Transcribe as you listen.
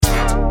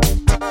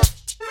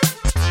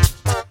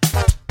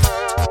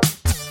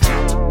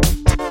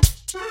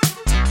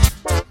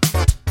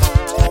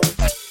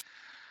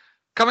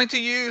Coming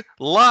to you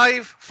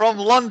live from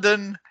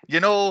London,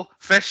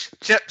 fish,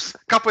 chips,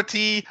 cup of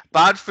tea,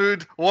 bad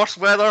food, worse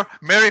weather,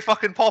 Merry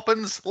fucking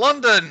Poppins,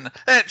 London.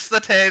 It's the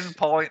 10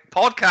 Point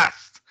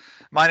Podcast.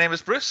 My name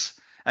is Bruce,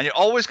 and you're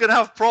always going to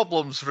have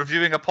problems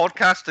reviewing a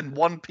podcast in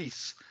one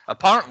piece.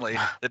 Apparently,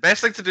 the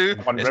best thing to do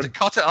is to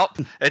cut it up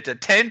into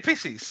 10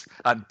 pieces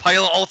and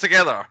pile it all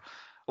together.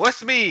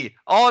 With me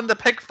on the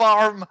pig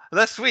farm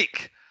this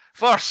week.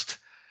 First,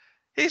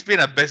 he's been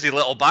a busy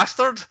little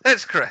bastard.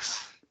 It's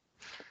Chris.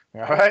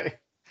 All right.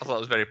 I thought it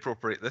was very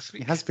appropriate this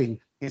week. He has been.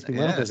 He's been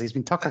well busy. He's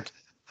been tuckered.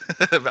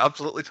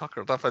 Absolutely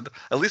tuckered. I've had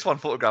at least one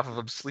photograph of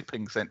him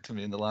sleeping sent to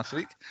me in the last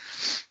week.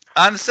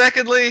 And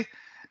secondly,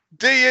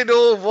 do you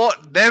know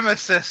what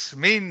nemesis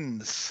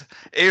means?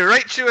 A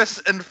righteous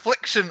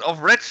infliction of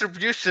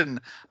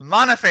retribution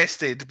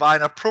manifested by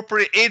an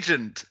appropriate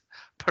agent,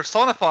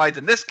 personified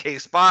in this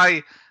case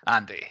by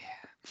Andy.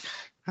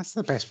 That's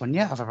the best one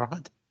yet I've ever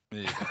had.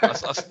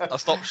 I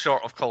stopped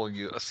short of calling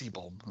you a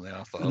C-bomb there.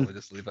 I thought I would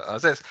just leave it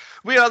as is.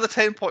 We are the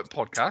 10 Point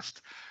Podcast.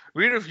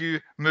 We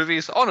review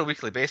movies on a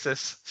weekly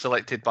basis,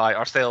 selected by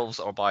ourselves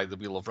or by the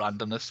Wheel of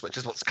Randomness, which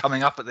is what's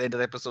coming up at the end of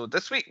the episode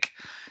this week.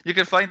 You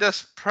can find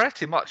us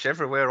pretty much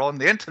everywhere on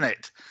the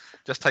internet.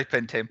 Just type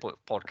in 10 Point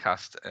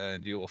Podcast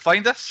and you will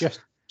find us.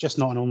 Just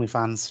not on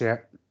OnlyFans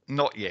yet.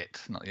 Not yet.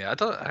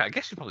 I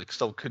guess you probably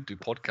still could do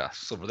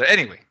podcasts over there.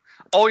 Anyway,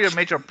 all your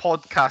major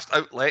podcast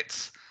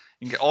outlets.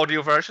 You can get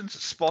audio versions.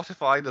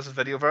 Spotify does a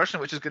video version,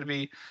 which is going to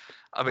be,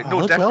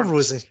 no different. Well,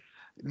 Rosie.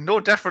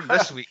 No different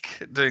this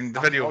week doing the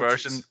video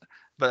version.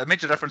 But a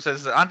major difference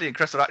is that Andy and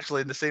Chris are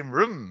actually in the same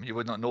room. You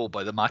would not know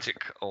by the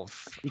magic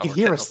of. You can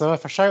hear us though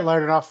if I shout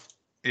loud enough.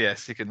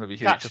 Yes, you can maybe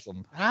hear each of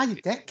them. You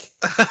dick.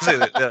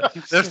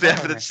 There's the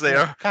evidence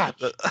there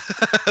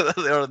that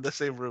they're in the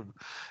same room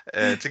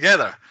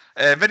together.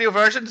 Video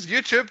versions,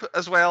 YouTube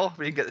as well,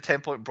 where you can get the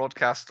 10 Point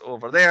broadcast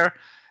over there.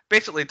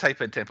 Basically,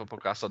 type in 10 Point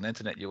Podcast on the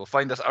internet. You will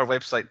find us. Our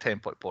website,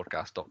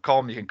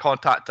 10pointpodcast.com. You can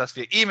contact us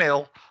via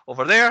email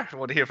over there. I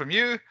want to hear from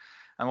you.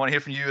 I want to hear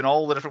from you in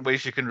all the different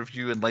ways you can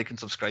review and like and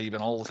subscribe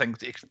and all the things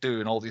that you can do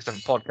and all these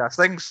different podcast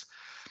things.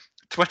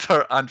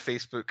 Twitter and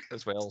Facebook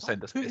as well.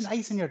 Send us putting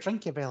ice in your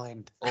drink, you bell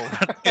end.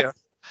 Over here.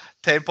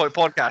 10 Point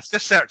Podcast.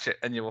 Just search it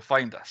and you will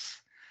find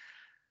us.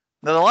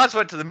 Now, the lads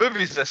went to the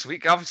movies this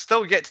week. I've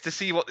still yet to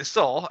see what they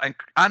saw, and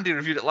Andy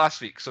reviewed it last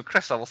week. So,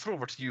 Chris, I will throw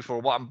over to you for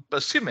what I'm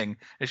assuming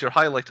is your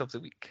highlight of the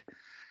week.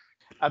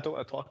 I don't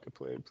want to talk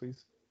about it,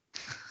 please.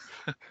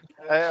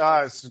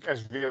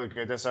 It's really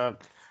good.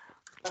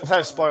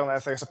 Without spoiling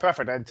anything, it's a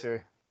perfect end to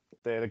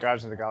the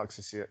Guardians of the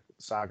Galaxy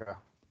saga.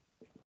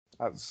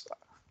 That's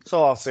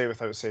all I'll say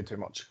without saying too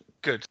much.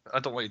 Good. I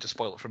don't want you to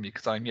spoil it for me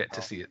because I'm yet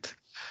to see it.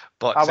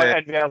 But I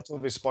went in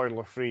relatively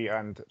spoiler-free,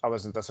 and I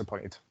wasn't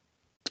disappointed.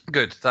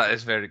 Good, that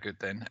is very good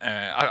then.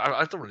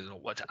 I don't really know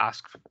what to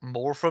ask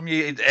more from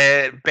you.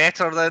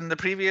 Better than the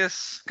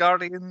previous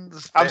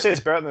Guardians? I would say it's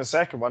better than the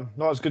second one.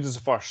 Not as good as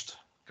the first.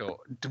 Cool.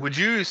 Would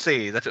you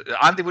say that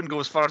Andy wouldn't go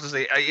as far as to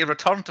say a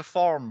return to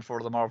form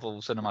for the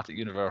Marvel Cinematic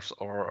Universe,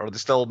 or are they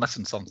still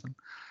missing something?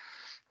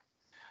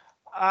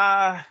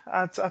 I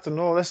don't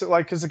know. This is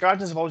because the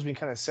Guardians have always been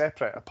kind of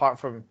separate, apart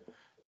from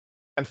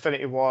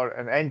Infinity War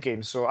and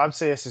Endgame. So I'd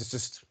say this is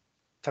just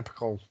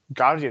typical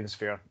Guardians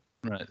fare.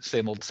 Right,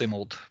 same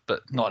old,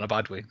 but not in a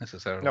bad way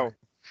necessarily. No.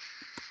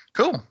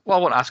 Cool. Well,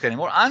 I won't ask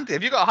anymore. Andy,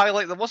 have you got a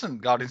highlight that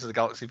wasn't Guardians of the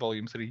Galaxy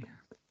Volume 3?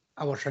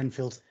 I watched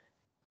Renfield.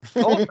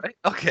 Oh, right.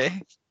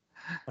 Okay.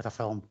 What a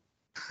film.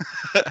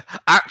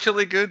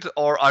 Actually good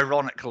or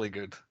ironically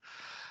good?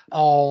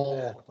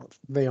 Oh,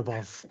 the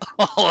above.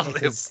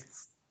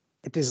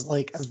 It is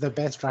like the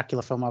best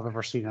Dracula film I've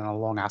ever seen in a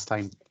long ass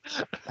time.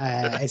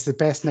 It's the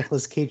best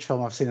Nicolas Cage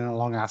film I've seen in a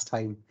long ass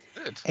time.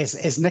 Good.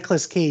 It's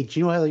Nicolas Cage.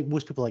 You know how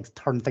most people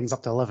turn things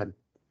up to 11?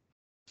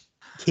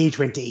 Cage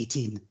went to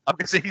 18. I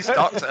can see he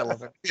starts at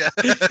 11. Yeah.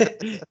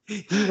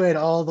 He went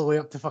all the way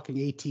up to fucking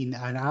 18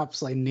 and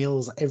absolutely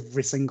nails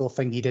every single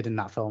thing he did in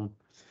that film.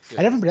 Good.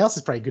 And everybody else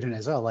is pretty good in it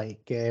as well,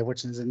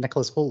 which is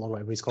Nicholas Hoult or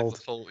whatever he's called.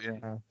 Hoult,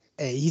 yeah.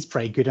 He's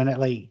pretty good in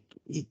it.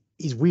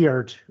 He's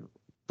weird,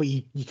 but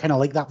you kind of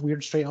like that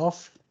weird straight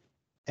off.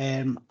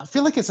 I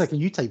feel like it's like a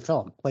U-type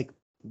film.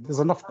 There's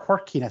enough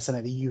quirkiness in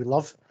it that you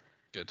love.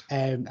 Good.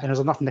 And there's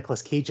enough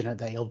Nicolas Cage in it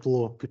that he'll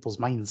blow people's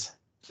minds.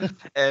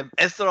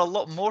 Is there a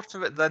lot more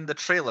to it than the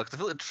trailer? Because I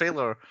feel like the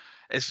trailer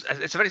it's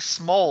a very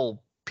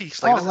small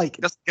piece. It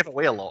doesn't give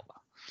away a lot.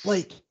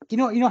 You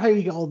know how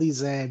you get all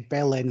these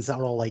bell ends that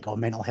are all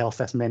mental health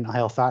this, mental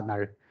health that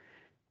now.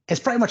 It's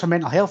pretty much a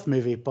mental health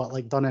movie,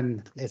 but done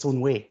in its own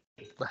way.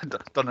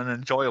 Done in an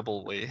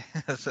enjoyable way.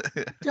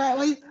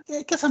 Yeah,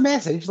 it gets a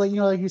message. Like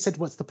you said,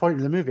 what's the point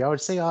of the movie? I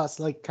would say, it's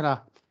kind of,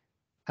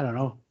 I don't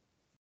know,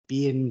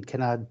 being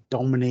kind of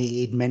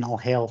dominated mental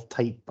health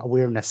type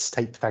awareness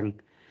type thing.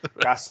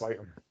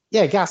 Gaslighting.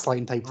 Yeah,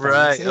 gaslighting type thing.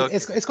 Right.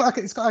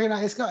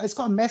 It's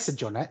got a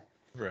message on it.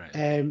 Right.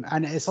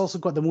 And it's also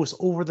got the most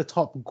over the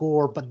top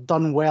gore, but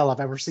done well I've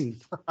ever seen.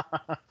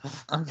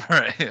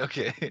 Right.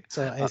 Okay.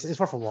 So it's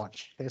worth a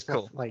watch. It's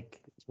worth cool.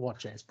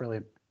 Watch it. It's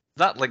brilliant.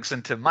 that links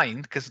into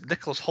mine because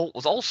Nicholas Hoult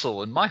was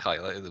also in my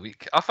highlight of the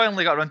week. I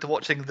finally got around to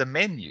watching The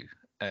Menu.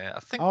 I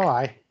think Oh,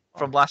 aye.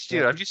 from last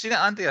year. Yeah. Have you seen it,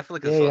 Andy? I feel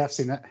like Yeah, it's yeah, I've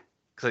seen it.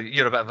 because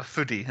you're a bit of a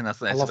foodie, and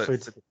that's I love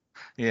food.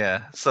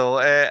 Yeah, so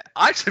I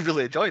actually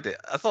really enjoyed it.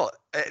 I thought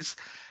it's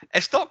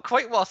not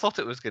quite what I thought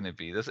it was going to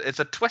be. It's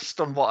a twist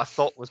on what I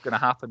thought was going to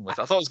happen with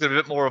it. I thought it was going to be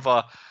a bit more of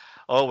a,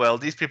 oh well,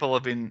 these people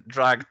have been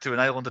dragged to an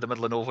island in the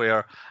middle of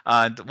nowhere,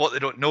 and what they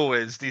don't know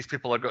is these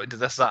people are going to do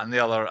this, that, and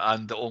the other,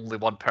 and the only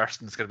one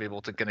person is going to be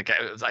able to kind of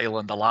get out of the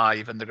island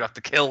alive, and they're going to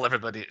have to kill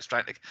everybody.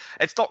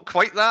 It's not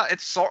quite that.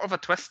 It's sort of a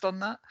twist on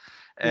that.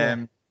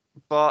 Yeah.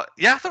 But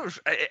yeah, I thought it was.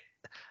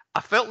 I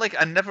felt like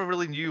I never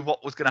really knew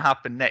what was going to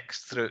happen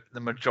next throughout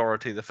the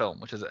majority of the film,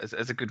 which is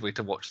a good way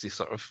to watch these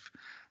sort of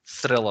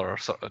thriller,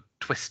 sort of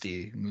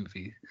twisty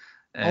movie.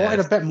 I wanted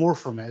a bit more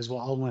from it, is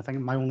what I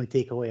think my only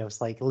takeaway. I was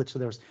like,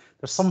 literally,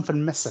 there's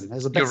something missing. It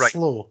was a bit You're right.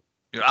 slow.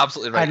 You're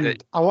absolutely right.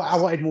 And I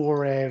wanted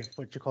more,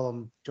 what do you call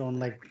him? John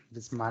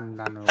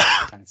Leguizamo. I don't know what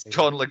I can't say.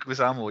 John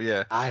Leguizamo,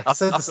 yeah. I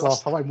said the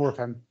sloth. I wanted more of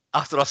him.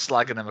 After us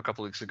slagging him a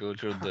couple of weeks ago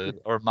during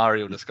our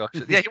Mario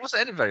discussion, yeah, he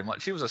wasn't in it very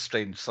much. He was a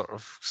strange sort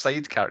of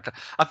side character.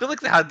 I feel like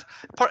they had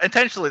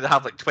intentionally they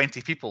have like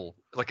 20 people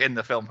like in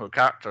the film who are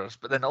characters,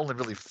 but then only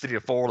really 3 or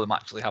 4 of them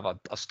actually have a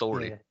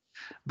story. Yeah.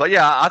 But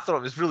yeah, I thought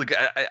it was really good.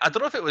 I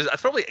don't know if it was.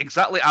 It's probably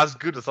exactly as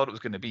good as I thought it was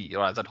going to be,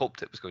 or as I'd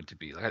hoped it was going to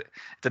be. Like, it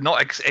did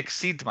not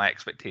exceed my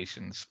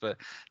expectations, but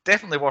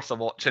definitely worth a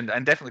watch, and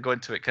definitely go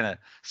into it kind of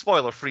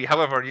spoiler free.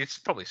 However, you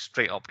probably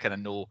straight up kind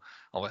of know,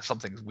 oh, if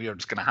something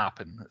weird's going to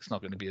happen. It's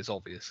not going to be as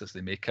obvious as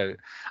they make out.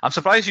 I'm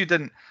surprised you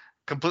didn't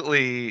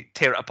completely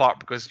tear it apart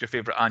because your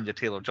favorite Anya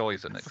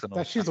Taylor-Joy's in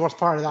it. She's the worst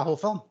part of that whole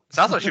film.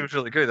 So I thought she was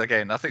really good.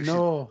 Again, I think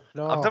no.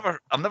 I've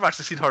never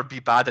actually seen her be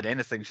bad in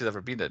anything she's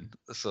ever been in.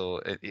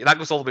 So that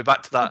goes all the way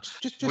back to that.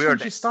 Just weird... when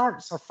she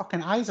starts, her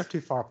fucking eyes are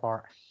too far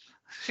apart.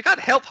 She can't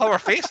help how her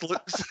face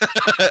looks.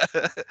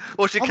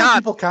 Well, she Other can.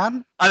 People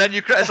can. And then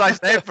you criticise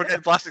them for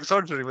getting plastic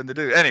surgery when they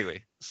do.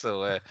 Anyway,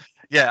 so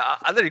yeah,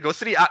 there you go.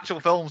 3 actual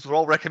films we're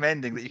all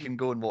recommending that you can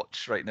go and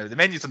watch right now. The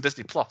Menu's on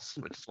Disney Plus,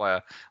 which is why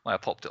I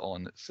popped it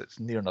on. It's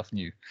near enough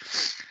new.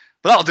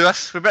 But that'll do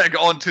us. We better get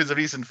on to the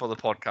reason for the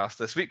podcast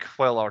this week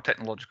while our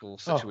technological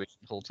situation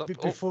holds up.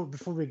 Before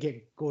we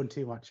get going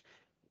too much,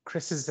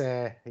 Chris is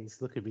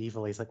he's looking at me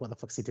evil. He's like, what the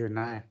fuck's he doing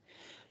now?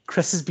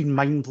 Chris has been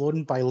mind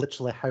blown by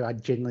literally how I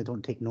genuinely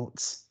don't take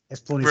notes. It's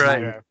blown his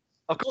mind.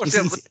 Of course,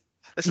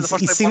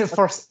 He's seen it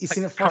first. He's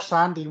seen it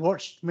firsthand. He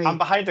watched me. I'm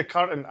behind the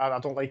curtain and I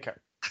don't like it.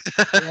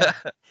 Yeah.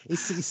 He's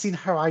seen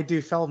how I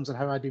do films and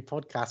how I do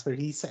podcasts, where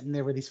he's sitting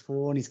there with his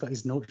phone, he's got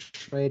his notes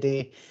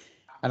ready,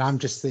 and I'm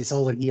just, it's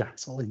all in here.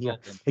 It's all in here,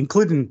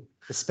 including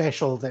the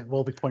special that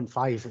will be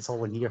 0.5. It's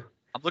all in here.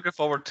 I'm looking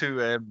forward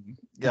to I'm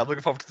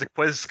looking forward to the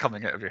quiz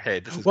coming out of your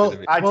head.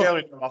 I tell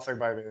you nothing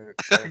by the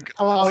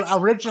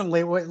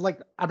originally, like,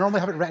 I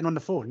normally have it written on the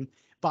phone,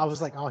 but I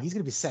was like, oh, he's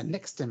going to be sitting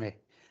next to me,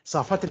 so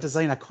I've had to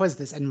design a quiz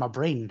that's in my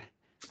brain.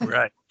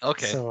 Right.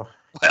 Okay. So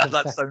well,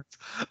 that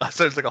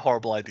sounds like a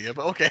horrible idea,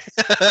 but okay.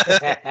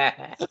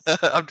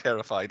 I'm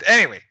terrified.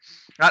 Anyway,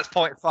 that's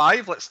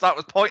 0.5. Let's start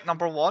with point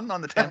number 1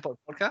 on the 10-point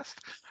podcast.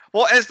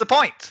 What is the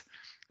point?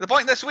 The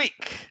point this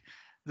week: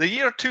 the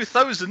year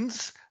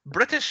 2000's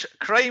British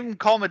crime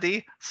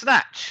comedy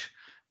Snatch.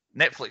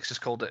 Netflix has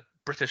called it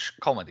British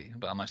comedy,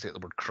 but I managed to get the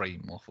word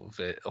crime off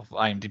of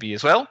IMDb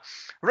as well.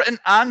 Written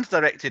and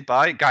directed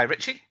by Guy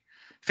Ritchie,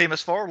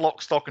 famous for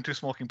Lock, Stock and Two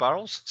Smoking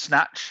Barrels,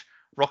 Snatch,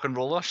 Rock and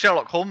Roller,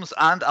 Sherlock Holmes,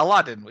 and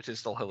Aladdin, which is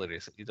still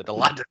hilarious that you did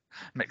Aladdin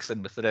mixed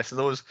in with the rest of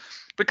those.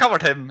 We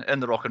covered him in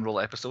the Rock and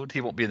Roller episode.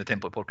 He won't be in the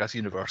 10-point podcast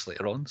universe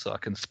later on, so I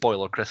can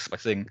spoiler Chris by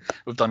saying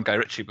we've done Guy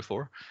Ritchie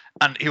before.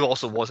 And he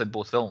also was in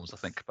both films, I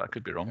think, but I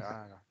could be wrong.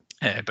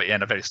 But yeah,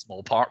 in a very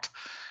small part.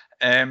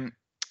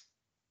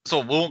 So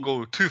we won't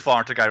go too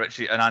far to Guy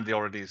Ritchie, and Andy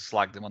already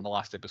slagged him on the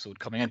last episode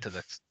coming into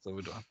this, so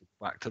we don't have to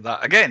go back to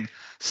that again.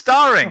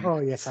 Starring... Oh,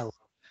 yes, I will.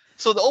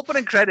 So the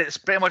opening credits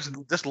pretty much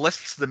just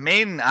lists the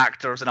main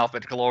actors in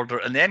alphabetical order,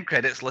 and the end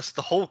credits list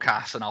the whole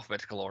cast in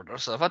alphabetical order.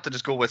 So I've had to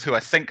just go with who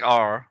I think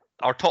are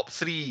our top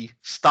 3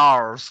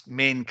 stars,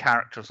 main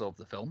characters of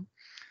the film.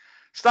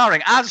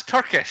 Starring as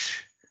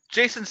Turkish,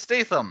 Jason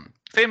Statham,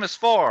 famous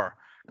for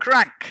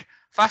Crank,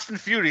 Fast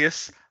and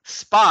Furious,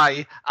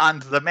 Spy,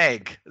 and The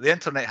Meg. The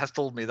internet has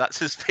told me that's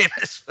his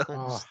famous films.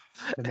 Oh,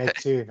 The Meg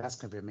 2, that's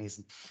going to be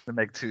amazing. The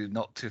Meg 2,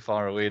 not too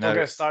far away now.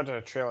 Don't get started on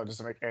a trailer, it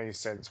doesn't make any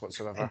sense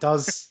whatsoever. It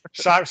does.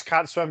 Sharks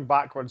can't swim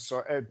backwards,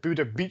 so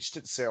Buddha beached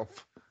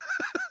itself.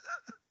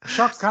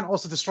 Sharks can't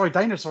also destroy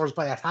dinosaurs,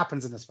 but it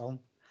happens in this film.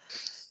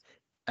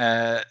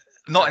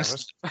 Not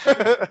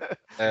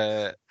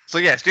in... So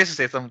yes, Jason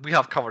Statham, we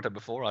have covered him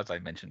before, as I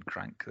mentioned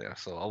Crank there,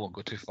 so I won't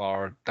go too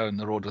far down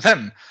the road with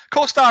him.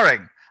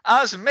 Co-starring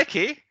as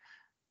Mickey,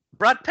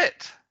 Brad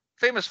Pitt,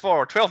 famous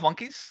for 12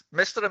 Monkeys,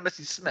 Mr. and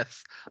Mrs.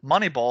 Smith,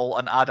 Moneyball,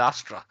 and Ad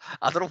Astra.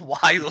 I don't know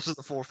why those are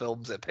the 4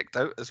 films it picked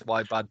out as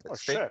why Brad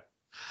Pitt's famous.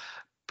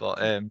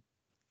 But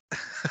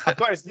I've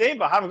got his name,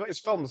 but I haven't got his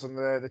films in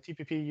the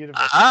TPP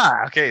universe.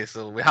 Okay,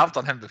 so we have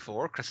done him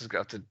before. Chris is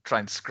going to have to try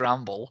and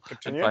scramble and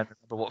Continue. try and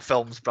remember what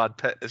films Brad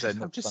Pitt is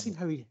in. I've just seen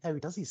how he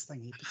does his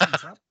thing. He puts on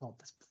his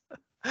laptop.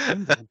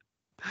 It's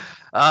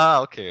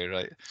Okay,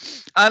 right.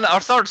 And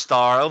our third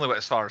star, I only went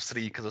as far as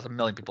 3 because there's a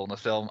million people in this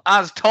film,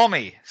 as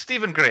Tommy,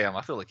 Stephen Graham.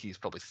 I feel like he's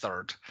probably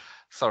third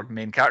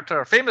main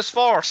character. Famous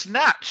for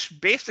Snatch,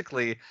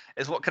 basically,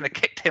 is what kind of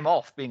kicked him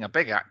off being a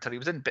big actor. He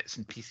was in bits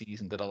and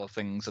pieces and did other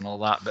things and all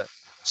that, but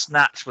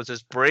Snatch was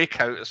his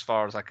breakout as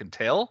far as I can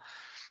tell.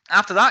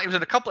 After that, he was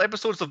in a couple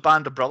episodes of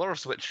Band of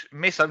Brothers, which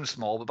may sound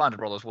small, but Band of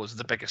Brothers was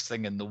the biggest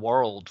thing in the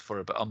world for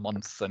about a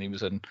month, and he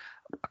was in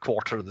a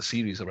quarter of the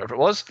series or whatever it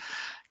was.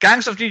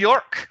 Gangs of New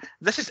York.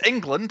 This is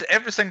England.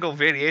 Every single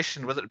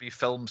variation, whether it be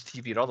films,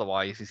 TV, or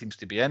otherwise, he seems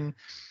to be in.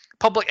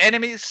 Public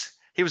Enemies.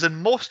 He was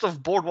in most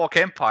of Boardwalk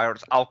Empire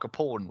as Al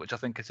Capone, which I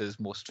think is his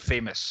most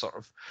famous sort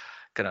of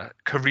kind of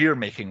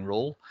career-making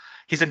role.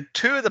 He's in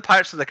 2 of the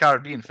Pirates of the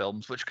Caribbean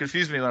films, which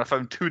confused me when I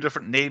found 2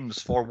 different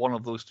names for one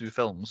of those 2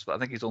 films, but I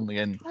think he's only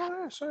in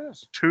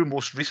 2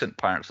 most recent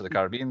Pirates of the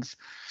Caribbeans.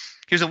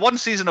 He was in 1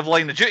 season of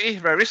Line of Duty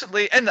very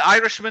recently, in The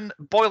Irishman,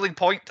 Boiling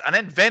Point, and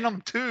in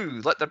Venom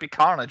 2, Let There Be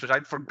Carnage, which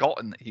I'd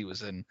forgotten that he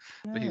was in.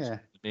 But he was one of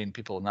the main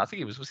people in that. I think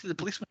he was he the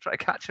policeman trying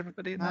to catch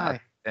everybody in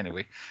that?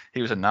 Anyway,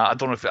 he was in that. I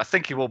don't know I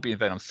think he will be in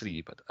Venom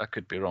 3, but I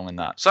could be wrong in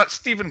that. So that's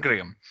Stephen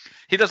Graham.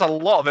 He does a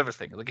lot of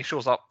everything. Like, he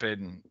shows up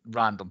in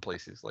random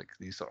places like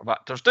these sort of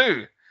actors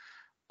do.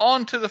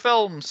 On to the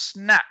film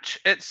Snatch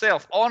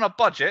itself, on a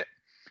budget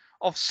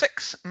of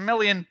 £6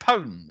 million.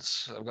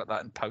 I've got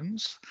that in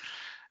pounds.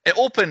 It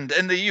opened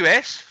in the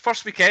US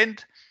first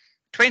weekend.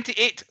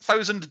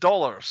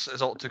 $28,000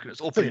 is all it took in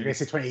its opening.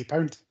 basically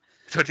 £28.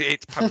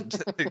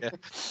 £28.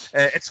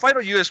 Yeah. Its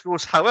final US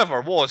gross,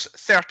 however, was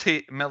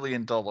 $30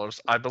 million.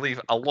 I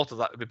believe a lot of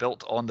that would be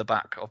built on the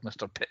back of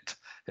Mr. Pitt.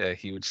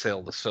 He would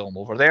sell this film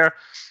over there.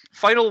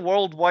 Final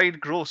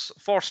worldwide gross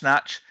for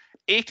Snatch,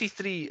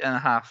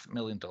 $83.5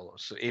 million.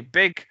 So a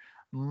big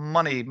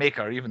money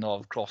maker, even though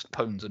I've crossed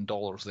pounds and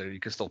dollars there, you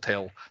can still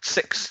tell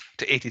 6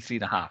 to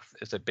 83.5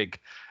 is a big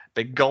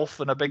gulf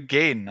and a big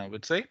gain, I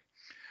would say.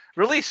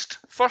 Released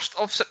 1st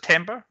of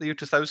September, the year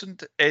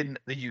 2000, in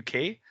the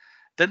UK.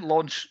 Didn't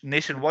launch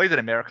nationwide in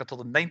America till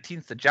the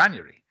 19th of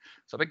January.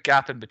 So a big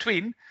gap in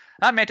between.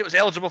 That meant it was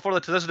eligible for the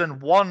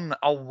 2001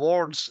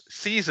 awards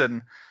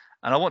season.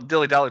 And I won't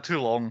dilly-dally too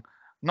long.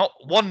 Not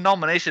one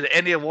nomination at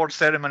any award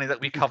ceremony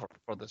that we covered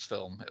for this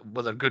film,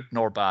 whether good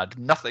nor bad.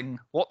 Nothing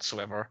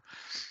whatsoever.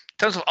 In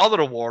terms of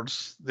other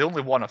awards, they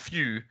only won a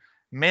few.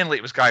 Mainly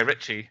it was Guy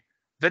Ritchie.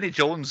 Vinnie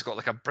Jones got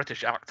like a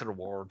British Actor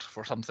Award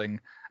for something,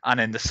 and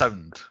then The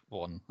Sound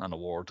won an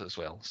award as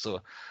well. So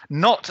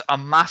not a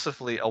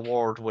massively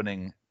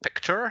award-winning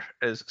picture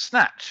is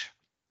Snatch.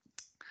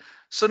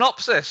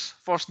 Synopsis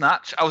for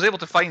Snatch. I was able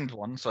to find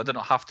one, so I did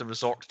not have to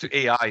resort to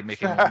AI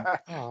making one.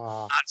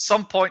 At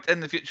some point in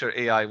the future,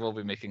 AI will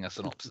be making a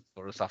synopsis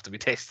for us after we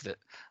tested it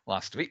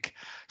last week.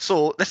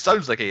 So this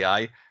sounds like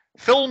AI.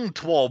 Film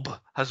Twob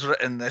has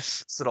written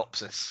this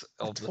synopsis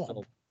of the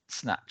film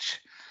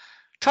Snatch.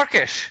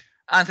 Turkish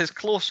and his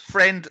close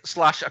friend /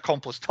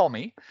 accomplice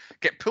Tommy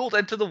get pulled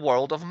into the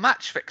world of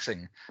match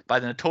fixing by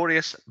the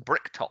notorious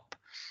Bricktop.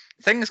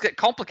 Things get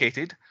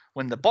complicated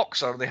when the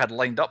boxer they had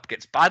lined up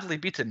gets badly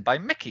beaten by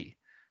Mickey,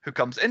 who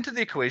comes into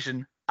the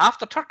equation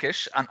after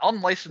Turkish, an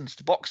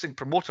unlicensed boxing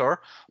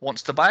promoter,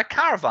 wants to buy a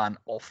caravan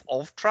off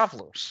of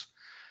travellers.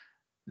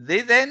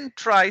 They then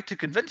try to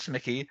convince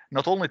Mickey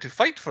not only to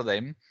fight for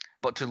them,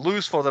 but to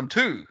lose for them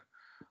too.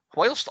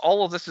 Whilst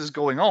all of this is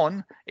going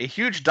on, a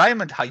huge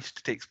diamond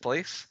heist takes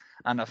place,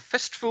 and a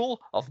fistful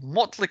of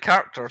motley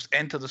characters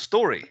enter the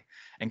story,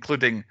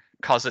 including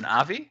Cousin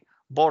Avi,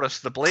 Boris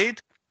the Blade,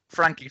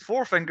 Frankie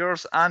Four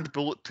Fingers, and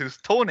Bullet Tooth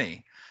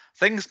Tony.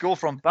 Things go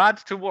from bad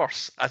to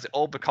worse as it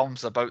all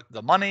becomes about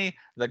the money,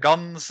 the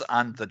guns,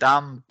 and the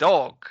damn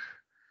dog.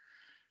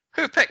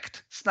 Who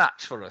picked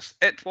Snatch for us?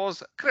 It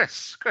was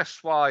Chris.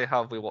 Chris, why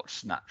have we watched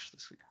Snatch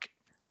this week?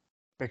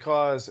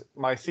 Because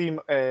my theme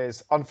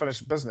is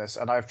unfinished business,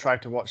 and I've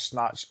tried to watch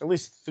Snatch at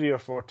least 3 or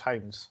 4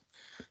 times.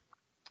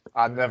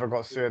 I never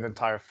got through an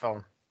entire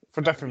film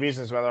for different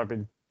reasons, whether I've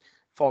been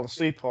falling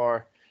asleep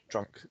or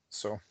drunk.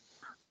 So,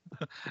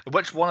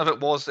 which one of it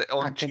was it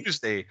on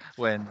Tuesday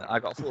when I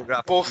got a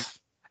photograph? Both.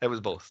 It was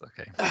both.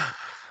 Okay.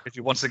 If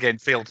you once again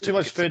failed. Too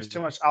much food,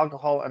 too much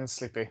alcohol, and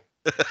sleepy.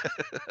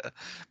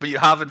 But you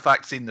have in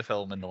fact seen the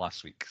film in the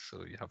last week,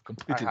 so you have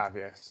completed. I have,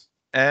 yes.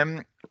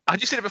 Had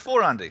you seen it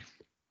before, Andy?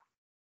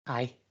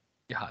 Aye.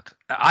 You had.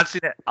 I'd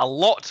seen it a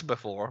lot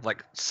before,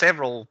 like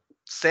several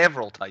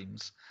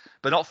times,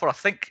 but not for I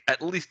think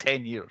at least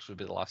 10 years would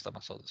be the last time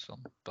I saw this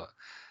film. But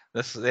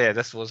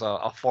this was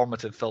a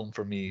formative film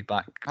for me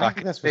back.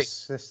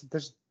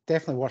 There's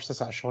definitely watched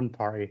this at a Sean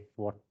party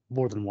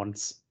more than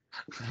once.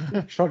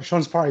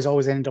 Sean's parties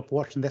always ended up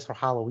watching this for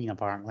Halloween,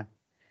 apparently.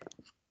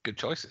 Good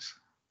choices.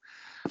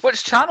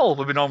 Which channel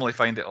would we normally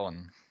find it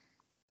on?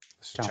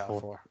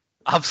 Channel 4.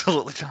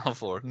 Absolutely Channel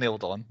 4.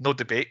 Nailed on. No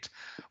debate.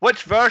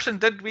 Which version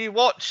did we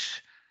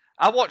watch?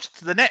 I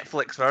watched the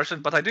Netflix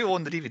version, but I do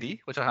own the DVD,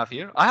 which I have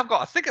here.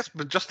 I think it's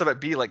just about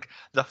be like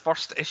the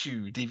first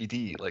issue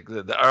DVD, like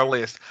the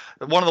earliest,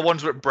 one of the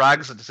ones where it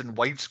brags that it's in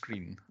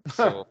widescreen.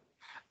 So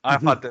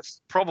I've had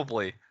this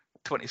probably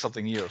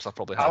 20-something years. I've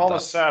probably had I'm that.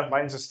 almost certain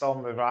mine's still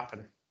in the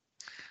wrapping.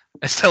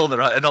 It's still in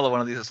the another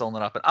one of these is still in the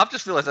wrapping. I've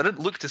just realised I didn't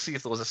look to see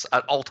if there was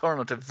an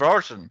alternative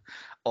version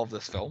of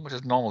this film, which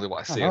is normally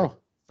what I say.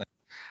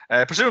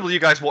 Presumably, you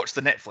guys watched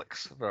the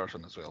Netflix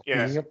version as well.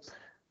 Yeah. Yep.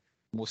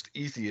 Most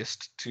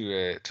easiest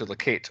to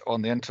locate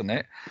on the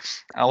internet.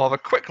 I'll have a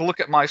quick look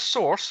at my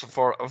source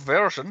for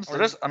versions.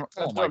 There is an.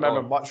 I don't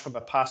remember much from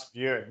the past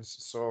viewings,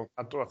 so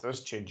I don't know if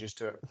there's changes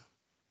to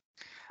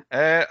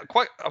it.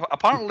 Quite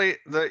apparently,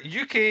 the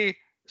UK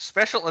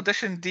special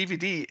edition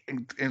DVD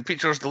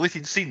features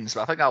deleted scenes,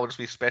 but I think that would just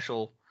be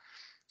special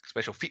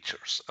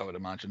features, I would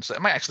imagine. So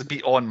it might actually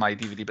be on my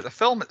DVD, but the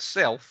film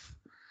itself.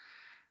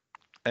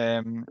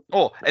 In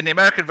the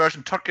American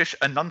version, Turkish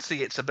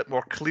enunciates a bit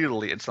more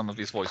clearly in some of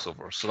his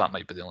voiceovers, so that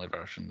might be the only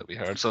version that we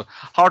heard. So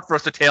hard for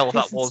us to tell if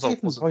that was.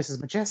 His voice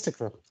is majestic,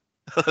 though.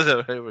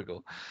 Here we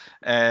go.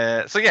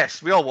 So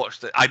yes, we all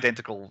watched the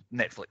identical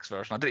Netflix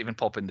version. I didn't even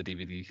pop in the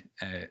DVD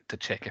to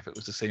check if it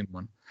was the same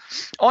one.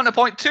 On to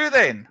point 2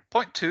 then.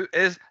 Point 2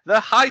 is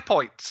the high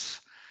points.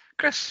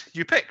 Chris,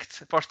 you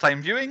picked first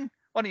time viewing.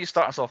 Why don't you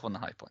start us off on the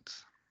high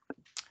points?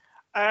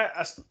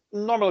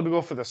 Normally we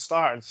go for the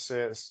start and say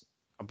it's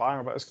a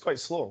banger, but it's quite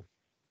slow.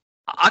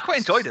 I quite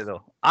enjoyed it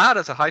though. I had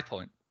it as a high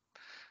point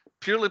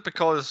purely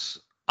because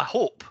I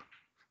hope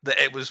that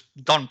it was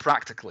done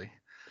practically.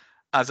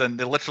 As in,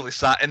 they literally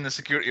sat in the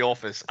security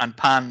office and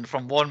panned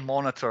from one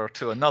monitor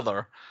to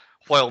another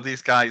while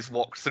these guys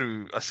walked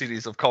through a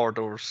series of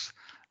corridors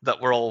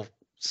that were all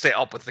set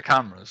up with the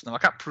cameras. Now, I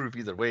can't prove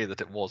either way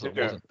that it was or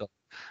wasn't done,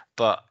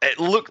 but it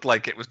looked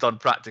like it was done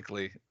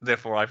practically.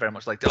 Therefore, I very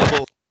much liked it.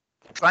 Although,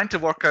 trying to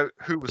work out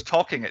who was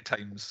talking at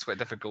times is quite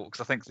difficult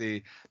because I think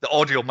the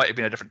audio might have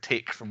been a different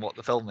take from what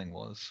the filming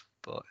was.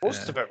 But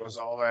most of it was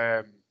all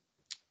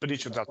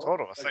Benicio del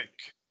Toro, I think.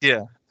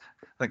 Yeah.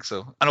 I think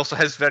so, and also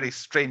his very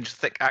strange,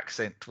 thick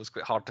accent was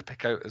quite hard to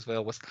pick out as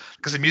well,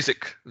 because the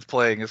music was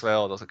playing as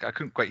well. I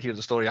couldn't quite hear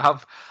the story.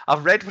 I've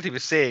read what he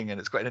was saying, and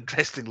it's quite an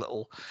interesting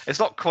little. It's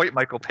not quite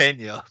Michael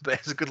Pena, but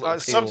it's a good little.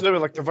 It's something to do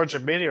with like the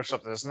Virgin Mary or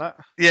something, isn't it?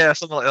 Yeah,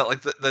 something like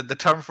that. Like the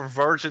term for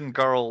virgin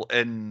girl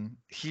in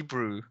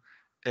Hebrew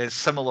is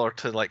similar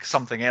to like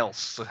something else.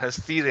 So his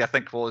theory, I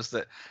think, was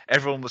that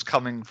everyone was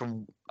coming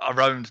from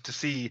around to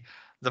see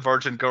the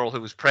virgin girl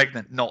who was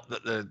pregnant, not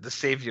that the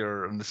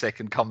savior and the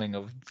second coming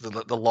of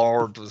the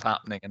Lord was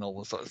happening and all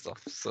this sort of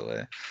stuff.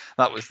 So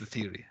that was the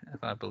theory,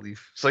 I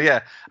believe. So yeah,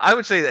 I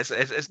would say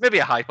it's maybe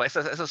a high point.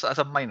 It's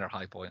a minor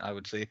high point, I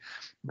would say.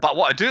 But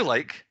what I do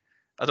like,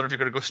 I don't know if you're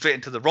going to go straight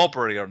into the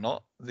robbery or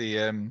not.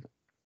 I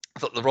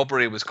thought the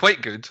robbery was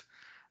quite good,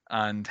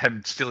 and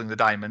him stealing the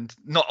diamond.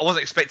 I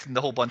wasn't expecting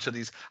the whole bunch of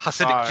these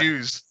Hasidic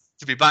Jews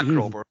to be bank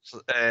robbers.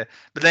 But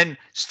then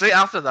straight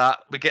after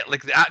that, we get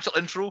like the actual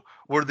intro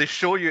where they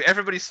show you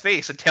everybody's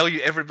face and tell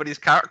you everybody's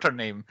character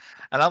name.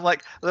 And I'm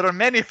like, there are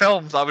many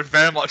films I would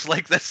very much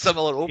like this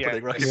similar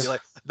opening, right? You're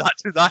like,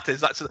 that's who that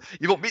is.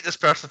 You won't meet this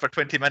person for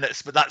 20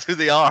 minutes, but that's who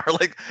they are.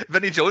 Like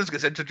Vinnie Jones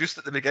gets introduced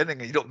at the beginning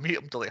and you don't meet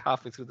him until like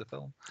halfway through the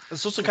film.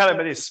 There's also kind of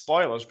many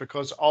spoilers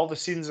because all the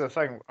scenes of the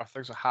thing are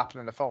things that happen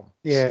in the film.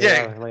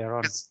 Yeah, later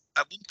on.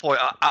 At one point,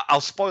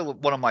 I'll spoil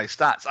one of my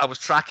stats. I was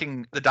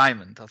tracking the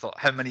diamond. I thought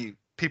how many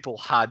people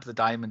had the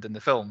diamond in the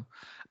film,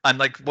 and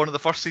like one of the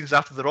first scenes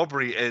after the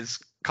robbery is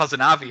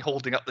cousin Avi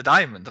holding up the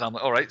diamond, and I'm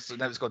like, all right, so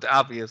now it's gone to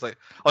Avi. It's like,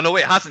 oh no,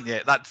 wait, it hasn't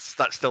yet. That's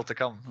still to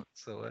come.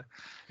 So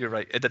you're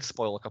right, it did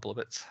spoil a couple of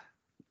bits.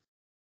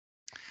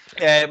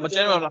 My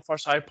general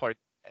first high point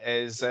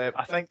is I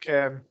think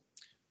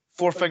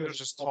Four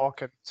Fingers is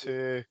talking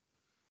to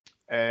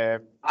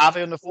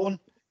Avi on the phone,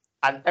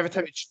 and every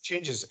time it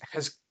changes,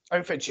 his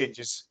outfit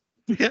changes.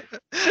 Yeah,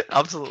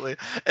 absolutely.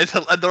 And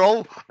they're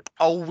all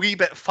a wee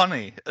bit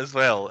funny as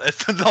well.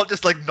 It's not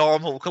just like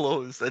normal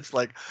clothes. It's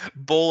like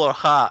bowler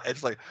hat.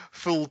 It's like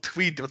full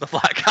tweed with a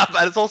flat cap,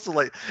 and it's also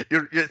like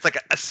it's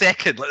like a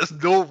second. Like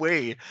there's no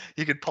way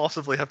you could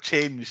possibly have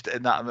changed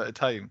in that amount of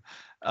time.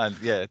 And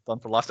yeah, done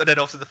for last. And then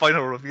obviously the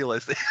final reveal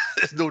is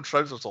there's no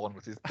trousers on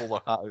with his bowler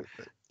hat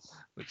outfit,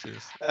 which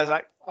is.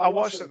 I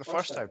watched it the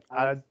first time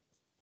and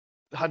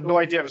I had no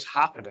idea it was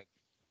happening.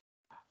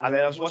 And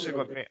then I was watching it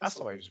going, mate, that's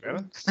not what he was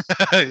wearing.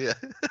 Yeah.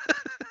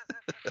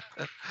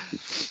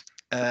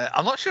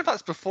 I'm not sure if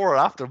that's before or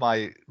after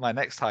my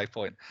next high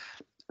point.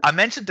 I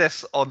mentioned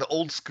this on the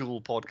Old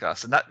School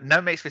podcast, and that now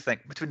makes me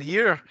think, between the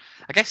year,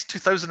 I guess,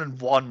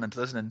 2001 and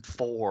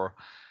 2004,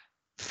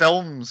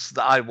 films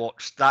that I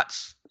watched,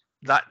 that's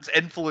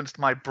influenced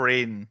my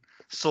brain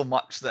so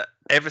much that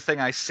everything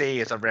I say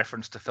is a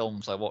reference to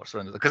films I watched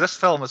around it. Because this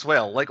film as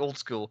well, like Old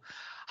School,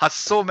 has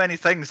so many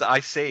things that I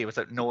say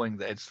without knowing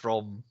that it's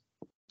from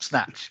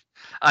Snatch.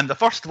 And the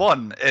first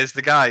one is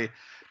the guy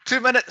 2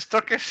 minutes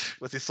Turkish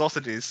with his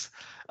sausages,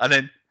 and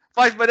then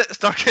 5 minutes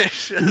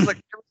Turkish. And it's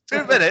like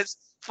 2 minutes,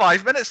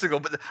 5 minutes ago,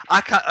 but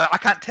I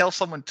can't tell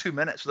someone 2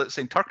 minutes without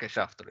saying Turkish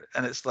after it,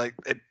 and it's like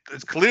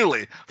it's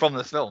clearly from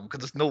this film because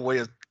there's no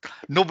way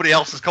nobody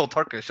else is called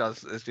Turkish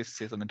as Jason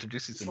Statham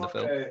introduces in the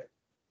film.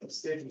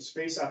 Statham's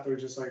face after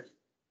just like,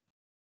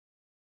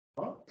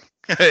 what?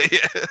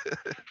 Yeah.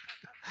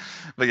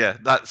 But yeah,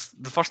 that's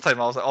the first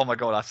time I was like, oh my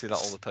god, I see that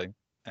all the time.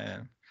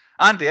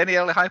 Andy, any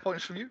early high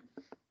points from you?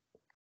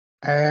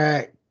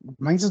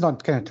 Mine's is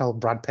not kind of till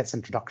Brad Pitt's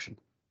introduction.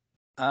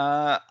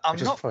 I'm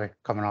which not is probably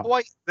coming up.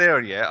 quite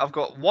there yet. I've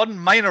got one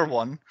minor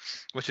one,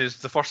 which is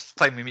the first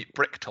time we meet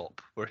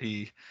Bricktop, where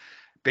he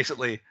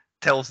basically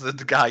tells the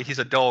guy he's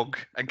a dog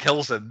and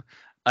kills him,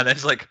 and then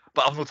it's like,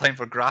 but I've no time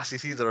for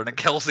grassies either, and it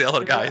kills the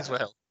other guy as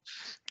well.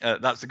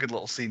 That's a good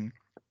little scene.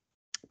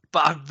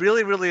 But I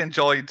really, really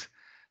enjoyed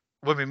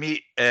when we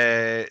meet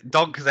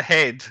Doug the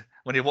Head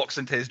when he walks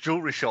into his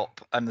jewelry shop,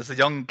 and there's the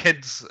young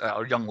kids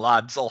or young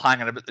lads all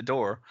hanging about the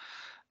door,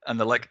 and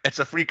they're like, "It's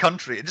a free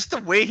country." And just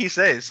the way he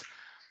says,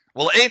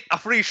 "Well, it ain't a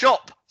free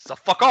shop, so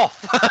fuck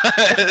off."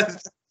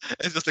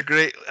 It's just a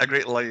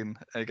great line.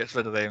 He gets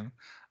rid of them.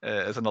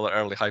 It's another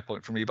early high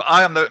point for me. But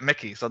I am now at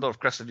Mickey, so I don't know if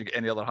Chris, if you get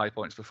any other high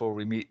points before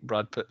we meet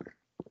Brad Pitt.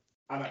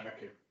 I'm at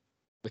Mickey.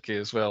 Mickey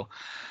as well.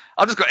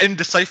 I've just got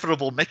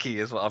indecipherable Mickey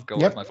is what I've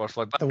got as my first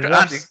one. But The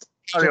Andy, worst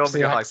carry on with gypsy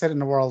your high. accent in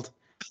the world,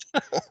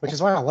 which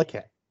is why I like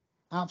it.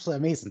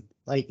 Absolutely amazing.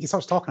 Like he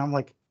starts talking, I'm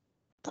like,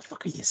 "What the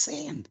fuck are you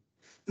saying?"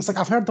 It's like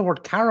I've heard the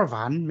word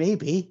caravan,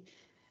 maybe,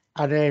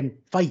 and then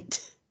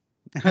fight.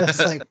 It's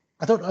like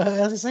I don't know what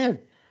else he's saying.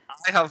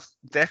 I have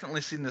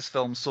definitely seen this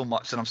film so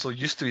much, and I'm so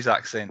used to his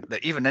accent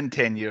that even in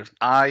 10 years,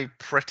 I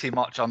pretty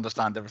much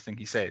understand everything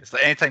he says.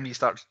 Like anytime he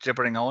starts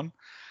gibbering on,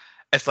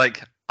 it's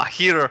like I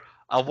hear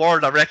a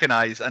word I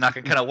recognize, and I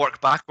can kind of work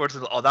backwards.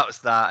 And, oh, that was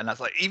that, and that's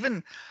like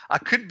even I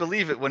couldn't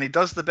believe it when he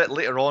does the bit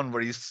later on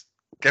where he's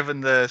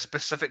given the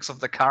specifics of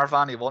the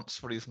caravan he wants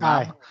for his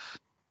mom. Aye.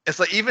 It's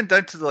like even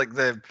down to like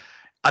the.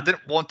 I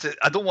don't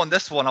want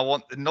this one. I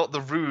want not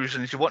the rouge,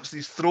 and she wants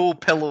these throw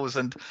pillows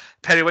and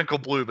periwinkle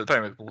blue, but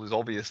periwinkle blue is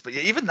obvious. But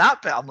yeah, even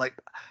that bit, I'm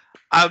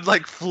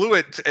like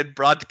fluent in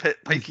Brad Pitt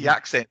pikey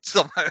accent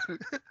somehow.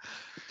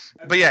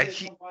 But yeah,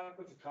 he come back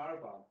with the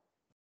caravan,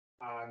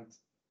 and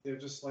they're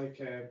just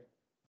like,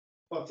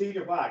 "Well, take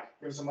your bag.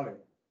 Give us some money."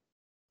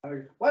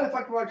 And why the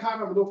fuck do I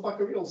caravan with no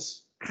fucking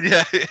wheels?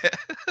 Yeah.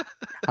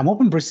 I'm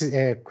hoping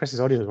Chris's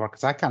audio will work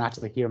because I can't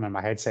actually hear him in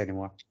my headset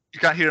anymore. You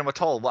can't hear him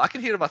at all. Well, I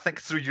can hear him, I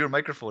think, through your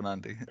microphone,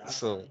 Andy.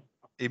 So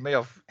he may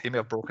have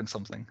broken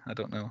something. I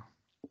don't know.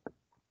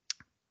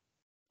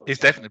 He's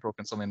definitely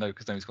broken something now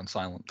because now he's gone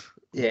silent.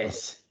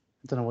 Yes.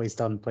 I don't know what he's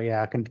done, but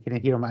yeah, I can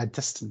hear him at a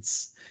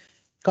distance.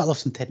 Got to love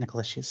some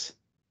technical issues. Is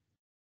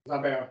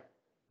that better?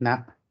 Nah.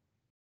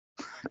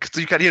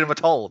 So you can't hear him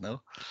at all,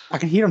 no? I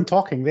can hear him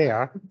talking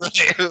there.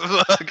 Okay.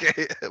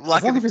 Well,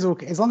 As long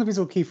as he's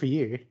okay for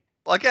you.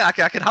 Well, again, I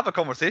can have a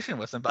conversation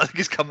with him, but I think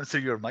he's coming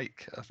through your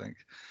mic, I think.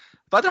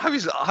 But I don't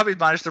know how he's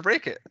managed to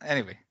break it.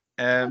 Anyway.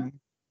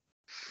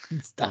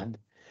 It's done.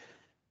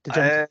 Did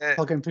you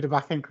plug in, put it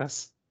back in,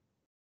 Chris?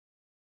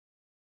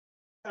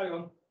 Carry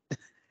on.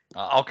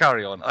 I'll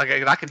carry on.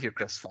 I can hear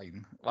Chris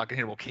fine. Well, I can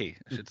hear him okay,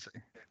 I should say.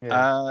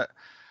 Yeah.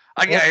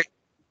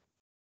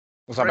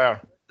 Was that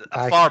better?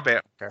 Far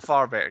better.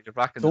 Far better. You're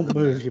back in Don't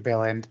move your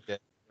bell end. Yeah,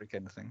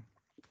 kind of thing.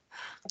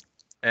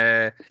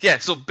 Yeah,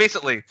 so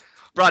basically,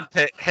 Brad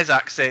Pitt, his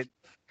accent,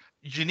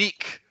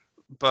 unique,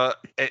 but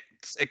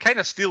it kind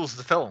of steals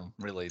the film,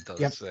 really does.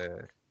 Yep.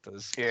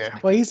 Yeah.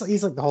 Well, he's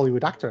like the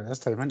Hollywood actor at this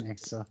time, isn't he?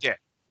 So yeah,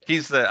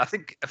 he's I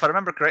think, if I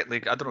remember correctly,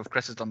 I don't know if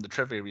Chris has done the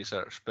trivia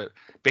research, but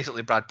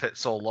basically Brad Pitt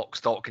saw Lock,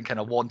 Stock and kind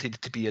of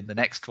wanted to be in the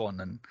next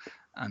one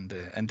and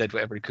did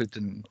whatever he could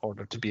in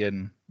order to be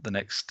in the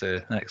next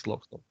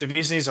Lock, Stock. The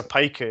reason he's a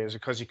pikey is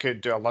because he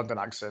couldn't do a London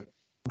accent.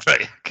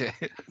 Right. Okay.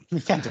 you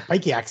can't do a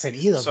pikey accent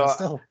either, So but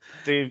still.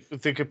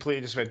 They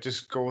completely just went,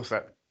 just go with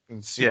it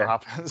and see Yeah.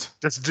 what happens.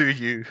 Just do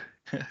you.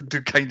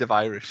 Do kind of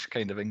Irish,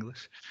 kind of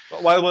English.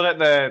 But while we're at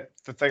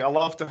the thing, I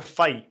love the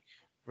fight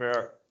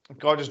where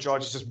Gorgeous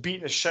George is just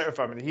beating the shit out of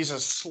him and he's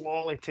just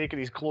slowly taking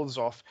his clothes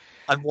off.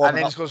 And And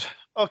then just goes,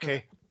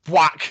 okay,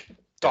 whack,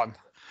 done.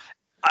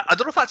 I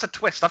don't know if that's a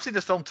twist. I've seen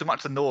this film too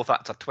much to know if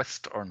that's a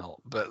twist or not.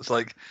 But it's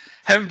like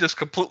him just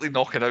completely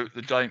knocking out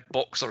the giant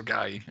boxer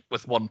guy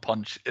with one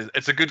punch.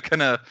 It's a good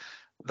kind of,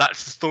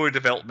 that's the story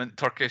development.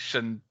 Turkish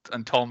and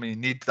Tommy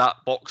need that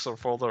boxer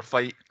for their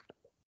fight.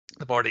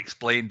 They've already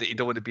explained that you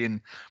don't want to be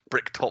in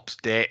Bricktop's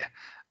debt.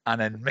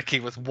 And then Mickey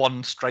with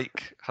one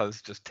strike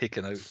has just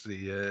taken out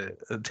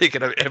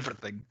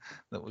everything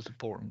that was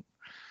important.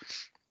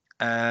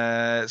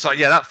 So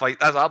yeah, that fight,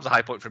 that was a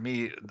high point for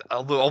me.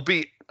 Although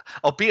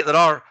albeit there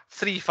are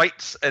 3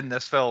 fights in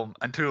this film,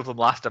 and 2 of them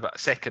last about a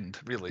second,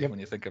 really, when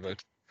you think about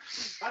it.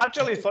 I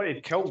actually thought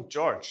he'd killed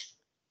George.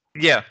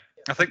 Yeah,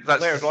 I think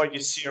that's Later on, you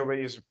see her with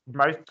his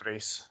mouth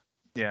brace.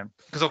 Yeah,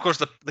 because of course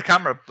the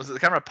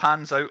camera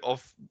pans out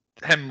of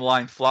him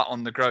lying flat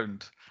on the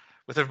ground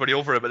with everybody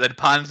over it, but then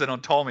pans in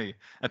on Tommy,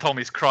 and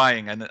Tommy's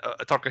crying, and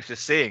Turkish is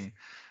saying,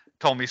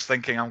 Tommy's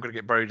thinking, I'm going to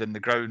get buried in the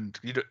ground.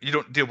 You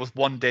don't deal with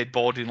one dead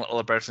body and let the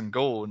other person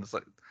go. And it's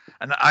like,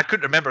 and I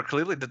couldn't remember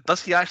clearly.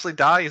 Does he actually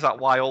die? Is that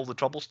why all the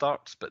trouble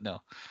starts? But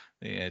no,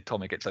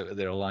 Tommy gets out of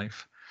there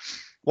alive.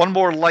 One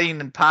more line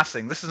in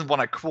passing. This isn't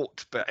one I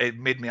quote, but it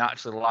made me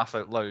actually laugh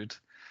out loud.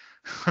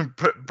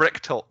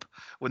 Bricktop,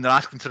 when they're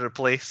asking to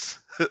replace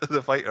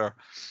the fighter.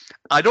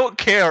 I don't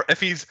care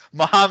if he's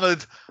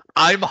Muhammad,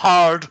 I'm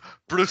hard,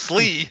 Bruce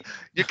Lee.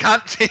 You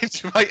can't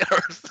change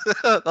fighters.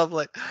 I'm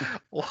like,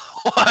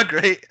 what a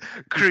great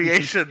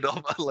creation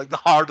of like the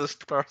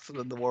hardest person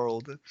in the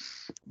world.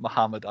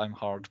 Muhammad, I'm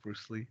hard,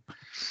 Bruce Lee.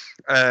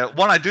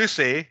 One I do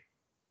say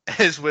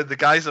is when the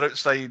guys are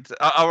outside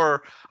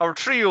our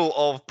trio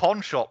of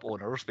pawn shop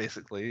owners,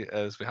 basically,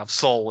 as we have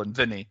Saul and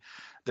Vinny.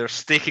 They're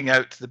staking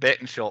out the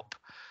betting shop.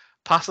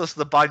 Pass us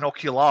the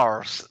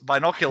binoculars.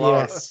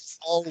 Binoculars. Yes.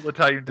 All the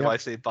time do Yep. I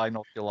say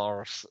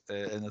binoculars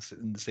in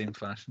the same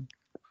fashion.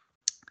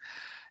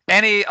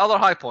 Any other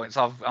high points?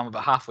 I'm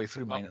about halfway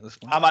through mine at this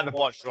point. I'm at the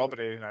botched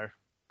robbery now.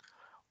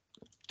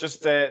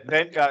 Just the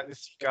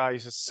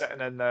guys just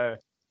sitting in the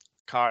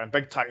car in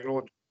Big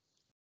Tyrone.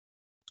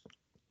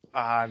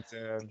 And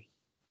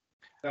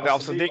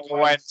obviously they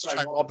go in to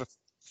try and rob the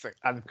thing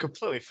and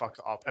completely fuck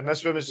it up. And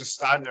this woman's just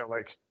standing there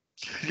like,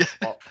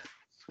 oh,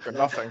 got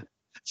nothing.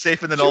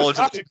 Safe in the She was knowledge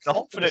of fucking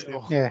confident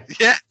though. Yeah.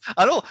 Yeah,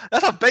 I know.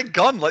 That's a big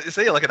gun, like you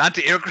say, like an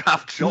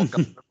anti-aircraft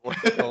shotgun.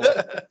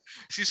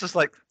 She's just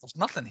like, there's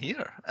nothing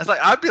here. It's like,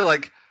 I'd be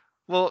like,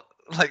 well,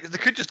 like they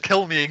could just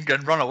kill me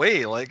and run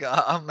away. Like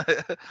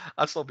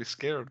I'd still be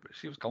scared, but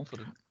she was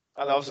confident.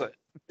 And obviously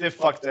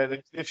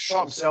they've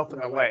shot himself in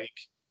the leg.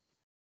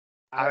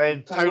 And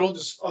then Tyrone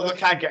just, they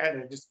can't get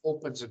in and just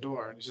opens the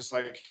door and he's just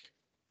like,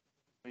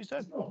 he's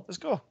dead. Oh, let's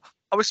go.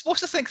 Are we supposed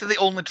to think that they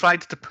only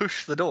tried to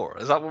push the door?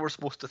 Is that what we're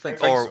supposed to think?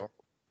 I think Or so.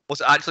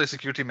 was it actually a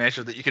security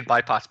measure that you could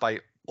bypass by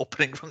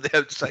opening from the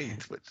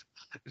outside, which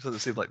doesn't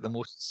seem like the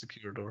most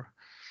secure door?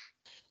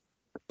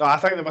 No, I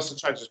think they must have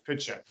tried to just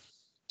push it.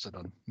 So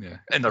done, yeah.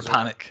 In their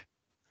panic.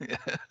 Yeah.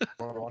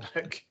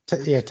 Moronic.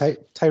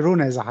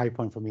 Tyrone is a high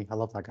point for me. I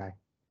love that guy.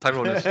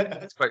 Tyrone is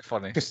it's quite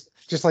funny. Just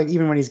like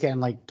even when he's getting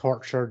like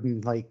tortured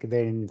and like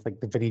then like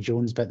the Vinnie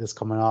Jones bit that's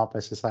coming up,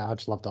 it's just like I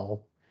just loved it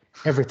all.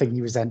 Everything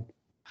he was in.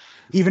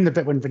 Even the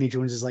bit when Vinnie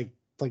Jones is like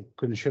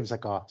when the ship's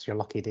like, oh, it's your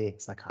lucky day.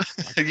 It's like,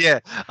 oh, Yeah,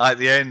 at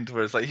the end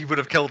where it's like he would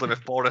have killed him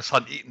if Boris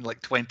hadn't eaten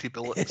like 20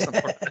 bullets.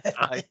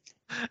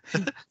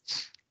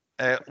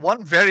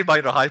 One very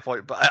minor high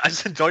point, but I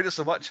just enjoyed it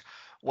so much.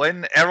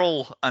 When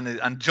Errol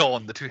and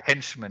John, the two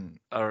henchmen,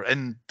 are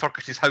in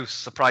Turkish's house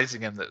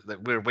surprising him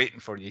that we're waiting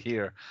for you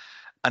here,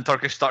 and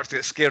Turkish starts to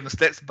get scared and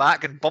steps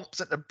back and bumps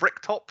into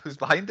Bricktop, who's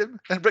behind him,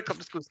 and Bricktop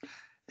just goes,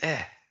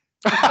 eh.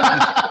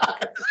 I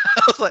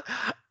was like,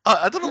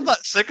 I don't know what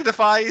that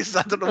signifies.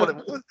 I don't know what it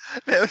was.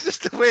 But it was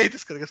just the way he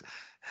just kind of goes,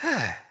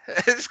 eh.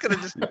 It's kind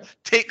of just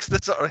takes the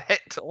sort of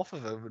hit off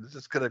of him and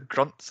just kind of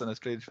grunts in a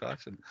strange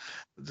fashion.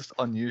 Just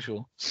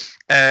unusual.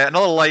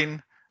 Another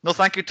line. No,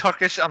 thank you,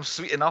 Turkish. I'm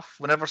sweet enough.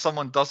 Whenever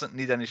someone doesn't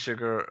need any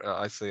sugar,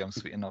 I say I'm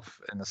sweet enough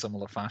in a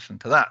similar fashion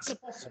to that. It's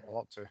impossible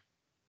not to.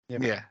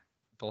 Yeah,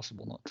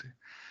 impossible not to.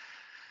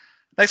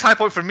 Next high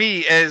point for me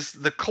is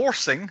the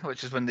coursing,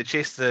 which is when they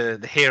chase the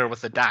hare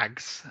with the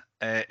dags,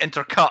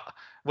 intercut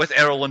with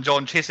Errol and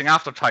John chasing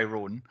after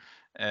Tyrone.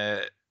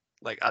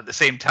 Like at the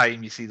same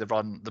time, you see the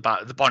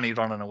bunny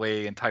running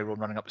away and Tyrone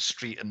running up the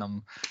street and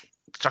them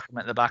chucking him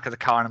at the back of the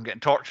car and I'm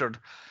getting tortured.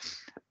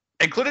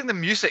 Including the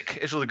music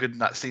is really good in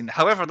that scene.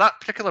 However, that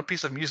particular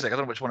piece of music, I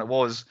don't know which one it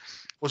was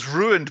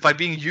ruined by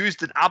being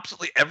used in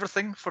absolutely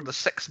everything for the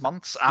 6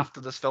 months after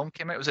this film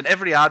came out. It was in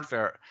every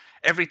advert,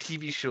 every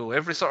TV show,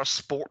 every sort of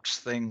sports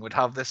thing would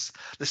have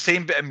the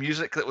same bit of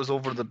music that was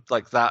over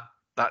that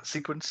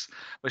sequence,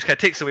 which kind of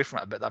takes away from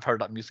it a bit. I've heard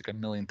that music a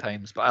million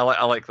times, but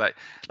I like that.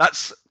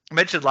 That's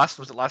mentioned last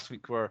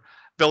week where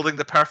building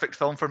the perfect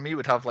film for me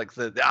would have like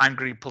the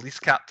angry police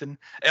captain.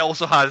 It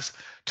also has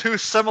two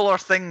similar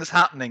things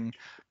happening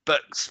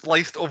but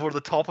spliced over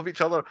the top of each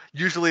other,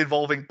 usually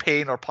involving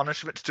pain or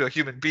punishment to a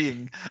human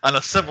being, and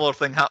a similar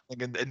thing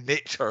happening in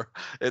nature.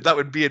 That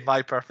would be in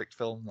my perfect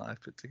film that I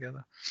put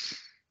together.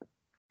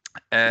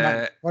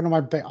 One of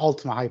my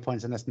ultimate high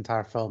points in this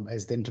entire film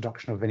is the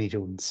introduction of Vinnie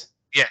Jones.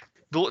 Yeah,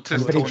 when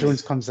Vinnie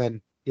Jones comes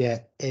in,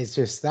 it's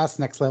just that's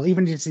next level.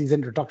 Even just his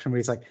introduction where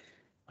he's like,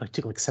 I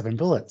took like 7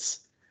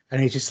 bullets.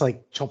 And he just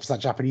like chops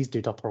that Japanese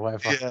dude up or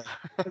whatever. Yeah.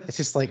 It's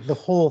just like the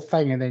whole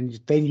thing, and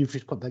then you've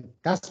just got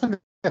that's when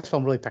this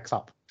film really picks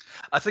up.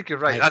 I think you're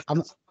right. Like,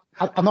 I'm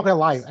not gonna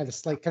lie.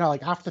 It's like kind of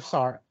like after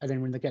start, and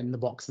then when they get in the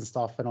box and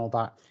stuff and all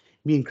that,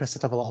 me and Chris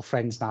would have a little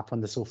friends nap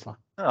on the sofa.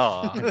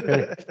 Oh.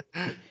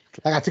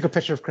 Like I took a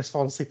picture of Chris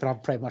falling asleep, and I'm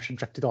pretty much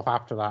drifted off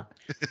after that.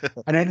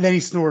 And then he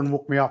snored and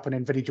woke me up, and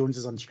then Vinnie Jones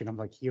is on screen. I'm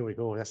like, here we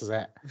go, this is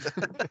it.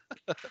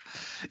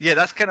 Yeah,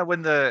 that's kind of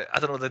when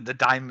the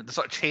diamond, the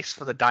sort of chase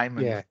for the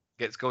diamond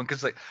gets going,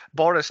 because like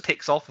Boris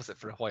takes off with it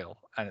for a while,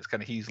 and it's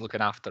kind of he's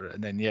looking after it,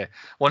 and then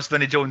once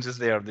Vinnie Jones is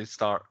there, they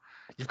start.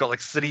 You've got like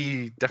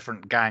 3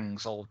 different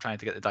gangs all trying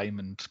to get the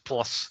diamond,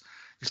 plus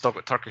you still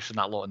got Turkish and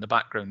that lot in the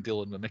background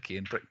dealing with Mickey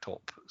and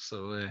Bricktop.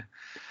 So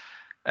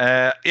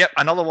yep,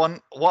 another one.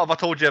 What have I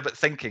told you about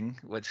thinking?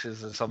 Which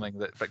is something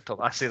that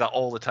Bricktop, I say that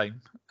all the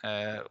time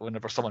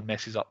whenever someone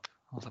messes up.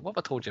 I was like, what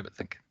have I told you about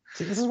thinking?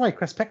 See, this is why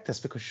Chris picked this,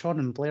 because Sean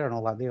and Blair and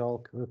all that, they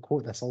all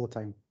quote this all the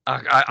time.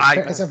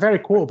 It's a very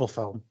quotable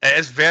film. It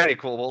is very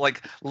quotable.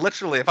 Like,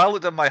 literally, if I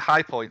looked at my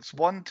high points,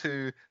 1,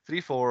 2,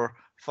 3, 4,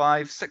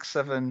 5, 6,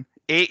 7,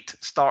 8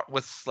 start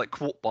with like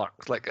quote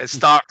marks. Like, it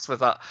starts with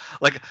that.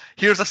 Like,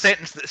 here's a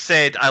sentence that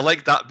said, I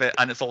like that bit,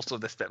 and it's also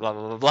this bit, blah,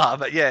 blah, blah, blah.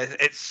 But yeah,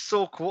 it's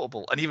so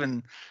quotable. And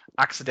even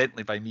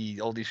accidentally by me,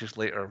 all these years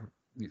later,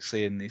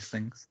 saying these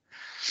things.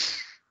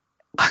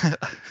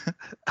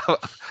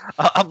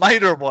 a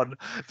minor one,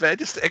 but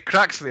it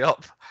cracks me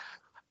up.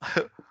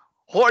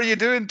 What are you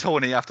doing,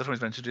 Tony? After Tony's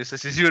been introduced,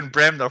 this is you and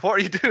Bremner. What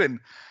are you doing?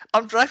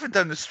 I'm driving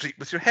down the street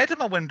with your head in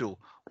my window.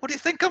 What do you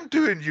think I'm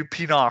doing, you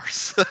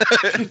peenarse?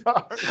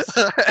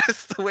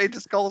 It's the way he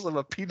just calls him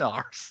a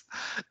peenarse.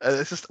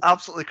 It just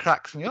absolutely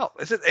cracks me up.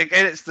 It's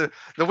the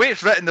way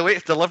it's written, the way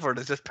it's delivered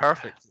is just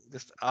perfect.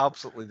 Just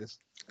absolutely it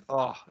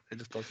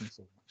just does me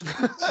so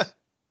much.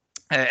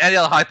 Any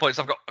other high points?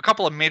 I've got a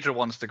couple of major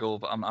ones to go,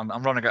 but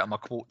I'm running out of my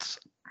quotes.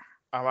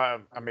 I'm at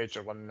a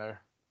major one now.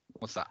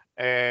 What's that?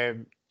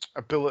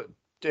 A bullet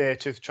to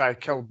try to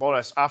kill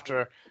Boris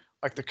after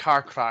like the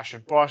car crash,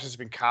 and Boris has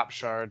been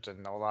captured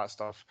and all that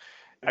stuff,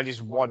 and he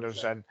just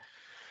wanders in,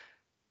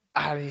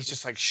 and he's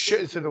just like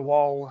shooting through the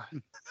wall.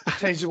 And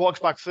then he walks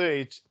back through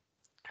it,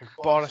 and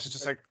Boris is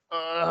just like,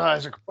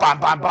 he's like bang,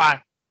 bang,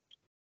 bang,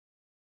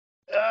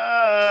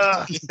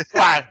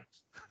 bang,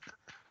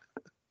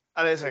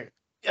 and it's like,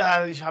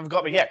 yeah, you haven't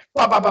got me yet,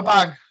 bang, bang, bang,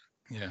 bang.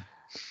 Yeah.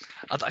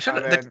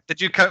 Did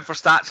you count for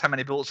stats how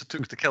many bullets it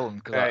took to kill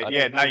him?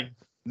 Yeah, 9.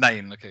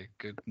 9. Okay,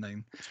 good.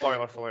 9.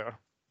 Spoiler for later.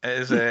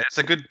 It's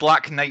a good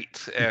Black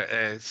Knight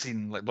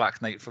scene, like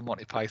Black Knight from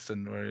Monty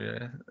Python,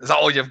 where is that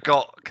all you've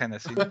got kind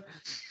of scene.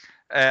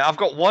 I've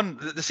got one,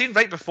 the scene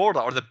right before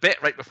that, or the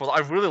bit right before that. I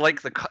really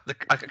like the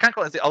I can't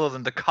call it anything other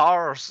than the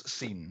cars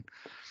scene,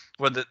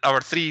 where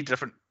our 3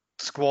 different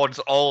squads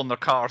all in their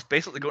cars,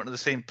 basically going to the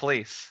same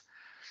place,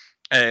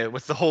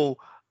 with the whole.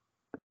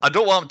 I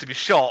don't want him to be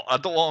shot. I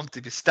don't want him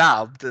to be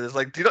stabbed. It's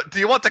like, do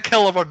you want to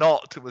kill him or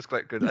not? It was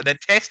quite good. And then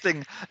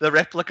testing the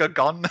replica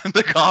gun in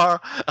the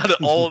car, and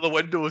all the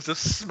windows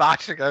just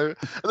smashing out.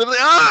 And they're like,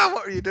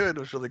 what are you doing? It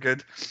was really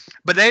good.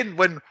 But then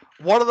when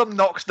one of them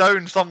knocks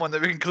down someone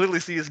that we can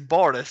clearly see is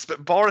Boris,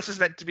 but Boris is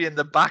meant to be in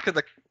the back of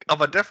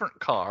a different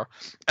car,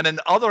 and then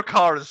the other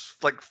car is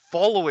like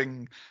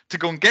following to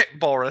go and get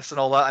Boris and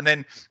all that. And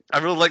then I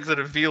really like the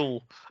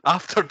reveal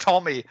after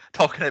Tommy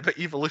talking about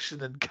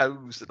evolution and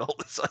cows and all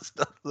this sort of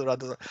stuff,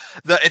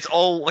 that it's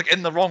all like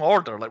in the wrong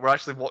order. Like, we're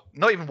actually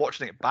not even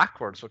watching it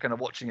backwards. We're kind of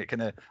watching it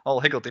kind of all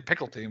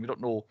higgledy-piggledy, and we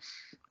don't know.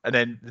 And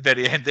then at the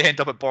very end, they end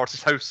up at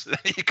Boris's house, and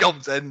he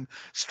comes in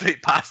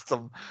straight past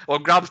them, or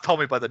grabs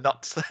Tommy by the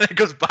nuts, and he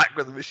goes back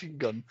with a machine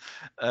gun,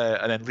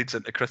 and then leads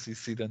into Chrissy's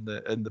scene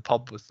in the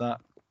pub with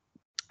that.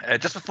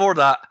 Just before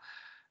that,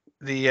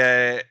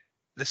 the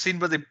scene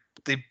where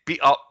they beat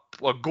up,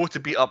 or go to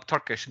beat up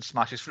Turkish and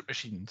smash his fruit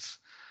machines,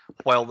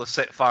 while they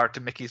set fire to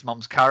Mickey's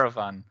mum's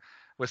caravan,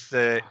 with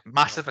the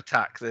massive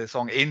attack, the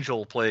song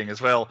Angel playing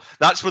as well.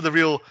 That's where the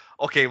real,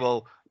 okay,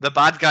 well, the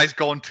bad guy's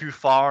gone too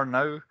far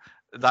now.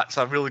 That's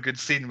a really good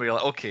scene where you're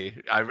like, okay,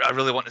 I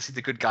really want to see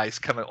the good guys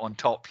come out on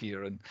top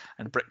here, and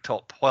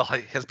Bricktop, while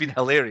he has been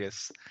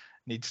hilarious,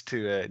 needs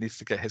to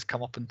get his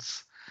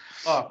comeuppance.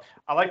 Oh,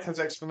 I liked his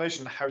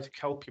explanation of how to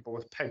kill people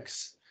with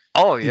pigs.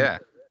 Oh yeah,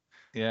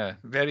 yeah,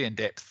 very in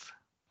depth.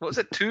 What was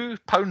it? 2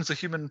 pounds of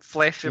human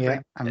flesh every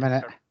a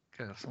minute.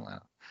 Something like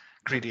that.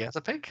 Greedy as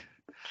a pig.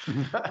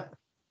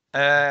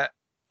 I've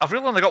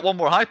really only got one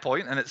more high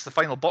point, and it's the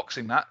final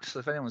boxing match. So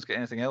if anyone's got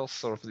anything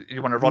else, or if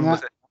you want to run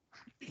with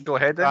it, go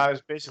ahead then. I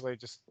was basically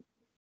just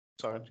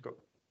sorry to go.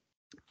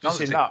 Just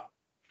saying that.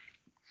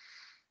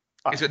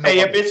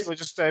 Basically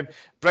just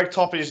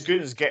Bricktop and his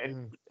goons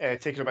getting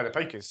taken by the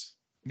pikers.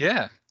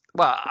 Yeah.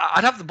 Well,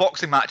 I'd have the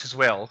boxing match as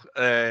well.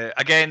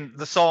 Again,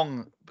 the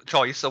song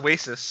choice,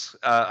 Oasis,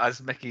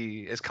 as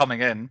Mickey is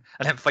coming in,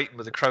 and him fighting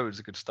with the crowd is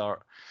a good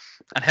start.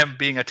 And him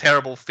being a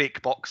terrible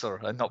fake boxer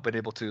and not being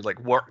able to like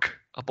work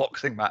a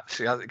boxing match.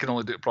 He can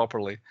only do it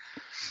properly.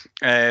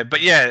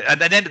 But yeah, and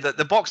then ended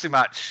the boxing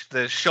match,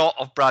 the shot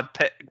of Brad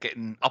Pitt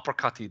getting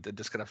uppercutted and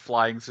just kind of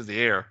flying through the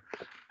air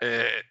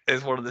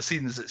is one of the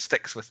scenes that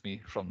sticks with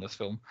me from this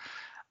film.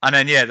 And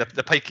then yeah, the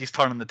pikeys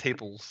turning the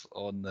tables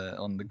on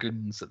the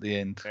goons at the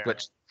end,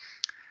 which,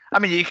 I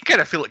mean, you can kind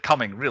of feel it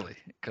coming really,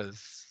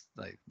 because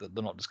like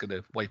they're not just going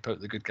to wipe out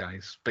the good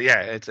guys. But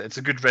yeah, it's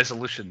a good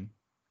resolution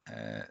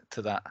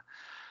to that.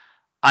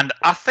 And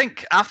I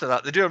think after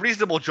that they do a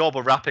reasonable job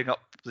of wrapping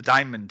up the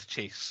diamond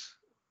chase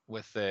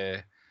with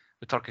the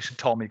Turkish and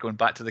Tommy going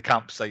back to the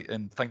campsite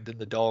and finding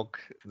the dog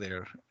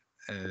there.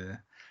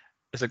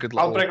 It's a good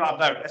little... I'll bring that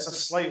down. It's a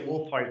slight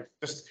low point.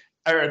 Just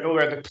out of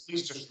nowhere, the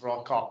police just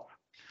rock up.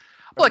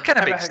 Well, it kind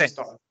of makes sense.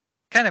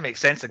 Kind of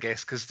makes sense, I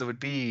guess, because there would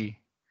be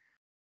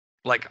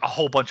like a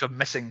whole bunch of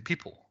missing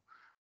people.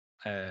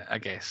 I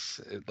guess,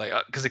 like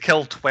because they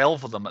killed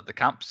 12 of them at the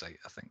campsite,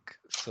 I think.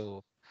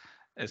 So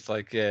it's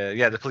like,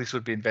 yeah, the police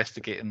would be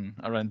investigating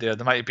around there.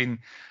 There might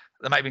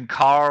have been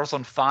cars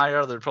on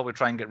fire. They'd probably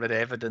try and get rid of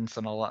evidence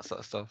and all that sort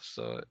of stuff.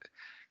 So it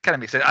kind of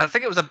makes sense. I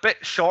think it was a bit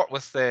short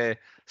with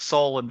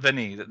Saul and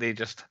Vinny that they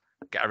just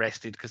get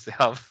arrested because they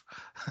have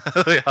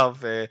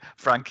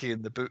Frankie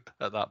in the boot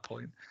at that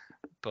point.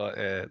 But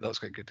that was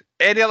quite good.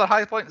 Any other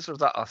high points, or was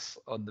that us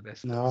on the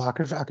best? No,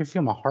 bits? I could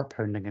feel my heart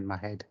pounding in my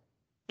head.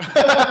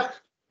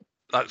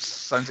 That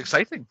sounds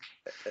exciting.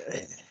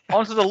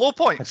 On to the low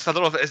points. I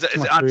don't know if is it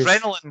my cruise.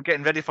 adrenaline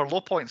getting ready for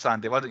low points,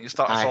 Andy? Why don't you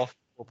start us Aye. off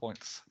with low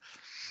points?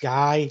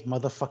 Guy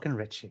motherfucking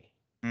Ritchie.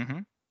 Mm-hmm.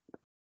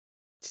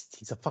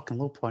 He's a fucking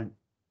low point.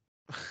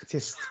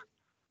 Just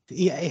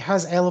he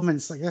has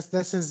elements like this.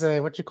 This is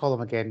what do you call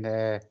him again?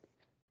 The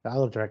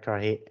other director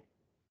I hate.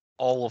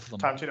 All of them.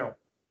 Tarantino.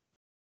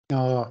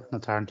 No,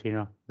 not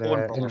Tarantino.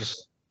 Coen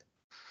Brothers.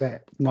 No,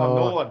 Oh,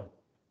 Nolan.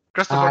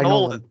 Christopher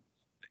Nolan.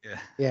 Yeah.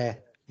 Yeah.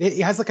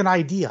 He has like an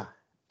idea,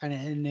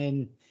 and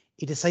then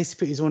he decides to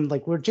put his own,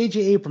 like where J.J.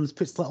 Abrams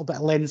puts a little bit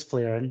of lens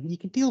flare in. You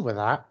can deal with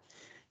that.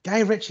 Guy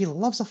Ritchie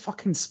loves a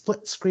fucking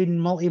split screen,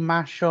 multi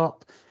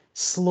mashup,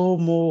 slow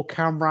mo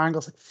camera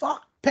angles. Like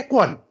fuck, pick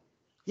one.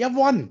 You have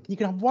one. You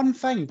can have one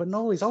thing, but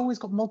no, he's always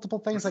got multiple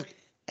things. Like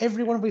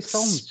every one of his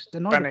films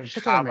annoyed Spinning the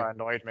shit out of me. camera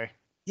annoyed me.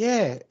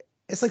 Yeah,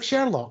 it's like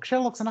Sherlock.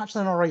 Sherlock's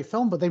actually an alright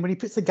film, but then when he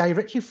puts the Guy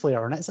Ritchie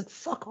flair on it, it's like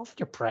fuck off,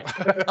 you prick.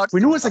 We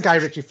know it's a Guy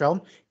Ritchie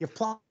film. You've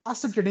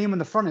plastered your name on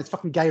the front. It's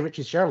fucking Guy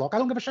Ritchie's Sherlock. I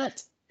don't give a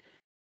shit.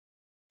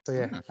 So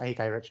yeah, I hate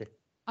Guy Ritchie.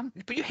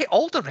 But you hate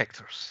all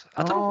directors.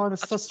 I don't know.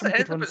 there's I some don't know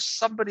good about ones.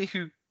 somebody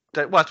who.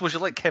 Well, I suppose you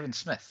like Kevin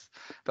Smith,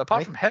 but apart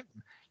Right. from him,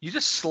 you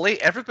just slate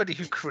everybody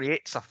who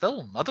creates a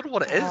film. I don't know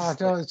what it is.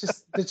 No, it's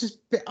just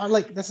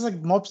like this is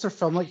like mobster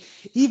film. Like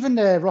even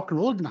Rock and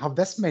Roll didn't have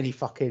this many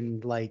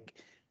fucking like.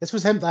 This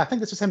was him. I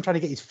think this was him trying to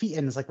get his feet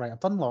in. It's like, right, I've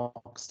done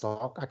Lock,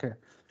 Stock.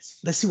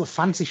 Let's see what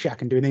fancy shit I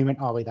can do. And then he went,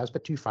 oh wait, that was a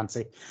bit too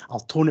fancy. I'll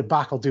tone it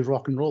back. I'll do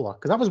Rock and Roller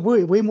because that was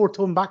way more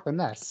toned back than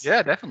this.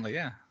 Yeah, definitely,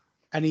 yeah.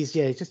 And he's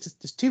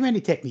just there's too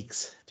many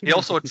techniques. He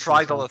also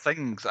tried other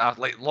things.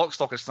 Like Lock,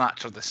 Stock, and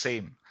Snatch are the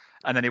same,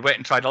 and then he went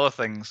and tried other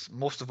things,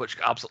 most of which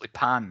got absolutely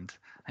panned.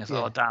 And he's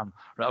like, Yeah. oh damn,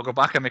 right, I'll go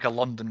back and make a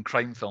London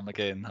crime film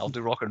again. I'll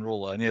do Rock and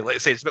Roller, and like I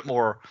say, it's a bit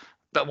more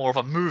of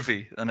a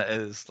movie than it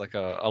is like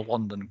a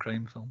London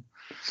crime film.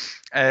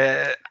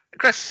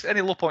 Chris,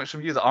 any low points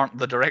from you that aren't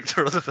the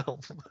director of the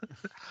film?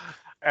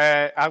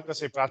 I'm gonna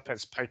say Brad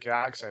Pitt's pikey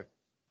accent.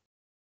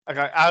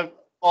 Okay,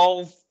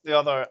 all the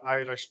other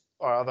Irish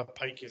or other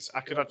pikeys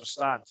I could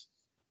understand,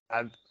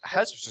 and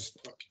his was just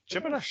fucking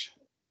gibberish.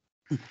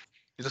 You've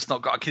just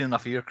not got a keen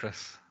enough ear,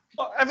 Chris.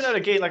 But every now and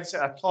again, like I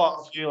said, I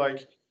caught a few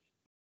like,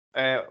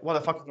 what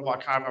the fuck is what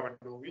I can't remember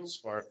no wheels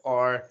for,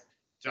 or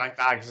do you like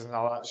bags and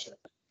all that shit.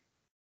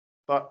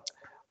 But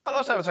I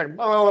thought I was like,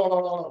 blah, blah,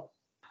 blah, blah.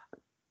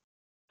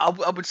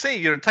 I would say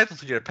you're entitled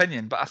to your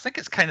opinion, but I think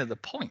it's kind of the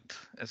point,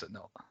 is it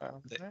not?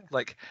 Yeah.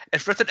 Like,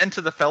 it's written into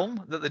the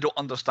film that they don't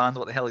understand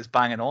what the hell he's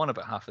banging on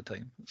about half the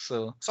time.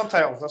 So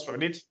Subtitles, that's what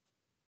we need.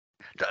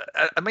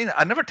 I mean,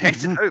 I never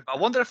tested it out, but I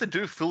wonder if they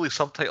do fully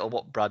subtitle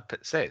what Brad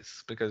Pitt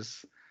says,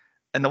 because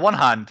on the one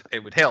hand,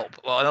 it would help,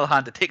 but on the other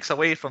hand, it takes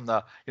away from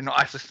you're not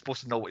actually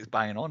supposed to know what he's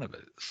banging on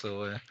about.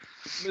 So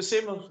The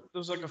same, there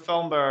was like a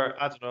film where,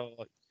 I don't know,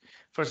 like,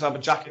 for example,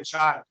 Jackie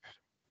Chan,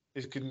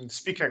 he can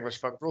speak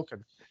English but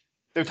broken.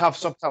 They would have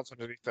subtitles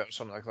underneath it or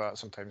something like that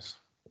sometimes.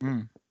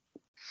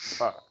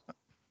 But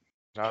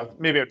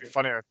maybe it'd be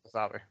funnier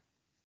that way.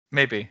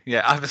 maybe,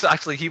 yeah.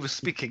 He was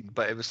speaking,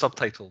 but it was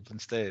subtitled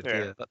instead.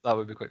 Yeah, that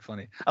would be quite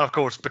funny. And of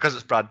course, because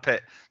it's Brad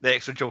Pitt, the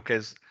extra joke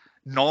is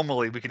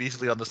normally we can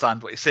easily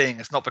understand what he's saying.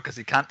 It's not because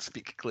he can't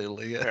speak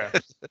clearly. Yeah.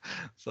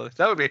 So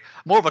that would be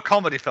more of a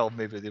comedy film.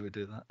 Maybe they would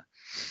do that.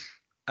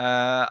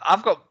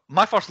 I've got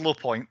my first low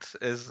point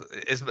is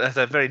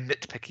a very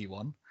nitpicky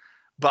one,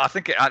 but I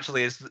think it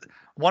actually is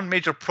one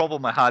major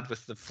problem I had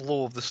with the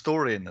flow of the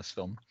story in this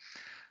film.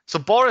 So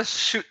Boris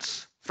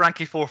shoots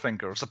Frankie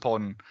Fourfingers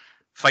upon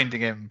finding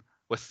him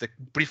with the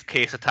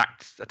briefcase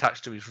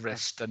attached to his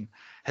wrist and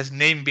his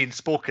name being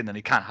spoken, and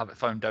he can't have it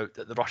found out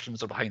that the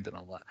Russians are behind it and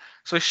all that.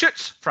 So he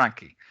shoots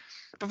Frankie.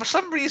 But for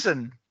some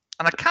reason,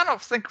 and I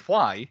cannot think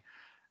why,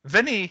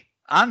 Vinny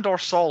and or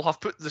Saul have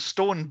put the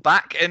stone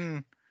back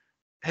in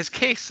his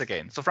case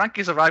again. So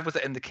Frankie's arrived with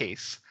it in the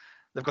case.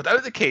 They've got out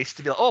of the case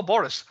to be like, oh,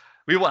 Boris,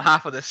 we want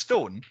half of this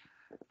stone.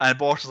 And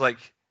Boris is like,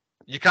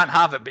 you can't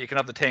have it, but you can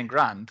have the 10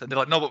 grand. And they're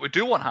like, no, but we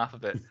do want half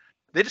of it.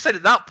 They decide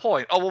at that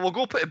point, oh, well, we'll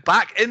go put it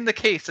back in the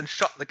case and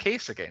shut the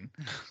case again.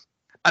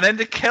 And then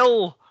they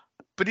kill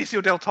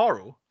Benicio del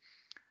Toro.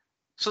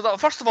 So that,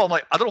 first of all, I'm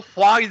like, I don't know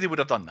why they would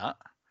have done that.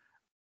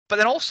 But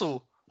then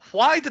also,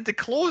 why did they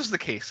close the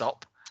case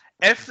up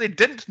if they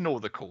didn't know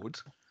the code?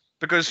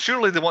 Because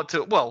surely they want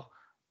to, well,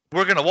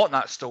 we're going to want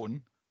that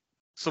stone,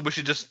 so we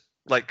should just,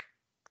 like,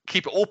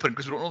 keep it open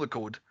because we don't know the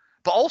code.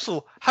 But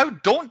also, how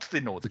don't they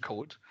know the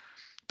code?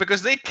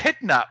 Because they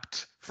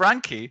kidnapped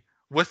Frankie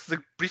with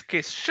the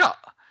briefcase shut.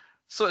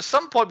 So at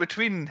some point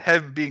between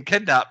him being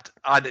kidnapped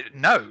and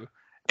now,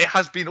 it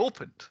has been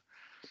opened.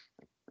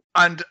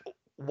 And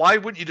why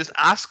wouldn't you just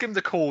ask him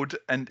the code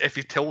and if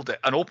he told it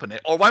and open it?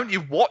 Or why wouldn't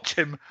you watch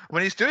him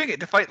when he's doing it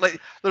to fight? Like,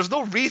 there's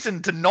no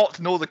reason to not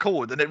know the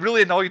code. And it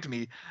really annoyed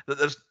me that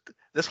there's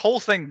this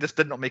whole thing just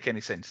did not make any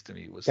sense to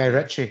me. Guy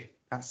Ritchie.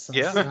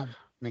 Yeah. That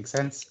makes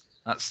sense.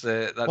 That's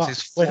Well,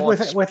 his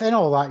flaws. within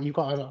all that, you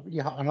got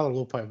another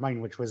low point of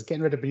mine, which was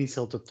getting rid of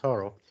Benicio del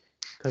Toro,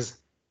 because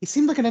he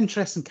seemed like an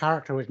interesting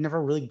character, which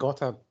never really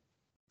got a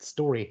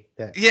story.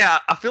 Yeah,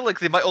 I feel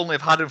like they might only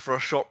have had him for a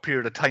short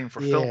period of time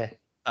for film.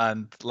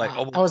 And like,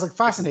 I was like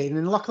fascinated,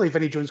 and luckily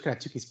Vinnie Jones kind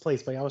of took his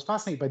place. But I was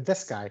fascinated by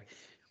this guy,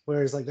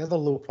 whereas like the other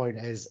low point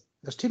is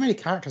there's too many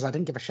characters I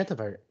didn't give a shit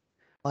about.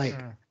 Like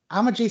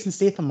I'm a Jason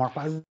Statham mark,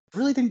 but I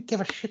really didn't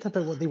give a shit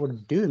about what they were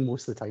doing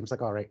most of the time. It's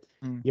like, all right,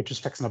 you're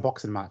just fixing a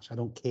boxing match. I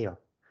don't care.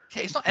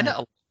 Yeah, he's not in it a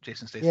lot,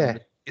 Jason Statham. Yeah.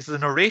 He's the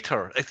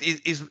narrator.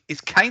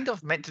 He's kind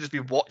of meant to just be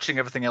watching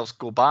everything else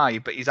go by,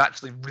 but he's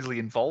actually really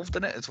involved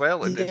in it as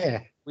well. And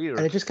it's weird.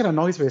 And it just kind of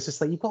annoys me. It's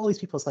just like you've got all these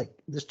people. It's like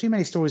there's too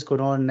many stories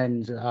going on,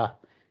 and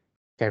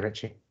Guy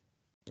Ritchie.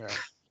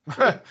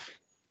 Yeah.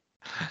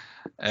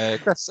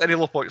 Chris, any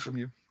low points from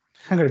you?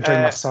 I'm going to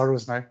drown my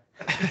sorrows now.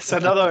 It's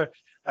another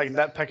like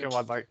nitpicking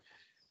one. Like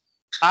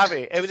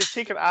Abby, it would have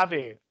taken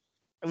Abby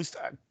at least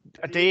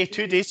a day,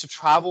 2 days to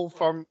travel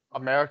from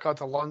America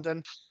to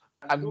London,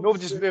 and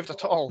nobody's moved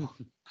at all.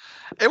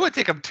 It would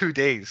take him 2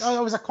 days. Oh,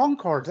 it was a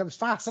Concorde. It was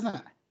fast, isn't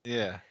it?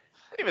 Yeah.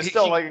 Even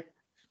still, like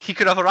he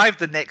could have arrived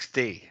the next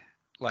day.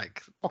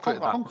 Like,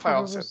 Concorde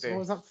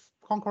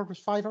was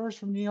 5 hours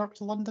from New York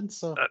to London,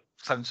 so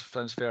sounds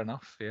fair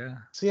enough. Yeah.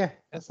 So yeah,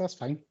 that's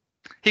fine.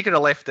 He could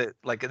have left it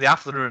like the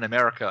afternoon in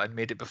America and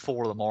made it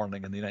before the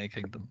morning in the United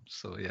Kingdom.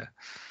 So yeah.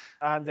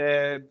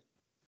 And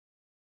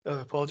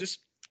apologies.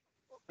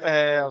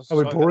 Are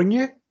we boring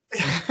you?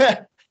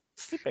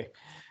 Sleeping.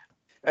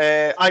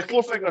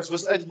 Four Fingers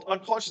was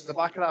unconscious in the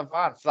back of that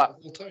van for that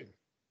whole time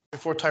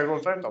before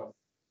Tyrone found him.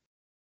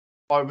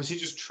 Or was he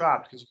just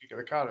trapped because he could get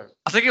the car out?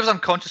 I think he was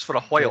unconscious for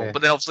a while,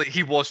 but then obviously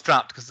he was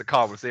trapped because the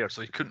car was there,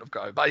 so he couldn't have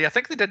got out. But yeah, I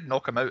think they did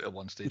knock him out at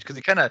one stage because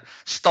he kind of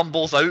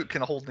stumbles out,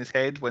 kind of holding his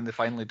head when they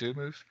finally do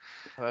move.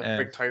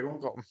 Big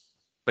Tyrone got him.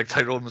 Big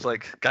Tyrone was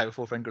like guy with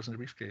 4 fingers in a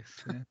briefcase.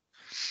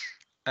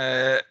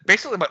 Yeah.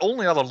 Basically, my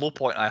only other low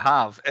point I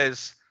have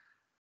is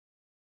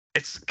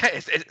it's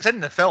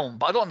in the film,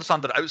 but I don't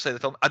understand it outside the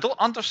film. I don't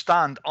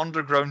understand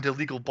underground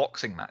illegal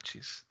boxing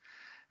matches,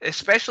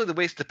 especially the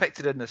way it's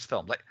depicted in this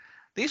film. Like,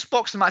 these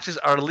boxing matches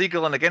are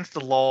illegal and against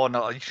the law, and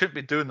you shouldn't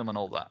be doing them and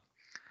all that.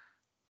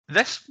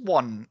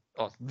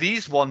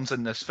 These ones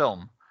in this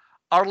film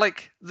are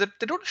like, they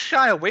don't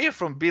shy away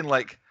from being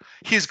like,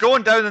 he's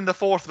going down in the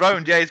 4th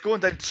round. Yeah, he's going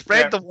down.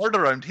 Spread the word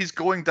around. He's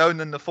going down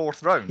in the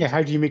 4th round. Yeah,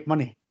 how do you make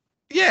money?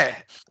 Yeah,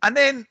 and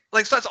then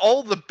like so that's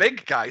all the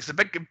big guys, the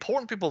big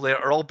important people there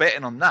are all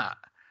betting on that.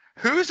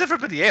 Who's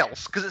everybody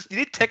else? Because you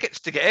need tickets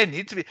to get in.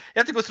 You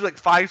have to go through like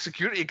 5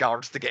 security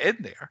guards to get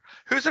in there.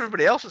 Who's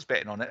everybody else that's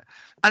betting on it?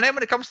 And then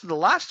when it comes to the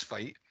last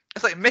fight,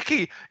 it's like,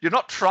 Mickey, you're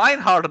not trying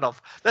hard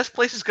enough. This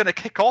place is going to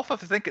kick off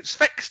if they think it's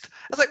fixed.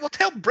 It's like, well,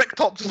 tell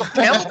Bricktop to stop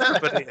telling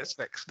everybody it's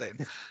fixed then.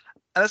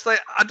 And it's like,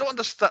 I don't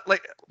understand.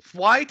 Like,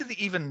 why did it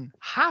even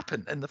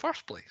happen in the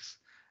first place?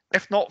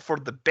 If not for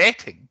the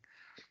betting.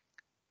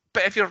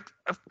 But if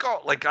I've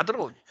got like, I don't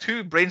know,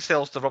 2 brain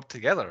cells to rub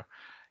together,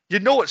 you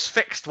know it's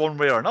fixed one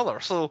way or another.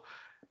 So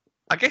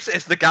I guess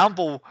it's the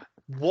gamble.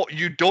 What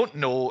you don't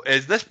know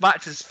is this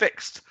match is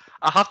fixed.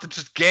 I have to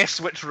just guess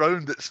which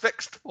round it's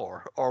fixed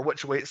for or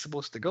which way it's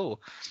supposed to go.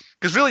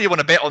 Because really you want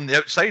to bet on the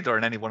outsider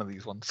in any one of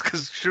these ones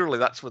because surely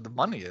that's where the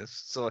money is.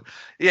 So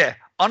yeah,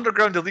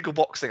 underground illegal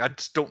boxing, I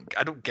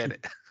don't get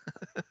it.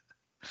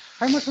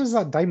 How much was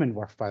that diamond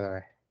worth, by the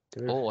way?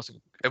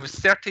 It was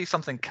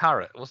 30-something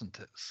carat, wasn't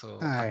it? So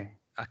aye.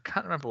 I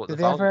can't remember what did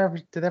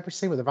they ever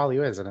say what the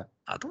value is in it?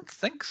 I don't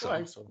think so. I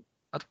think so.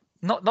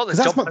 Not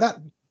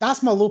the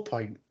that's my low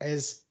point.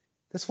 Is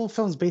this whole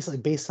film's basically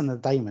based on the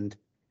diamond,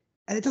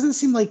 and it doesn't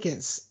seem like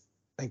it's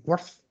like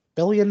worth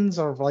billions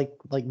or like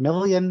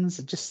millions.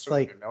 It just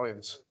like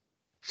millions.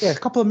 Yeah, a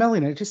couple of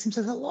million. It just seems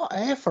like a lot of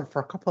effort for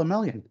a couple of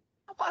million.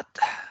 But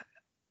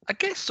I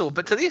guess so.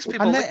 But to these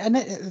people, then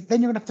you're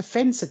gonna have to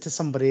fence it to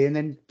somebody, and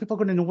then people are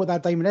going to know what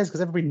that diamond is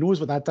because everybody knows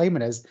what that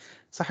diamond is.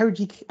 So how'd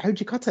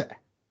you cut it?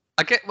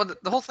 I get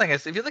the whole thing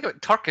is if you think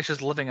about Turkish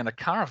is living in a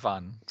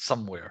caravan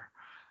somewhere,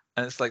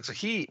 and it's like so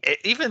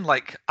even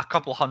like a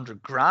couple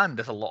 $100,000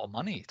 is a lot of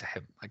money to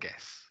him, I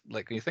guess.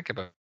 Like when you think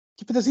about it.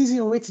 Yeah, but there's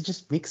easier way to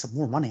just make some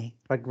more money,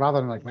 like rather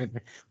than like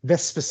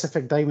this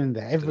specific diamond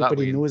that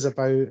everybody knows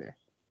about.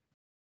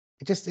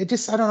 It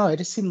just I don't know. It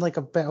just seemed like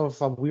a bit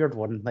of a weird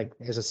one, like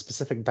as a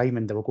specific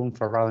diamond that we're going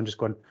for, rather than just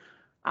going,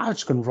 I'm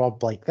just going to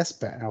rob like this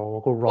bit, or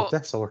we'll go rob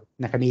this, or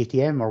nick an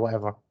ATM or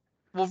whatever.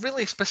 Well,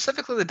 really,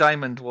 specifically the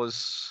diamond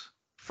was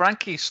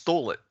Frankie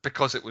stole it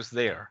because it was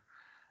there,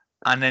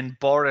 and then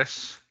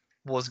Boris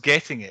was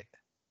getting it.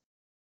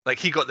 Like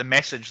he got the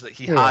message that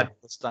he had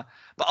this stuff.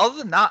 But other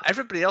than that,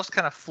 everybody else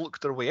kind of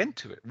fluked their way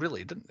into it,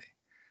 really, didn't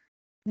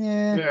they?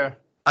 Yeah.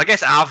 I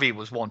guess Avi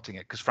was wanting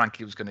it because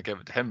Frankie was going to give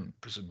it to him,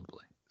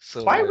 presumably.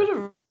 So why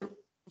would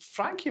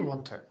Frankie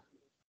want it?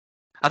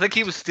 I think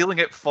he was stealing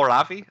it for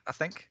Avi, I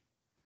think.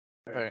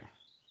 Right.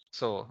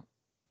 So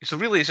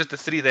really, it's just the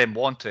three of them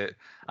want it,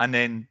 and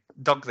then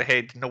Doug the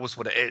Head knows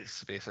what it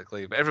is,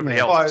 basically. But everybody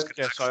Yeah. else, Oh,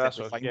 yeah, sorry, that's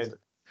accidentally what. finds Yeah. it.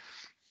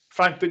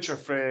 Frank Butcher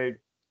for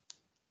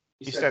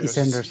EastEnders.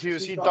 EastEnders.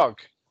 Was he Doug?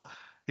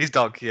 He's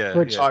Doug, yeah.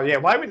 Which- yeah. Oh yeah.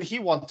 Why wouldn't he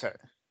want it?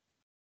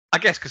 I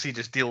guess because he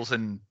just deals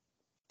in.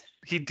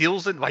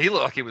 Well, he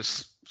looked like he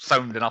was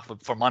sound enough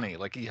for money.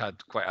 Like he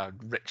had quite a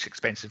rich,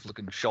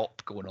 expensive-looking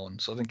shop going on.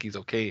 So I think he's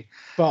okay.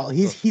 Well,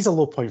 he's a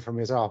low point for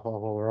me as well while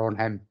we're on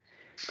him.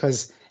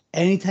 Because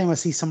anytime I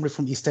see somebody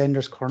from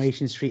EastEnders,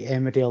 Coronation Street,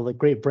 Emmerdale, the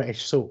great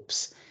British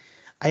soaps,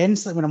 I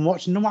instantly, when I'm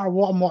watching, no matter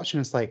what I'm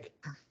watching, it's like,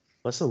 well,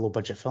 this is a low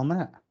budget film,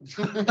 isn't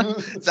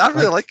it? I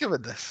really like him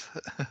in this.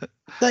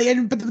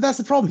 But that's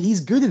the problem.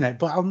 He's good in it,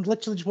 but I'm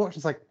literally just watching.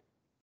 It's like,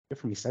 you're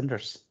from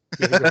EastEnders.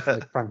 You're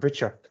like Frank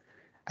Butcher.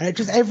 And it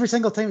just every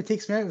single time it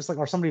takes me out, it's like,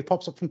 or somebody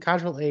pops up from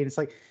Casualty, and it's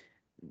like,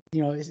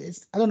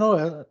 it's I don't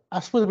know. I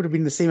suppose it would have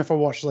been the same if I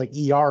watched like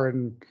ER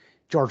and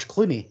George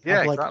Clooney. Yeah,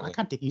 I'd be like, exactly. I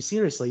can't take you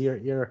seriously.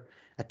 You're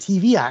a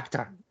TV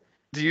actor.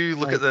 Do you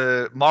look at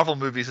the Marvel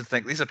movies and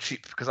think these are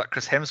cheap because that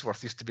Chris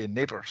Hemsworth used to be in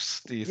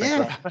Neighbours? Do you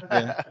think that?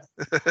 Yeah.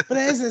 But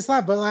it's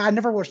that. But like, I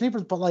never watched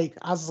Neighbours. But like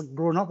as like,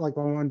 growing up, like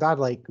my mom and dad,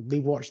 like they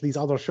watched these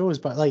other shows.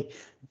 But like,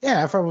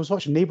 yeah, if I was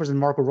watching Neighbours and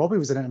Margot Robbie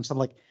was in it, I'm sort of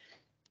like,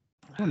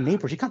 oh,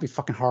 Neighbours, you can't be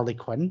fucking Harley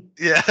Quinn.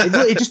 Yeah.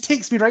 It just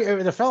takes me right out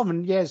of the film,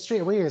 and yeah,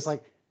 straight away it's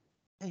like,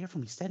 hey, you're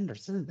from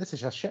EastEnders. This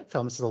is a shit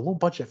film. This is a low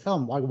budget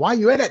film. Why are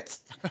you in it?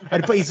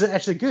 But he's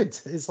actually good.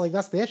 It's like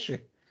that's the issue.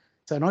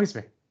 So it annoys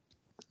me.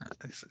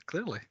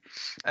 Clearly.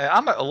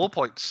 I'm at a low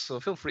point,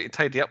 so feel free to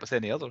tidy up with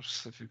any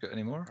others if you've got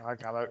any more. I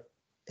got out.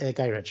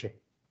 Guy Ritchie.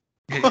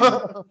 You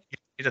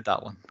did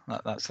that one.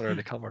 That's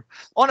already covered.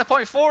 On to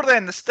point 4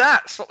 then, the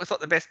stats. What we thought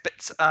the best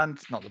bits and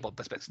not the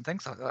best bits and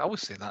things. I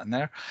always say that in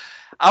there.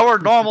 Our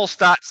normal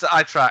stats that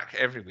I track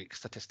every week,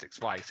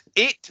 statistics wise.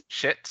 8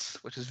 shits,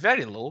 which is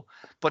very low,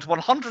 but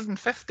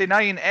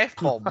 159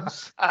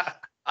 F-bombs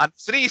and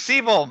 3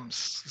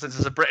 C-bombs. Since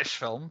it's a British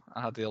film,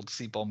 I had the old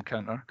C-bomb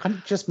counter.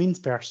 Cunt just means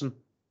person.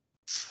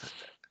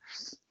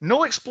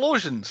 No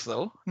explosions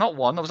though, not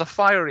one. There was a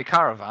fiery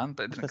caravan,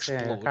 but it didn't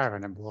explode.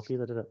 Caravan in block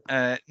either, did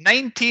it?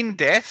 19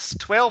 deaths.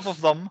 12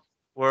 of them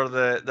were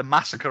the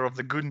massacre of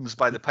the goons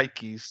by the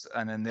pikeys,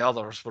 and then the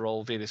others were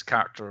all various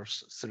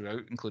characters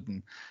throughout,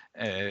 including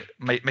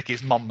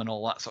Mickey's mum and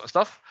all that sort of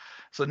stuff.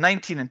 So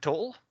 19 in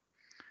total.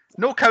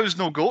 No cows,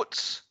 no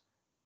goats.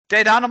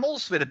 Dead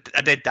animals. We had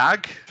a dead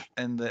dag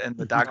in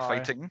the dag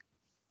fighting.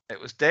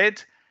 It was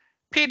dead.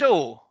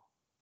 Pedo.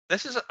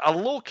 This is a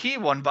low-key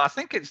one, but I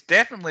think it's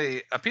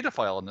definitely a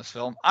paedophile in this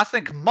film. I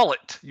think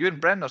Mullet,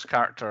 Ewan Brenner's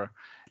character,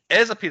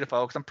 is a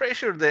paedophile, because I'm pretty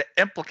sure the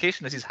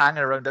implication is he's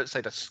hanging around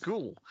outside a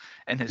school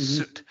in his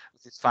suit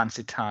with his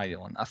fancy tie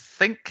on. I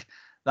think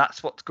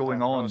that's what's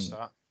going on.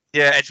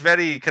 Yeah, it's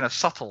very kind of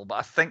subtle, but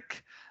I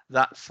think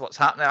that's what's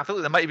happening. I feel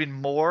like there might have been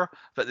more,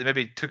 but they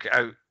maybe took it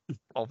out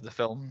of the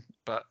film.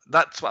 But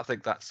that's what I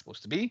think that's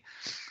supposed to be.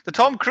 The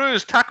Tom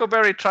Cruise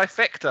Tackleberry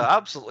trifecta,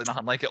 absolutely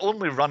nothing like it.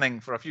 Only running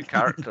for a few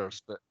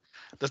characters, but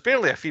there's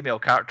barely a female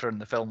character in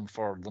the film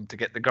for them to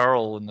get the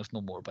girl, and there's no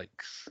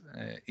motorbikes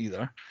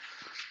either.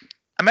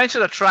 I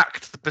mentioned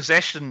attract the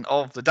possession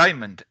of the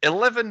diamond.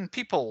 11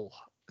 people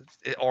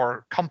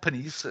or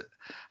companies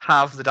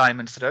have the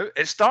diamond throughout.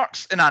 It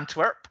starts in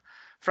Antwerp.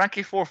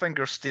 Frankie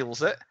Fourfinger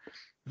steals it.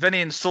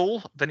 Vinny and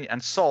Saul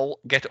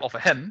get it off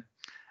of him,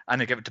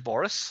 and they give it to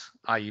Boris,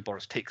 i.e.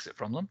 Boris takes it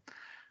from them.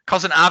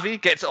 Cousin Avi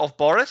gets it off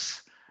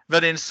Boris.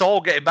 Vinny and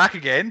Saul get it back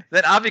again.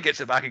 Then Avi gets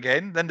it back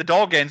again. Then the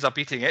dog ends up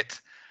eating it.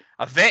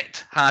 A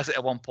vet has it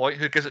at one point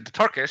who gives it to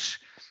Turkish,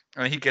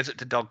 and he gives it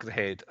to Doug the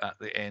Head at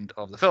the end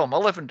of the film.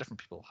 11 different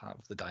people have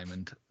the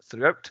diamond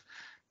throughout.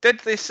 Did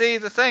they say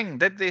the thing?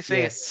 Did they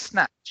say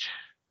Snatch?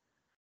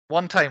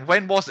 One time.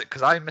 When was it?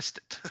 Because I missed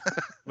it.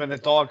 When the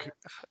dog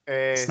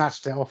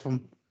snatched it off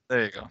him.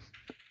 There you go.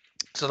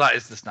 So that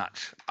is the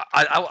Snatch.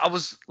 I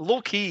was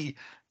low-key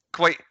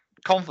quite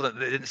confident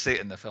that they didn't say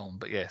it in the film,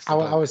 but yes. I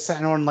was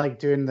sitting on like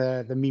doing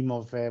the meme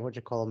of what do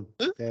you call him?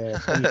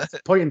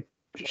 The pointing.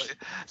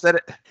 Said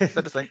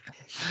the thing.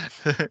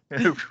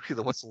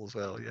 The whistle as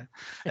well,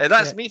 yeah.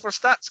 That's me for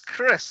stats.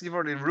 Chris, you've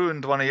already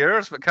ruined one of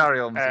yours, but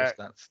carry on with your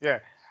stats. Yeah.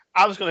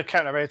 I was going to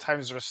count how many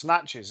times there were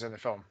snatches in the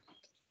film.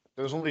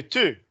 There was only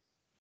 2.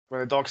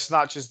 When the dog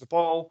snatches the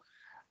ball,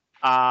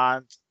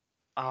 and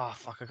I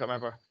can't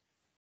remember.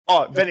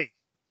 Oh, Vinny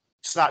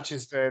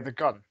snatches the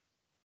gun.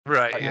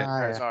 Right,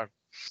 yeah. His arm.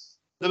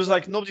 There was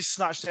like nobody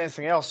snatched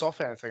anything else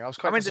off anything. I was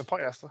quite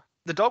disappointed.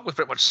 The dog was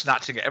pretty much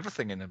snatching at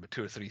everything in about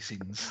 2 or 3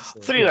 scenes.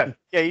 So. 3 then.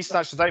 Yeah, he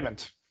snatched the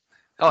diamond.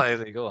 Oh, yeah,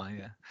 there you go.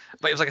 Yeah,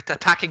 but it was like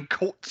attacking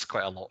coats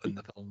quite a lot in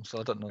the film, so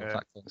I don't know if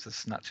that counts as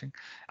snatching.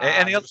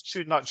 Any other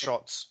 2 nut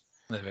shots.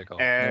 There we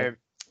go.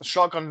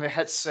 Shotgun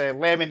hits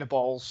Lem in the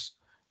balls,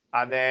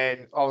 and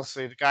then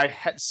obviously the guy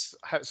hits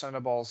on the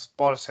balls.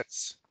 Boris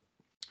hits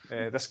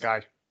this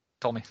guy,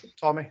 Tommy.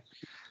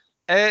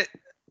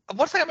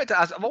 One thing I meant to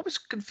ask, I'm always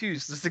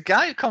confused. There's the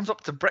guy who comes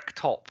up to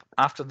Bricktop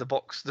after the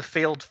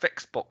failed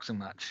fixed boxing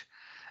match.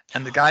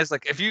 And the guy's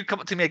like, if you come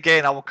up to me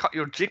again, I will cut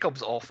your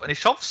Jacobs off. And he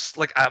shoves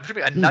like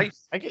a knife.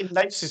 I think he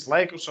knifes his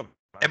leg or something.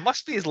 It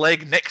must be his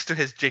leg next to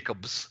his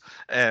Jacobs,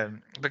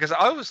 because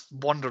I always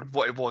wondered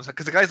what it was.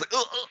 Because the guy's like,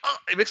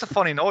 he makes a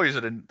funny noise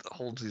and then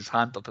holds his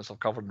hand up as if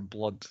covered in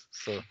blood.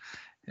 So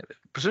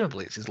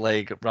presumably it's his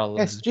leg rather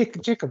than Yes,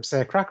 Jacob's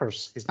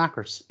crackers, his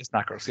knackers. his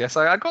knackers. Yes,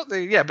 I got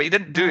the but he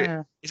didn't do it.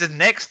 Yeah. He said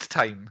next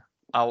time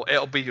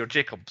it'll be your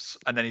Jacobs,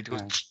 and then he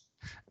goes,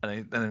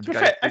 and then To the be guy,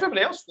 fair,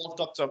 everybody else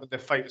walked up to him and the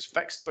fight was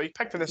fixed, but he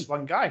picked for this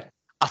one guy.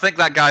 I think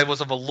that guy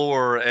was of a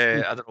lower,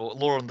 I don't know,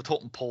 lower on the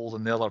totem pole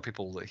than the other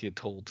people that he had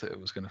told it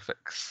was going to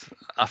fix.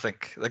 I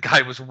think the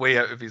guy was way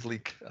out of his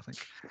league. I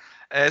think.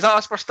 Is that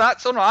us for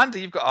stats? Oh no,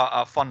 Andy, you've got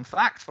a fun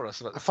fact for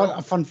us about the film.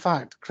 A fun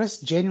fact: Chris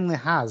genuinely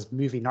has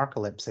movie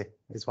narcolepsy,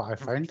 is what I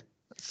found.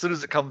 As soon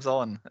as it comes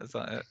on, is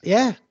that it?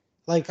 Yeah,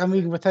 like I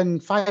mean, within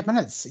 5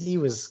 minutes, he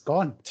was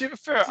gone. To be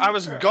fair, I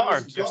was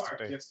gutted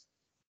yesterday.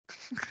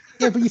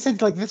 Yeah, but you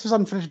said like this was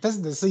unfinished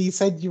business, so you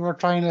said you were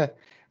trying to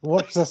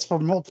watch this for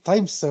multiple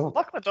times. So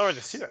Luckily, I'd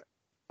already seen it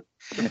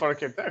before I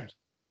came down.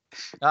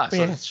 but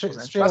yeah, straight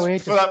away,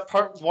 That's for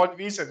that one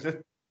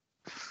reason.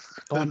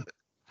 gone.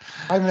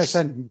 5 minutes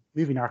in,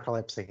 movie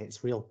narcolepsy.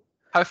 It's real.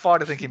 How far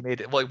do you think he made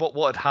it? Like,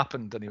 what had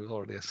happened and he was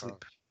already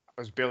asleep?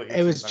 I was barely.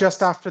 It was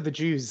just after the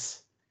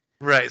Jews.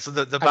 Right, so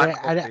the back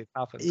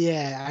happened.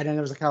 Yeah, and then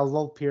there was a kind of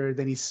lull period.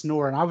 Then he's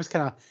snoring. I was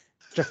kind of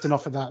drifting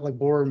off of that like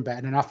boring bit,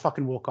 and then I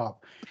fucking woke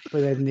up.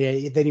 But then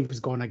then he was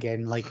gone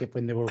again. Like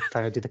when they were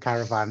trying to do the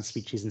caravan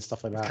speeches and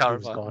stuff like that. He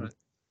was gone.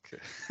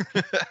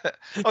 Right.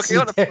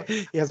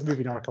 Okay. He has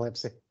movie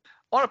narcolepsy.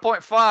 On a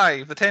point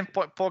 5, the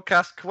 10-point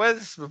podcast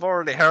quiz. We've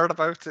already heard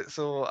about it,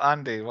 so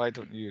Andy, why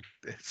don't you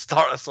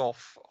start us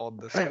off on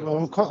this? Right, well,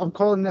 I'm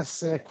calling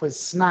this quiz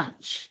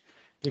Snatch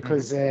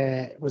because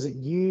was it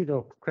you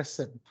or Chris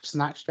that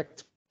snatched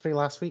victory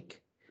last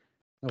week?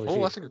 No, it was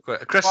you. That's a good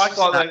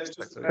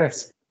question.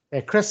 Chris,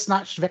 Chris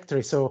snatched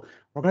victory. So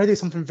we're going to do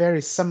something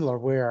very similar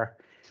where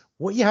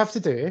what you have to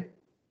do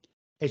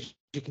is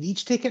you can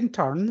each take it in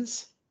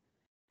turns,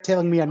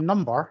 telling me a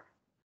number.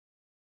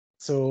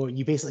 So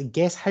you basically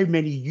guess how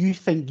many you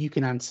think you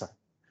can answer.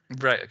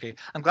 Right, okay.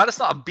 I'm glad it's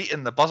not a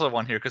beating the buzzer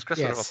one here because Chris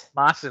would have a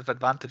massive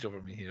advantage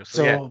over me here.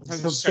 So yeah.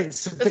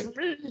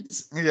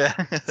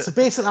 So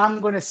basically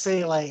I'm going to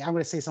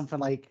say something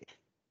like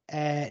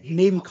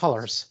name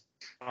colours.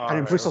 And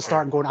then Bruce will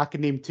start going, I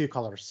can name 2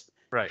 colours.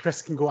 Right.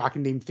 Chris can go, I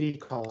can name 3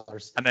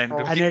 colours. And then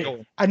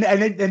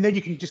and then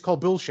you can just call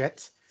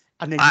bullshit.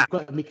 And then you've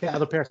got to make the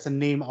other person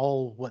name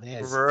all what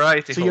it is.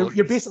 Right. So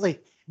you're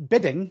basically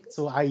bidding,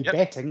 so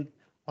betting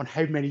on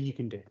how many you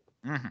can do.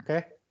 Mm-hmm.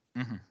 Okay?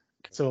 Mm-hmm.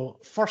 So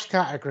first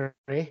category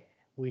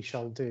we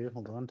shall do.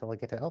 Hold on until I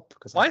get it up.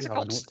 Why is it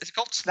called? Is it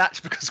called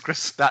Snatch because Chris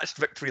snatched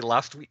victory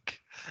last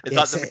week? Is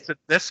yes, that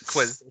this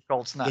quiz is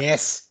called Snatch?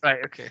 Yes.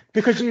 Right. Okay.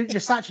 Because you're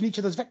snatching each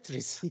other's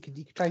victories. You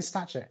could try and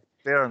snatch it.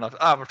 Fair enough.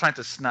 We're trying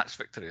to snatch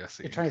victory. I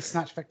see. You're trying to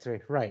snatch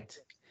victory, right?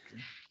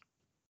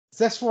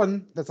 This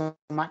one, there's a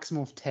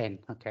maximum of 10.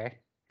 Okay.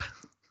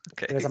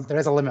 Okay. There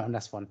is a limit on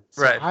this one.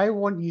 So right. I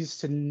want you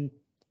to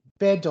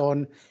bid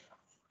on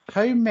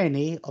how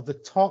many of the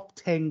top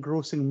 10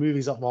 grossing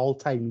movies of all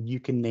time you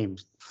can name.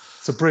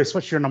 So Bruce,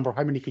 what's your number?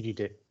 How many could you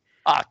do?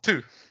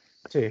 2.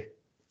 2.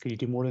 Could you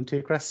do more than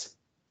 2, Chris?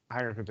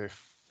 I could do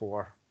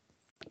 4.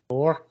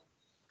 4.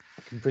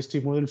 Can Bruce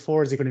do more than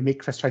 4? Is he going to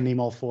make Chris try and name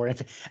all 4?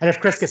 If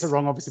Chris gets it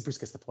wrong, obviously Bruce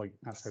gets the point.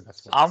 That's how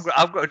this works.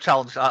 I've got a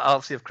challenge.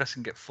 I'll see if Chris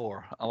can get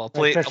 4. I'll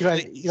play.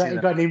 Chris,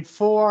 you've got to name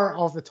 4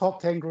 of the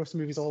top 10 grossing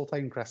movies of all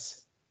time,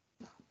 Chris.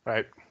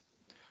 Right.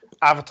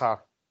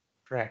 Avatar.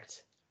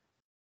 Correct.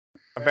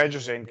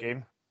 Avengers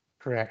Endgame.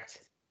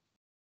 Correct.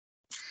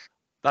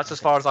 That's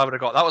as far as I would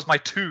have got. That was my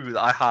 2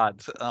 that I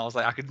had. And I was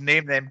like, I could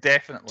name them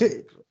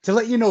definitely. To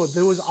let you know,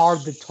 those are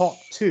the top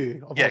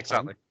 2 of all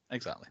exactly. time.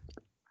 Exactly.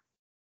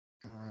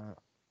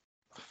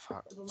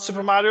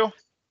 Super Mario. Is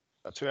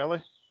that too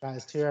early? That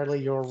is too early.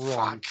 You're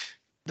wrong. Fuck.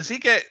 Does he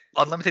get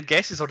unlimited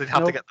guesses or did he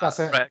have to get that? That's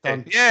it. Right, okay.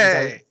 Done.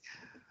 Yay!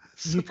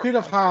 You could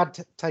have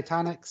had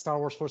Titanic, Star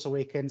Wars Force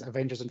Awakens,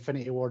 Avengers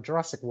Infinity War,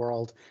 Jurassic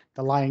World,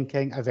 The Lion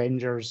King,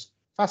 Avengers,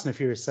 Fast and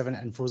Furious 7,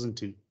 and Frozen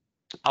 2.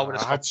 I would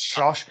have had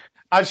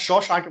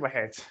Shawshank in my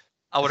head.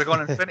 I would have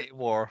gone Infinity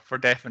War for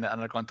definite,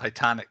 and I'd gone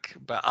Titanic.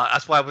 But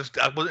that's why I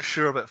wasn't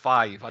sure about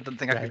 5. I didn't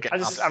think I could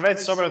get. I read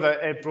somewhere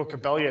that it broke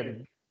 $1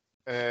 billion.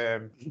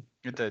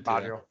 You did,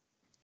 Mario. Yeah.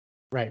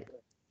 Right.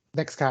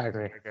 Next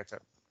category. I get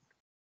it.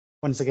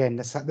 Once again,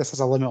 this has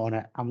a limit on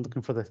it. I'm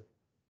looking for the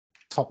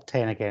top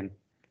 10 again.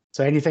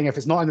 So anything, if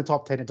it's not in the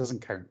top 10, it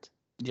doesn't count.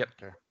 Yep.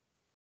 Okay.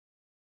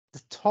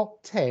 The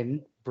top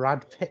 10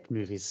 Brad Pitt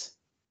movies.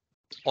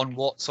 On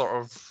what sort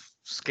of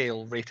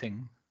scale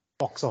rating?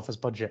 Box office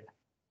budget.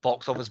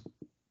 Box office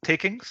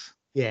takings?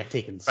 Yeah,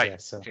 takings. Right. Yeah,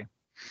 so. Okay.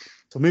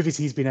 So movies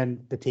he's been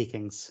in, the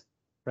takings.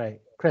 Right.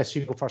 Chris,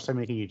 you go first. How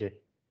many can you do?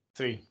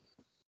 3.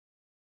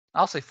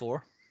 I'll say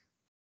 4.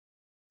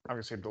 I'm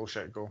going to say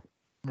bullshit, go.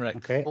 Right.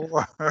 Okay.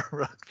 4.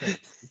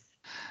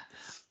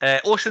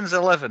 Ocean's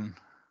 11.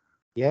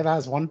 Yeah,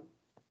 that's 1.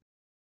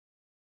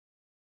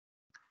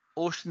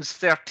 Ocean's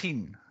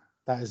 13.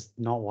 That is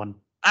not one.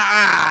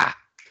 Ah!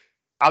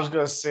 I was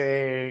going to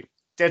say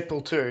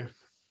Deadpool 2.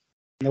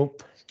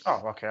 Nope.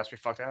 Oh, okay, that's me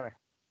fucked anyway.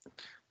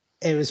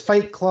 It was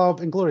Fight Club,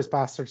 Inglourious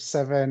Basterds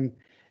 7,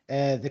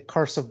 The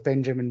Curse of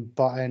Benjamin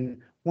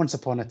Button, Once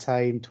Upon a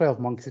Time, 12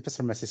 Monkeys, Mr.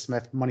 and Mrs.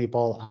 Smith,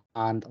 Moneyball,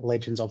 and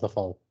Legends of the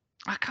Fall.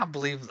 I can't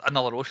believe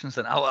another Ocean's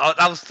in.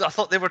 I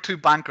thought they were two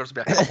bankers,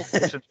 be a couple of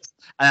Oceans,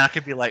 and I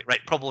could be like,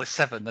 right, probably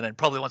 7, and then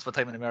probably Once Upon a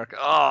Time in America.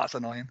 Oh, it's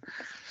annoying.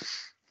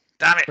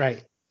 Damn it.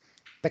 Right.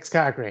 Next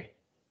category.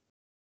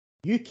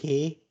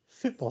 UK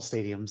football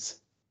stadiums.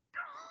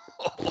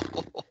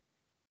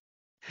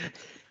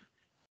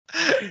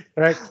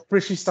 Right,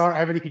 Bruce, you start.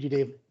 How many could you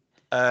name?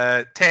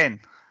 10,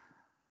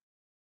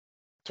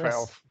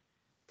 12.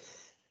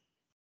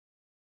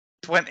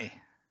 20.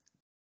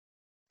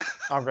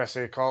 I'm going to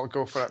say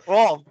go for it.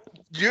 Oh,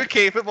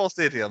 UK football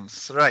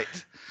stadiums, right.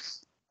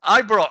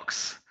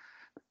 Ibrox,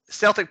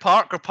 Celtic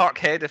Park or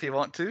Parkhead if you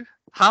want to,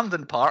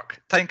 Hampden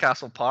Park,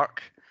 Tynecastle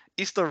Park,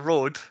 Easter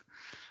Road,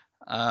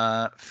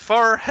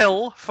 Fir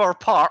Hill, Fir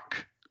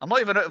Park. I'm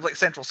not even out of like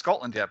central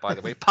Scotland yet, by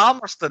the way.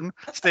 Palmerston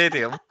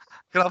Stadium. You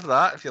can have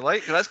that if you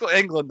like. Let's go to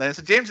England then.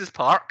 So James's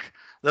Park,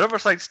 the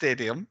Riverside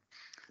Stadium,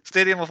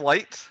 Stadium of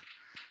Light.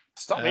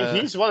 Stop me.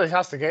 He's one that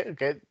has to get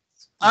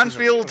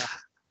Anfield,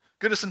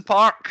 Goodison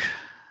Park,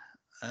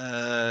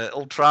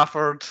 Old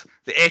Trafford,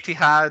 the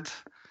Etihad.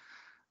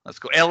 Let's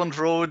go Elland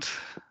Road,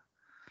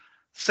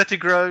 City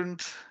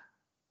Ground.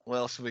 What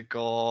else have we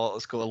got?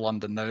 Let's go to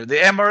London now. The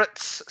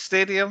Emirates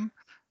Stadium,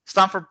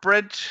 Stamford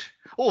Bridge.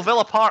 Oh,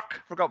 Villa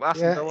Park. Forgot about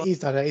Aston Villa. He's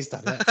done it. He's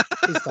done it.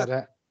 He's done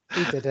it.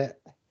 He did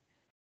it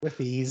with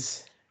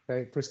ease.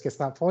 Right, Bruce gets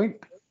that point.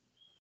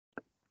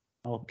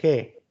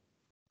 Okay.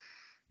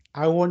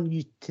 I want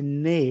you to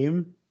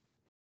name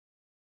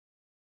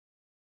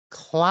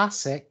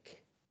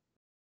classic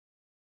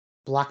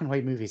black and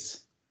white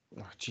movies.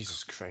 Oh,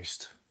 Jesus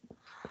Christ.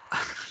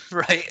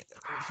 Right.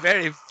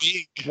 Very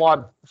big.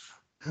 One.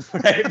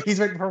 Right, he's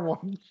waiting for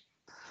one.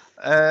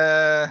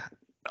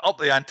 Up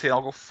the ante,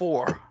 I'll go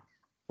 4.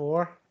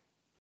 4.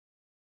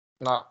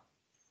 No.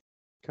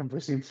 Can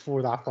Bruce name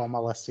 4 that I've got on my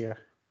list here?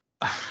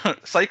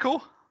 Psycho?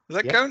 Does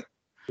that Yep. count?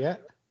 Yeah.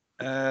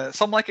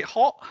 Some Like It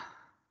Hot?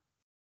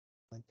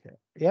 Like it.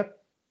 Yep.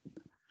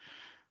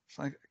 It's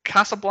like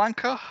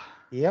Casablanca?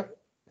 Yep.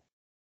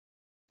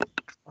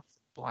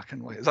 Black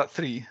and white. Is that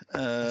 3?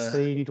 So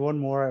you need one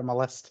more on my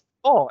list.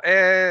 What's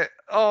it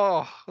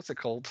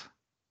called?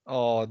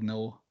 Oh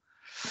no.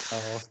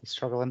 Oh, he's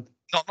struggling.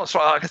 Not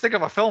sorry. I can think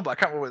of a film, but I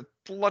can't remember what it's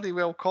bloody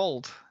well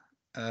called.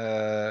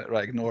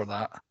 Right, ignore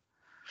that.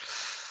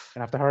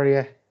 Gonna have to hurry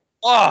you.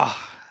 Oh,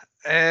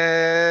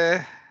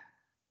 I'm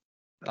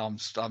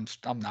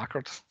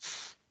knackered.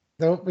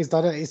 Nope, he's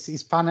done it.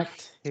 He's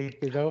panicked.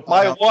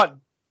 My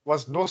one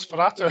was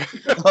Nosferatu.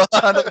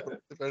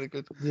 Very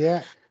good.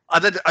 Yeah.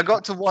 I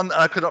got to one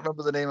and I could not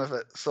remember the name of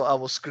it, so I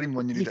will scream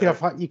when you need it.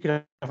 You could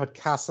have had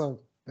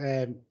Castle.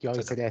 You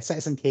always said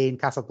Citizen Kane,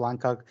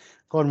 Casablanca,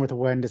 Gone with the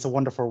Wind, It's a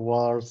Wonderful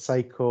World,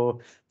 Psycho,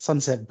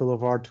 Sunset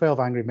Boulevard, 12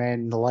 Angry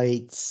Men, The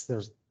Lights.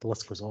 The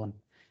list goes on. You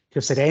could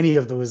have said any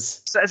of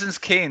those. Citizen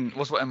Kane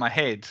was what in my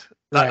head.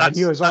 I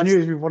knew it was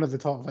one of the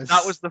top lists.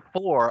 That was the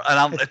 4,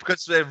 and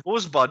because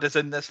Rosebud is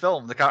in this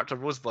film. The character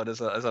Rosebud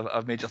is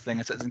a major thing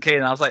in Citizen Kane,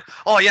 and I was like,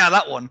 oh yeah,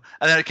 that one.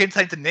 And then it came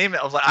time to name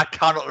it. I was like, I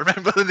cannot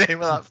remember the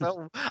name of that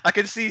film. I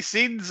can see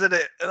scenes in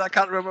it, and I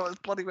can't remember what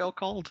it's bloody well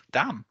called.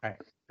 Damn. Right.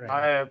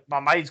 My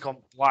mind's gone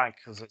blank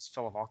because it's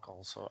full of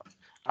alcohol. So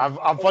I'm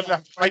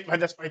wondering if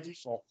this by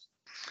default.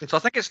 So I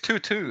think it's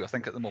 2-2. I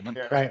think at the moment.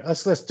 Yeah. Right.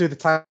 Let's do the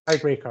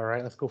tiebreaker.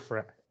 Right. Let's go for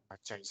it. Oh,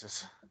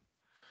 Jesus.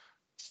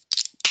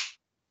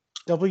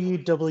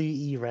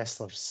 WWE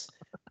wrestlers.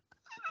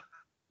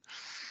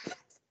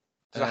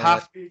 Does it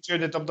have to be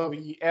during the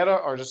WWE era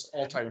or just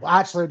all time? Well,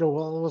 actually, no.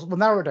 We'll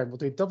narrow it down. We'll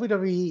do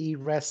WWE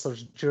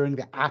wrestlers during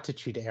the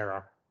Attitude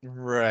Era.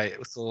 Right.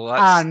 So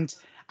that's...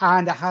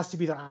 And it has to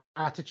be the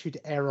Attitude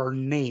Era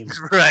name.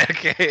 Right.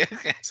 Okay.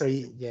 So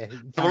yeah.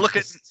 So we're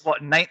looking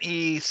at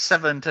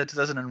 97 to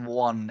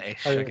 2001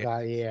 ish.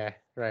 Yeah.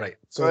 Right.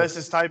 So this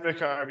is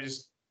tiebreaker. Are we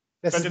just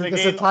This is bidding a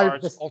again tie. or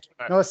just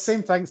alternate? No, it's the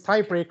same thing. It's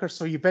tiebreaker.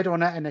 So you bid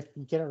on it, and if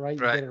you get it right,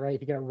 you Right. get it right.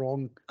 If you get it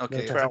wrong,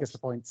 Okay. the person gets the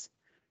points.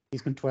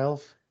 He's going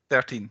 12.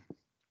 13.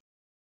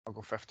 I'll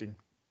go 15.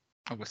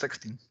 I'll go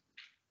 16.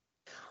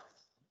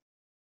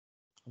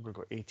 I'm going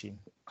to go 18.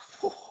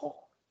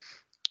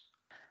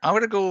 I'm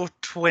going to go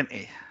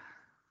 20.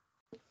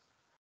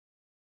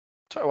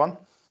 21.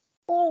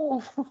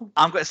 Oh,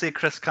 I'm going to say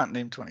Chris can't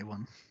name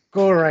 21.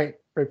 go right.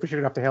 Right, but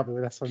you're going to have to help me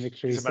with this one. Make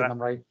sure he's getting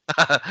them right.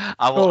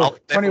 I will. I'll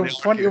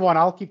 21.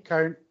 I'll keep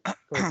count.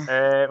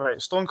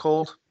 Right, Stone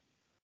Cold.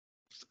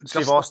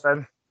 Steve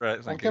Austin.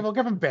 Right, thank you. We'll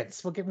give him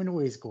bits. We'll give him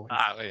where he's going.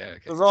 Ah, yeah,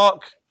 okay. The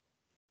Rock.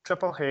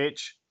 Triple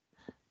H.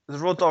 The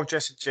Road Dogg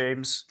Jesse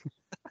James.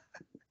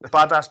 The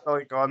Badass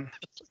Billy Gunn.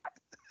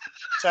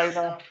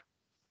 China.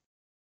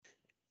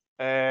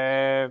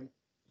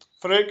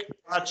 Farouk.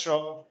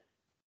 Bradshaw.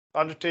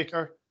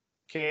 Undertaker.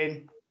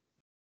 Kane.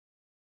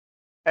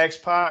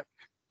 X-Pac.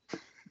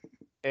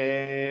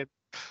 Right,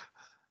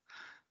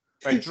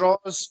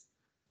 draws.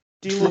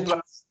 D-Lo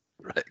Brown.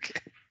 Right,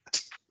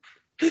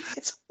 okay.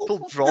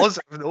 Pulled draws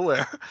out of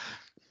nowhere.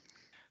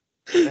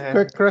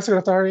 Quick, Chris, I'm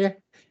going to throw you.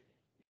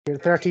 You're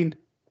 13.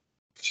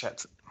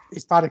 Shit.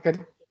 He's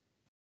panicking.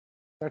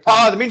 13.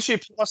 Oh, the Main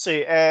Street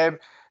Posse.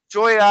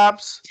 Joey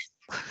Abs.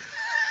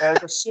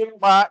 Shane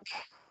McMahon.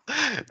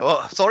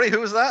 Oh, sorry, who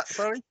was that?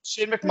 Sorry.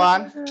 Shane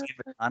McMahon.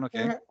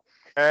 Okay.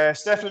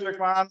 Stephanie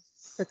McMahon.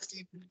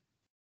 16.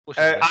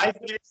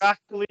 Ivy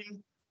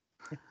Jacqueline.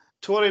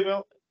 Tori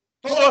Will.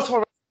 Oh,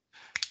 Tori.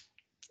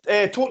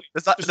 Tori.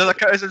 Does that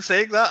count as in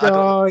saying that? I don't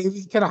No,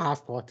 you kind of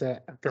half got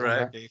it.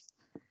 Right. Okay.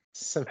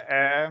 So,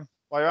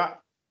 Why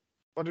that?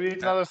 What do we need?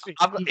 Another 3?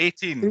 I've got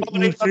 18. You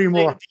need 3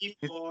 more.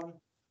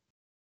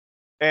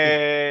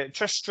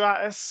 Trish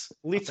Stratus,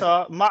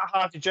 Lita, Matt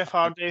Hardy, Jeff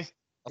Hardy.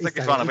 I think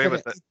he's run away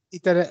with it. He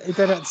did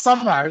it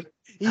somehow.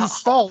 He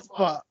stalled,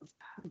 but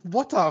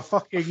what a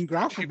fucking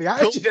graph of the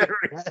attitude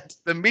had.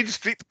 The Mean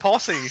Street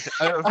Posse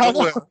out of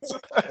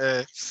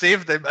nowhere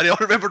saved him, and he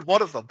only remembered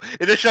one of them.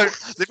 He just shouted,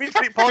 "The Mean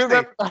Street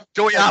Posse,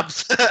 Joey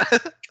Abs."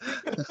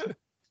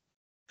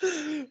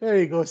 There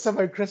you go.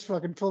 Somehow Chris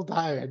fucking pulled that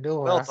out of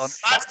nowhere. Well done.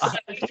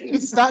 He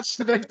snatched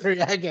the victory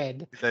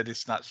again. He did. He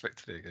snatched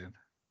victory again.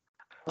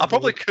 I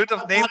probably could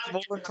have named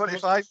more than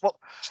 25. But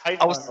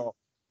I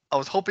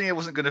was hoping he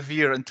wasn't going to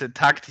veer into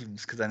tag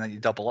teams because then you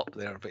double up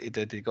there, but he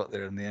did. He got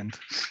there in the end.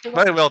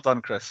 Very well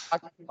done, Chris.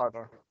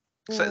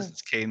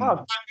 Citizens Kane.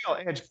 Oh,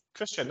 Edge,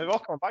 Christian, they're all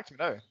coming back to me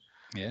now.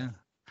 Yeah.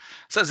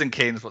 Citizen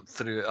Kane's what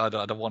through. I'd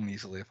have won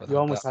easily. If You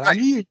almost had it. I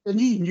knew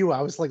you knew.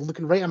 I was like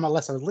looking right on my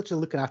list. I was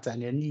literally looking at it,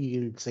 and I knew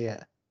you'd say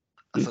it.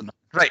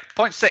 Right,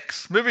 point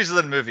 6. Movies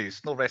within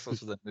movies. No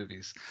wrestlers within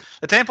movies.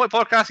 The 10-point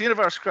podcast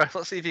universe, Chris.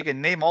 Let's see if you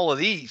can name all of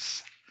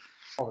these.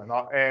 Probably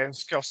not.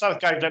 I'll start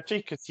with Guy Ritchie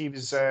because he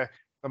was the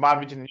man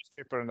reading the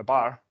newspaper in the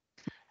bar.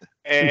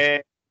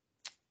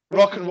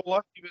 Rock and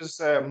Roller, he was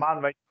a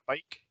man riding a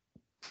bike.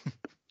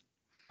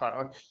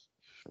 Apparently.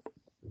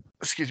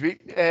 Excuse me.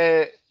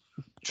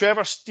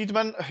 Trevor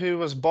Steedman, who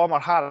was Bomber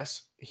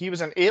Harris, he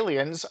was in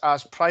Aliens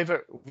as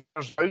Private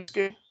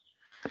Wierzbowski.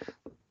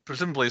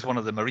 Presumably he's one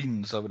of the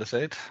Marines, I would have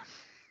said.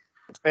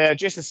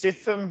 Jason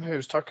Statham,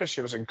 who's Turkish,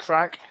 he was in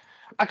Crank.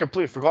 I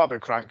completely forgot about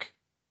Crank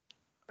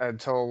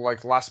until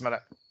like last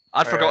minute.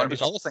 I'd forgotten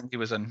which other thing he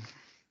was in.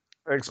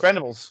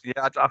 Expendables.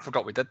 Yeah, I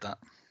forgot we did that.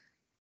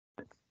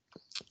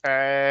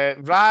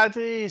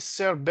 Radi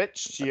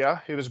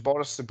Serbitchia, who was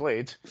Boris the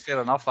Blade.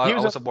 Fair enough. I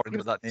was worried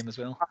about that name as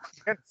well.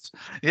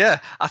 Yeah,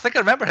 I think I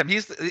remember him.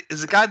 He's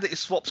the guy that he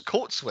swaps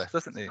coats with,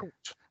 isn't he?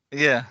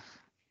 Yeah.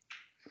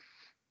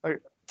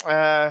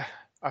 That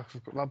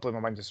blew my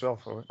mind as well.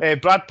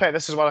 Brad Pitt,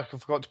 this is what I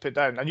forgot to put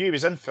down. I knew he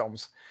was in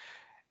films.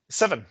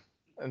 7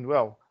 and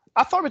well.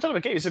 I thought we done him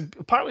again.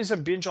 Apparently he's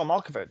in Being John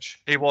Malkovich.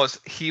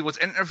 He was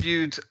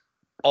interviewed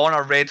on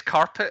a red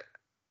carpet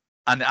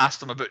and they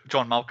asked him about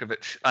John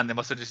Malkovich and they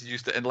must have just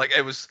used it. And like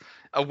it was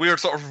a weird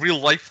sort of real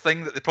life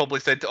thing that they probably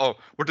said, "Oh,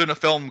 we're doing a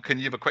film. Can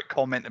you have a quick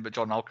comment about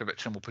John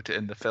Malkovich and we'll put it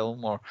in the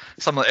film?" Or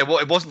something.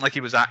 It wasn't like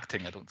he was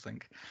acting, I don't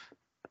think.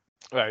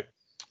 Right.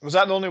 Was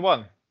that the only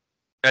one?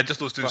 Yeah, just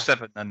those two,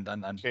 7 and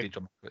okay.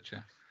 John Malkovich,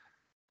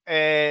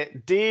 yeah.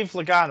 Dave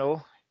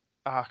Logano.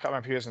 I can't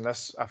remember who was in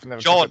this. I've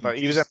never John, but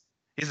he was in.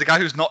 He's the guy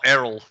who's not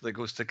Errol that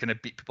goes to kind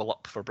of beat people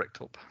up for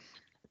Bricktop.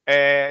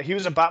 He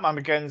was in Batman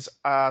Begins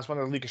as one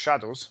of the League of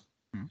Shadows.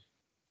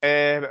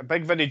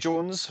 Big Vinnie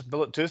Jones,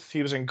 Bullet Tooth.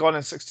 He was in Gone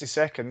in 60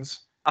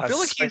 Seconds. I feel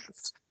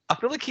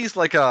like he's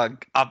like a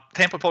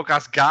Temple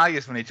Podcast guy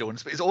is Vinnie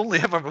Jones, but we've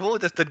only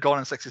just did Gone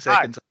in 60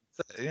 Seconds.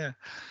 Yeah.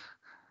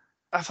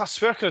 I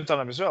swear I could have done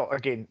him as well.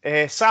 Again,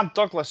 Sam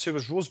Douglas, who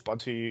was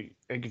Rosebud, who you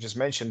just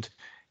mentioned,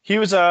 he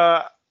was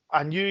a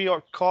New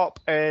York cop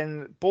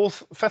in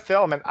both Fifth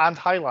Element and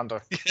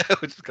Highlander. Yeah,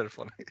 which is kind of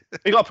funny.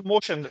 He got a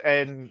promotion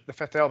in the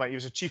Fifth Element. He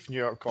was a chief New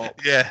York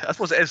cop. Yeah, I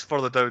suppose it is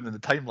further down in the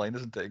timeline,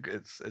 isn't it?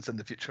 It's in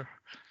the future.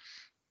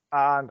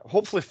 And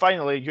hopefully,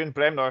 finally, Ewan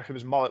Bremner, who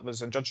was Mullet,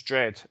 was in Judge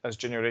Dredd as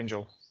Junior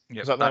Angel.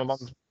 Yeah, is that the only one?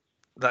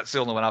 That's the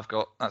only one I've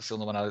got. That's the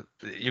only one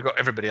you got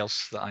everybody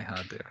else that I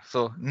had there.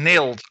 So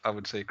nailed, I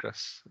would say,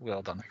 Chris.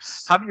 Well done.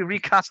 Have you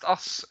recast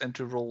us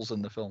into roles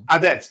in the film? I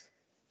did.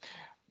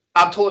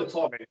 I'm totally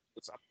Tommy.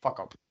 It's a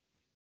fuck up.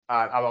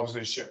 And I was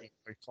doing shit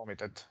like Tommy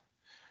did.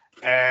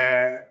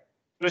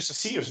 Mr.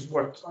 Sears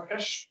were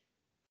Turkish.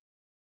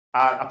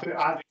 And I put it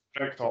Andy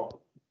Bricktop.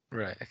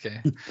 Right,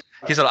 okay.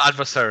 He's an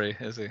adversary,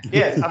 is he?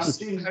 Yeah, I've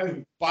seen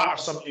him batter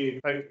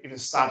somebody without even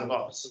standing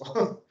up.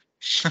 So.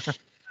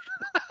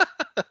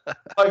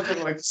 I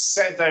could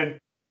sit down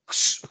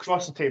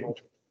across the table.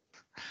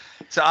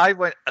 So I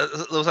went. There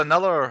was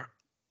another.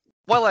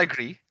 Well, I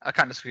agree. I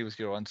can't disagree with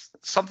your ones.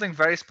 Something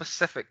very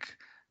specific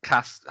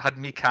had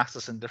me cast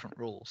us in different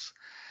roles,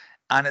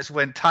 and it's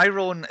when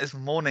Tyrone is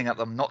moaning at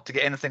them not to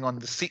get anything on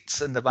the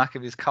seats in the back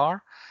of his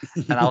car,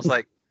 and I was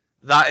like,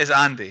 "That is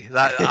Andy.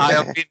 That I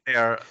have been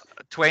there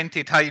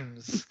 20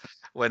 times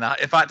In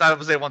fact, I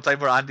was there one time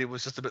where Andy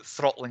was just about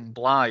throttling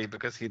Bly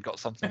because he'd got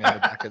something in the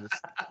back of this.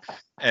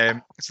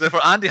 So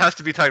therefore, Andy has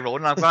to be Tyrone,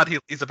 and I'm glad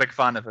he's a big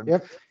fan of him.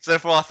 Yep. So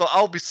therefore, I thought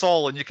I'll be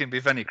Saul and you can be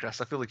Vinny, Chris.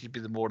 I feel like you'd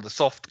be the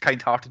soft,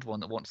 kind-hearted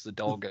one that wants the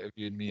dog out of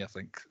you and me. I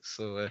think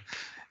so.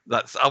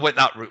 I went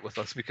that route with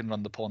us. We can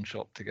run the pawn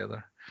shop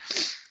together.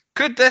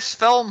 Could this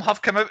film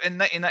have come out in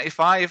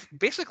 1995?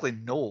 Basically,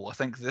 no. I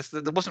think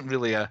there wasn't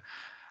really a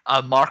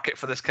market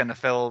for this kind of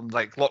film.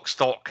 Like Lock,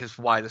 Stock is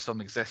why this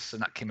film exists,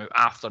 and that came out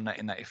after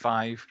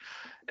 1995.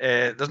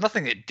 There's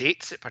nothing that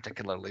dates it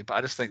particularly, but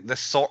I just think this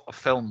sort of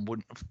film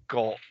wouldn't have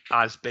got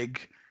as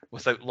big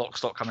without Lock,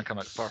 Stock come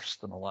out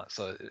first and all that,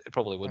 so it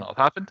probably would not have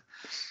happened.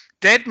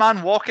 Dead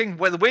Man Walking,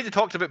 well, the way they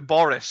talked about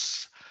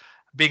Boris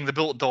being the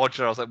bullet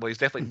dodger, I was like, well, he's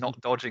definitely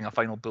not dodging a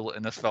final bullet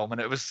in this film, and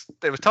it was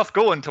tough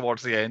going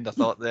towards the end. I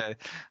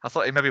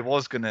thought he maybe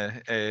was going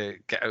to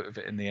get out of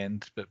it in the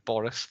end, but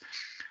Boris.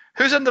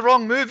 Who's in the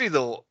wrong movie,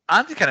 though?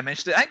 Andy kind of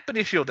mentioned it. I think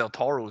Benicio del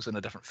Toro's in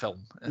a different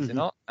film, is he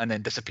not? And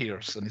then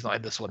disappears, and he's not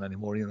in this one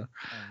anymore, either.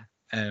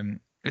 It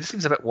just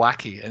seems a bit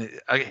wacky. And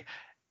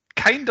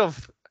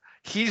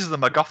he's the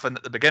MacGuffin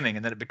at the beginning,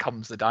 and then it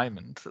becomes the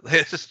diamond.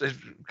 It's just a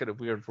kind of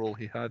weird role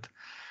he had.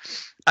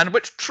 And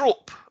which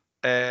trope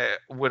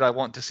would I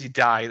want to see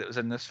die that was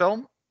in this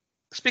film?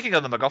 Speaking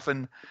of the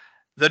MacGuffin,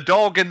 the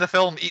dog in the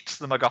film eats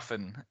the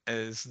MacGuffin.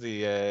 Is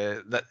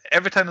that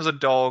every time there's a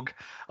dog,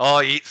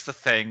 he eats the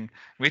thing.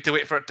 We have to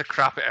wait for it to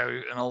crap it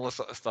out and all this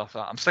sort of stuff.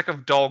 I'm sick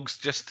of dogs.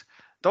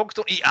 Dogs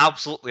don't eat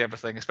absolutely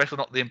everything, especially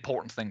not the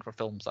important thing for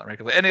films that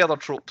regularly. Any other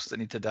tropes that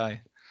need to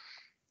die?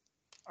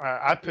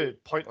 I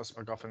put pointless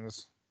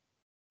MacGuffins.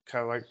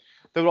 Kind of like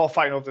they were all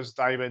fighting over this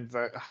diamond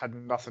that had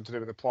nothing to do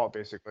with the plot,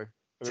 basically. It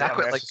was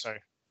unnecessary.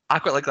 I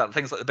quite like that.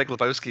 Things like The Big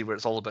Lebowski, where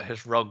it's all about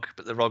his rug,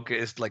 but the rug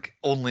is like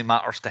only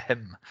matters to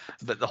him.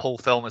 But the whole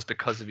film is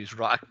because of his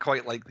rug. I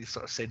quite like these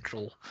sort of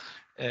central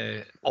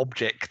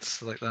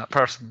objects like that,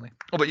 personally.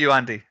 What about you,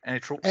 Andy? Any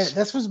tropes?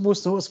 This was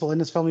most noticeable in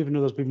this film, even though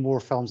there's been more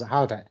films that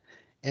had it.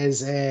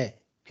 Is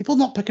people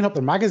not picking up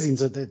their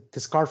magazines or the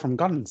discard from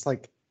guns?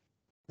 Like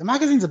the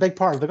magazine's a big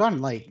part of the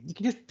gun. Like you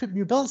can just put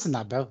new bullets in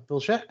that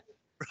bullshit.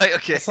 Right.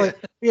 Okay. It's like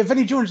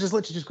Vinnie Jones just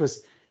literally just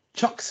goes.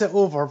 Chucks it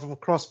over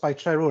across by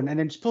Tyrone, and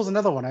then just pulls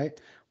another one out,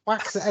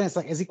 whacks it in. It's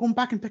like, is he going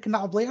back and picking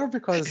that up later?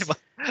 Because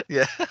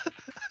yeah,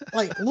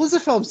 like loads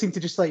of films seem to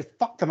just like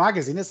fuck the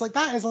magazine. It's like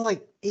that is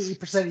like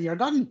 80% of your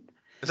gun.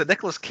 Is it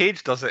Nicolas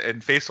Cage does it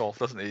in Face Off,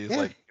 doesn't he? He's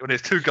like when he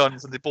has two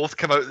guns and they both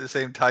come out at the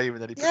same time,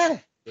 and then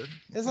he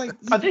It's like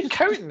are they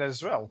counting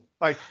as well?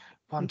 Like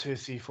 1, 2,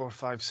 3, 4,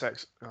 5,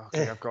 6.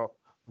 Okay, I've got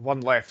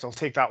one left. I'll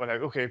take that one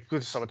out. Okay,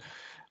 good to someone.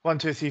 1,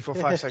 2, 3, 4,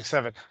 5, 6,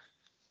 7.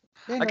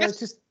 Yeah, no, I guess it's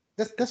just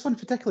this one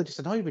particularly just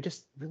annoyed me.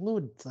 Just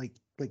reload, like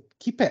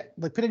keep it,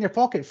 like put it in your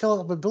pocket, fill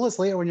it up with bullets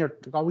later when you're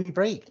got a wee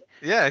break.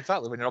 Yeah,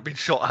 exactly. When you're not being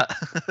shot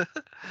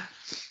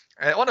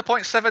at. On to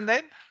point 7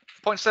 then.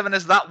 Point 7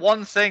 is that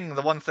one thing,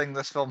 the one thing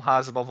this film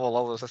has above all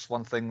others. This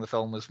one thing the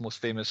film is most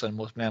famous and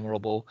most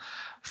memorable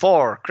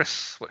for.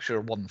 Chris, what's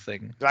your one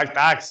thing? Drag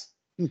bags.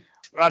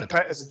 Brad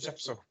Pitt is a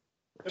gypso.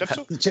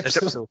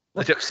 Gypso?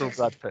 The gypso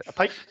Brad Pitt. A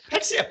pike.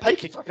 Pixie a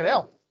pikey, fucking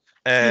hell.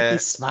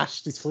 He's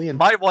smashed, he's fleeing.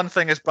 My one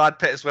thing is Brad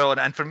Pitt as well,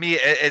 and for me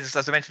it is,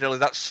 as I mentioned earlier,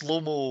 that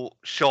slow-mo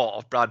shot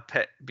of Brad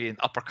Pitt being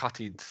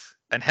uppercutted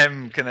and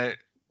him kind of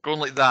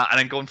going like that and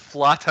then going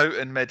flat out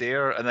in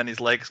midair and then his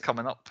legs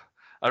coming up.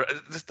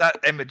 Just that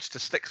image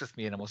just sticks with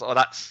me, and I was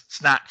that's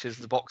Snatch is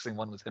the boxing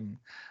one with him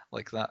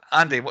like that.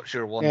 Andy, what's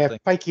your one thing?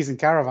 Pikeys and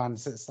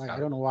caravans. It's like I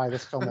don't know why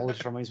this film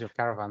always reminds me of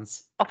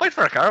caravans. I'll fight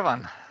for a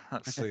caravan.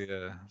 That's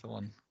the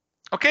one.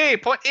 Okay,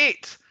 point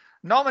 8.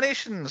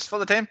 Nominations for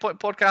the 10 Point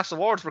Podcast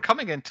Awards. We're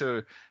coming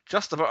into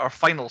just about our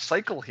final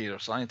cycle here,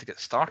 so I need to get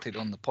started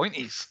on the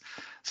pointies.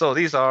 So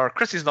these are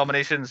Chris's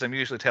nominations, and we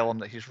usually tell him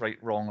that he's right,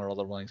 wrong, or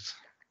otherwise.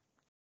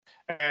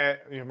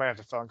 You might have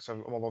to thanks.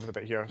 I'm all over the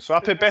bit here. So I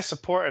put best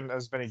supporting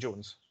as Vinnie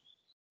Jones.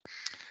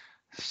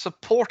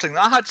 Supporting.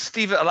 I had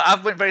Stephen. I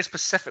went very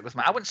specific with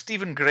I went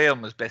Stephen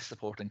Graham as best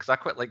supporting because I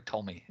quite like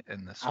Tommy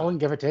in this. I wouldn't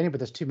give it to any, but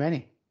there's too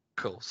many.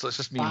 Cool. So it's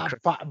just me.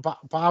 But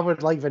I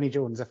would like Vinnie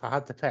Jones if I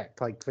had to pick.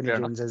 Like Vinnie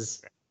Jones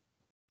is.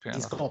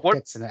 He's got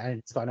bits in it, and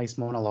he's got a nice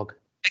monologue.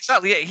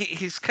 Exactly. Yeah.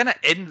 He's kind of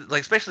in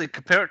especially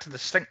compared to the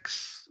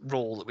Sphinx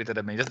role that we did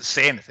him. He doesn't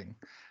say anything.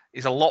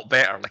 He's a lot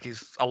better. Like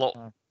he's a lot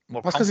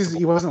more. That's because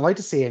he wasn't allowed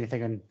to say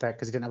anything in that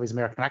because he didn't have his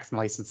American accent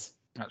license.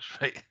 That's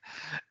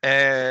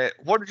right.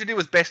 What did you do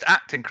with best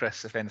acting,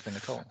 Chris, if anything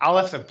at all? I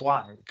left it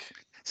blank.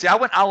 See, I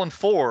went Alan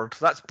Ford.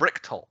 That's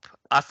Bricktop.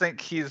 I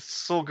think he's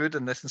so good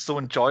in this and so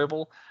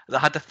enjoyable that I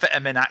had to fit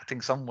him in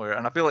acting somewhere.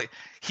 And I feel like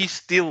he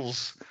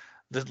steals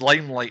the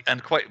limelight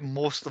and quite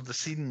most of the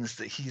scenes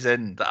that he's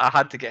in. That I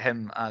had to get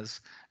him as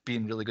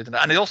being really good in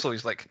it. And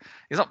he's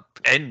not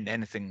in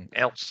anything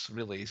else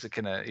really.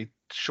 He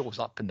shows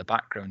up in the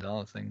background and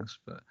other things.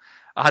 But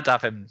I had to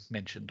have him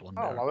mentioned one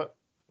day. I love it.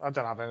 I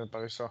didn't have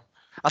anybody, so.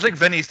 I think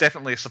Vinny's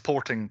definitely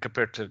supporting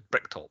compared to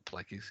Bricktop.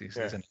 Like he's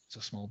in it just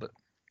a small bit.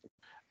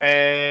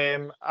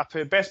 I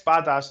put best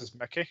badass as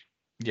Mickey.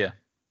 Yeah.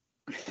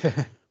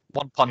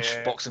 One punch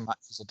boxing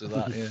matches will do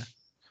that. Yeah.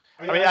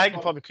 I mean, I think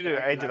he probably could have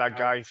ended that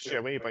guy straight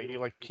away, but he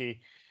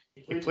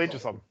played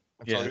with him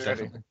until Yeah, he was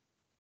ready.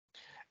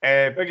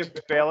 definitely.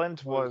 Biggest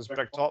Bellend was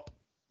Bricktop.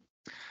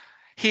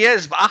 He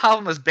is, but I have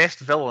him as best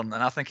villain,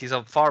 and I think he's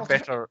a far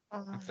better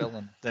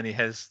villain than he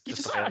is. He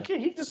Just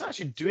doesn't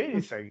actually do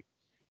anything.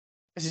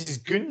 It's his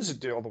goons that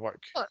do all the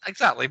work.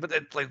 Exactly, but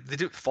they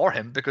do it for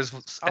him because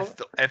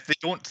if they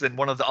don't, then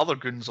one of the other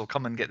goons will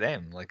come and get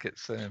them. Like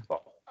it's.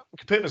 Well, we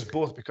could put him as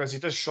both because he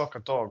does shock a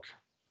dog.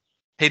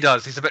 He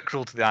does. He's a bit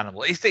cruel to the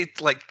animal. I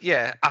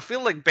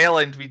feel like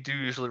Bellend we do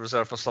usually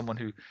reserve for someone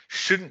who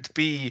shouldn't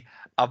be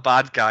a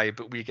bad guy,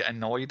 but we get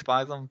annoyed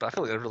by them. But I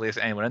feel like there really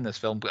isn't anyone in this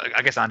film. But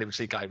I guess Andy would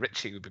say Guy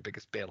Ritchie would be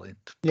biggest Bellend.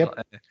 Yep.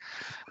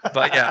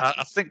 But yeah,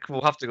 I think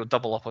we'll have to go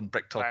double up on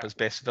Bricktop as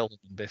best villain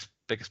and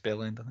biggest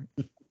Bellend. I think.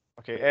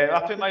 Okay, I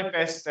put my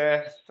best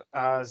death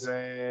as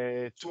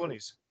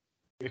Tony's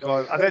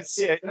because I didn't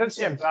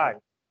see him die,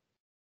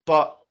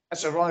 but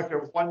it's ironic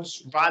that one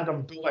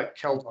random bullet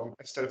killed him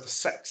instead of the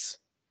 6.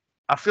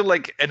 I feel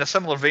like in a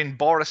similar vein,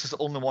 Boris is the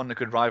only one who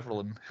could rival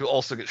him, who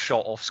also gets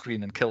shot off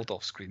screen and killed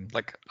off screen,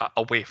 like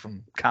away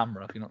from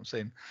camera. If you know what I'm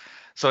saying.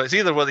 So it's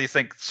either whether you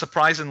think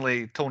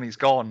surprisingly Tony's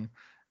gone,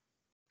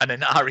 and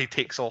then Ari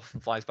takes off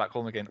and flies back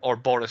home again, or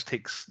Boris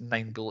takes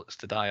 9 bullets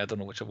to die. I don't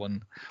know which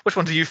one. Which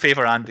one do you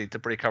favour, Andy, to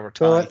break our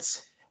tie?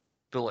 Bullets.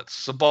 Bullets.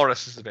 So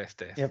Boris is the best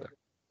death. Yep.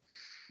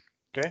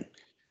 Okay.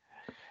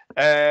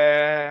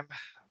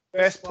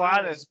 Best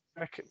plan is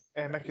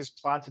Mickey's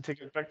plan to take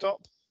out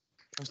Bricktop.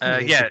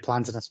 Yeah.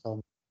 Plans in this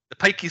film. The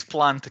Pikey's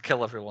plan to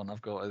kill everyone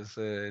I've got is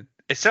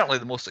it's certainly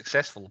the most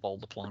successful of all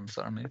the plans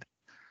that are made.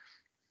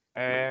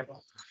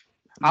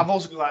 I've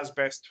also got that as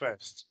best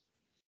twist.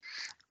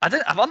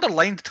 I've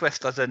underlined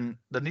twist as in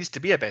there needs to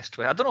be a best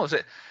twist. I don't know, is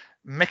it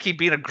Mickey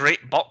being a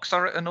great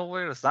boxer out of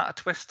nowhere? Is that a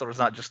twist, or is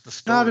that just the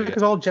story? No,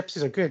 because all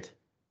gypsies are good.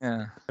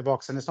 Yeah. The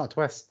boxing, it's not a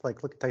twist.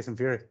 Like, look at Tyson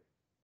Fury.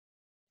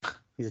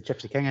 He's a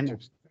gypsy king,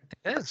 isn't he?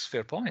 It is,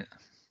 fair point.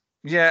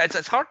 Yeah,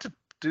 it's hard to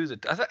do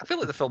I feel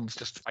like the film's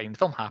just fine. The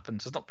film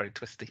happens. It's not very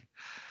twisty.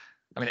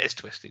 I mean, it is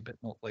twisty, but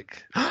not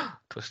like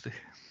twisty.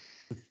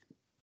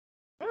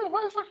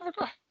 Why the fuck have I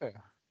got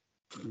here?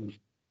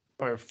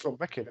 Oh, from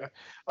Mickey there.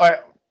 All right.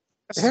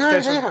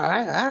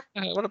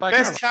 What about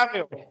best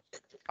cameo?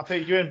 I'll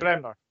take Ewan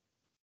Bremner.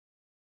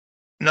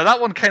 No,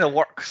 that one kind of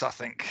works, I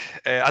think.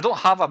 I don't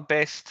have a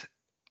best.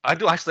 I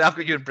do actually. I've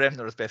got Ewan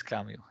Bremner as best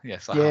cameo.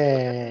 Yes, I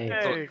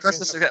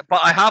have.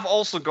 But I have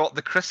also got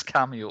the Chris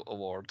cameo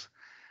award.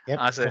 Yep.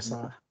 As in,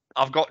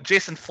 I've got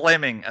Jason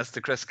Fleming as the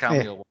Chris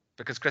cameo award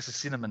because Chris has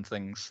seen him in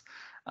things,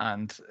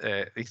 and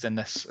he's in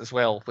this as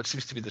well, which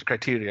seems to be the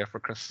criteria for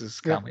Chris's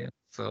cameo.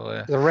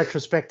 So the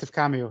retrospective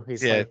cameo.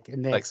 He's like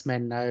in the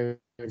X-Men now.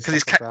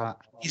 Because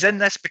he's in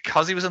this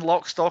because he was in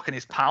Lock, Stock and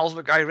he's pals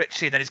with Guy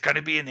Ritchie, then he's going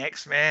to be in the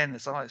X-Men.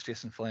 It's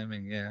Jason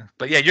Fleming, yeah.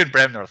 But yeah, Ewan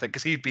Bremner, I think,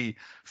 because he'd be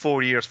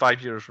 5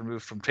 years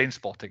removed from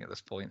Trainspotting at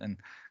this point, and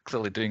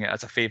clearly doing it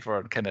as a favour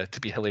and kind of to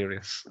be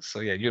hilarious.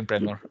 So yeah, Ewan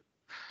Bremner.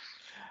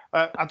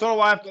 I don't know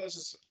why I've got this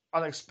as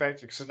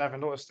unexpected because I never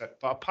noticed it,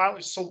 but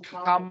apparently Sol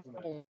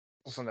Campbell's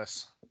in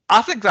this.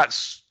 I think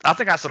that's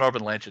an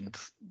urban legend.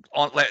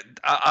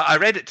 I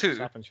read it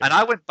too, and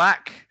I went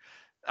back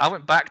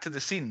to the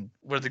scene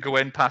where they go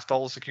in past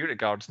all the security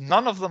guards.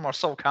 None of them are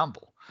Sol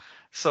Campbell.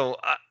 So,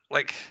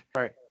 right.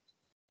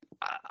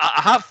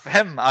 I have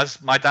him as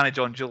my Danny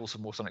John Jules, the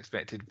most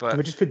unexpected. But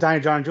we just put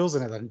Danny John Jules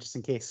in it then, just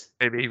in case.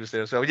 Maybe he was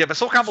there as well. Yeah, but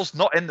Sol Campbell's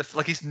not in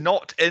he's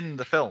not in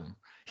the film.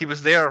 He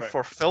was there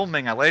for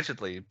filming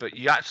allegedly, but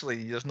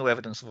there's no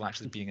evidence of him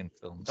actually being in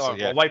film. So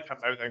I'll wipe him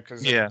out then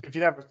because if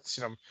you never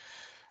seen him.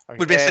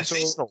 Would be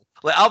sensational.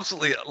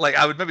 Absolutely.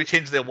 I would maybe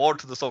change the award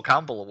to the Sol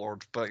Campbell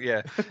Award, but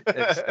yeah,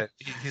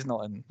 he's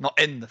not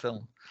in the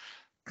film.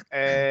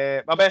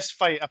 My best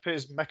fight I put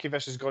is Mickey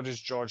versus Gorgeous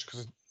George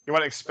because I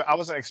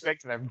wasn't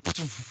expecting him.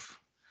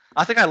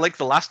 I think I like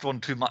the last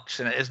one too much,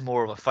 and it is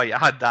more of a fight. I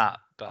had that,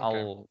 but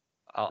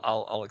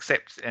I'll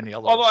accept any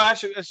other. Although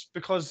actually, it's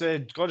because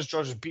Gorgeous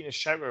George is beating a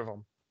shit out of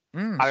him.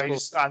 And he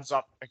stands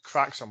up and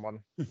cracks someone.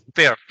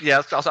 Fair,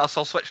 yeah.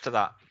 I'll switch to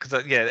that because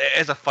it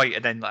is a fight,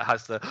 and then it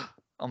has the.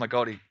 Oh my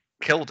god, he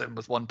killed him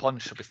with one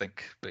punch, we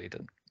think, but he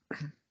didn't.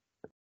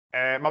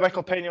 My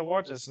Michael Pena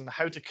award is in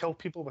How to Kill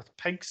People with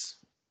Pigs.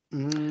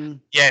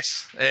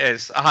 Yes, it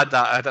is. I had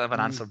that. I don't have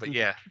an answer, but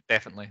yeah,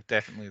 definitely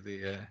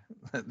the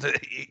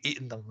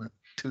eating them at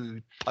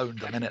 £2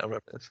 a minute or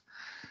whatever it is.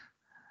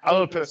 I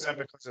will put this in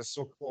because it's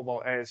so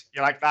quotable. Is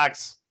you like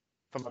nags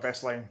for my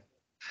best line?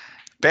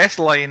 Best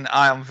line.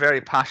 I am very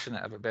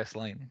passionate about best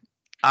line.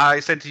 I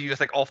said to you, I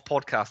think off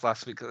podcast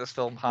last week that this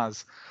film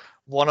has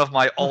one of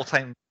my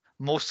all-time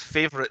most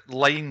favourite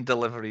line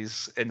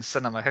deliveries in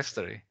cinema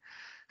history.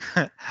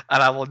 And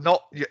I will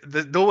not.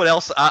 No one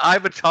else.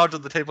 I'm in charge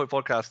of the 10 Point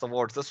Podcast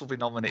Awards. This will be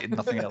nominated,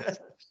 nothing else.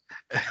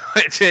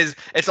 Which is,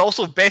 it's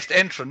also best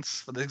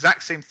entrance for the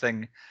exact same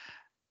thing.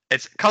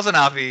 It's Cousin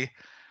Avi.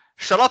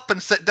 Shut up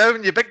and sit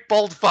down, you big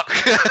bald fuck,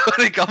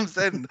 when he comes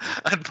in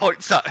and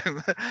points at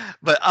him.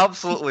 But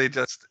absolutely, it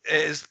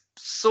is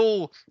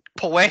so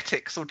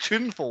poetic, so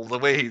tuneful. The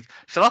way he's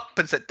shut up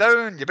and sit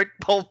down, you big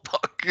bald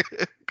buck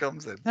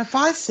comes in. If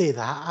I say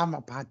that, I'm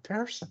a bad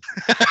person.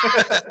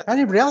 If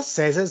anybody else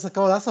says it, it's like,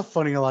 oh, that's a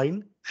funny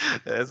line.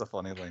 It is a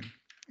funny line.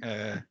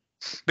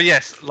 But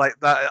yes, like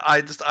that,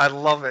 I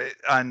love it.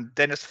 And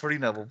Dennis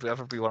Farina will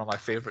ever be one of my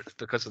favourites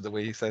because of the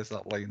way he says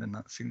that line in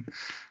that scene.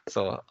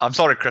 So I'm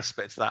sorry, Chris,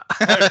 but it's that.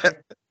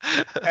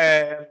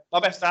 My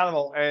best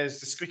animal is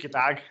the squeaky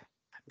bag.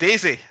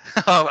 Daisy.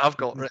 Oh, I've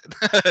got it.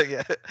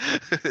 Yeah,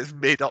 it's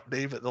made up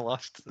name at the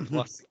last.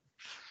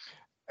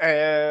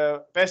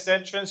 Best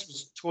entrance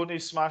was Tony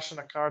smashing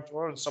a car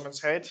door on someone's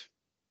head.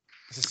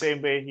 It's the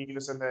same way he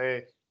was in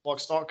the Lock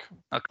Stock.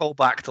 A call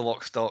back to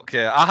Lock Stock.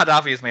 Yeah, I had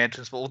Avi as my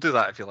entrance, but we'll do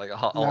that if you like.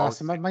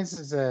 So mine's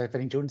is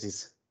Vinnie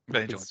Jones's.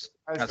 Vinnie Jones.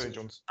 Vinnie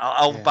Jones.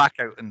 I'll back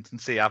out and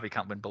say Avi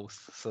can't win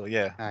both. So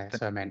yeah. Aye,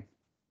 that's what I meant.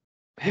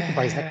 You can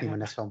buy his nickname in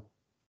this film.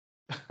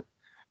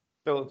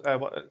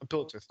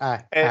 Bulletooth.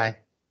 Aye.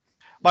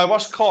 My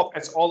worst cop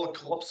is all the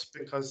cops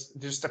because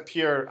they just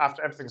appear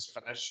after everything's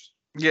finished.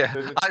 Yeah,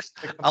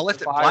 I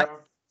left it blank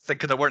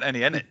thinking there weren't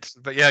any in it,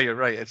 but yeah, you're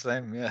right, it's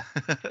them. Yeah.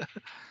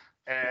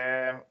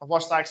 My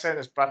worst accent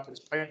is Brad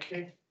Pitt's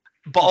Pinky.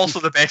 But also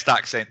the best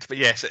accent. But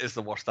yes, it is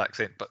the worst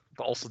accent, but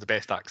also the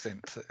best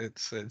accent.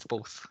 It's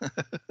both.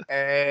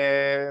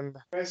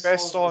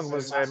 Best song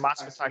was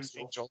Massive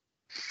Taxi Angel.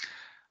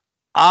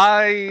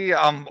 I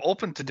am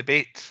open to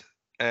debate.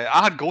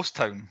 I had Ghost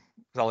Town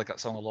because I like that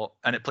song a lot,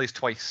 and it plays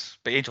twice.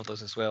 But Angel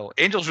does as well.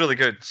 Angel's really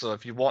good, so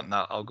if you want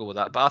that, I'll go with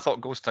that. But I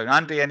thought Ghost Town.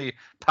 Andy, any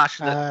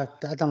passionate?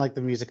 I don't like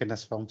the music in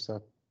this film,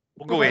 so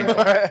we'll go Angel.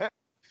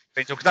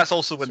 Angel, because that's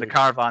also when the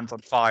caravan's on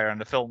fire and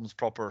the film's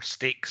proper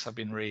stakes have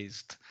been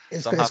raised.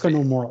 It's got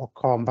no Mortal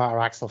Kombat or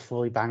Axel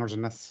Foley bangers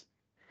in this.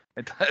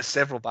 It has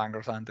several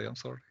bangers, Andy. I'm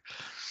sorry.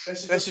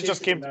 This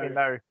just came to me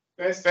now.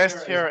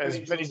 Best here is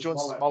Vinnie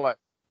Jones' mullet.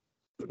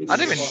 I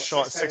didn't even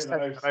shot 6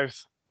 times in the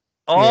mouth.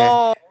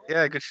 Oh,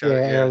 yeah, good shot.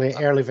 Yeah,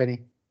 early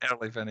Vinnie.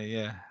 Early Vinnie,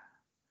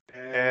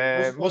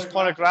 yeah. Most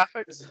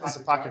pornographic is a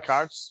pack of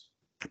cards.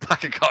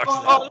 Pack of cards.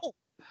 Oh,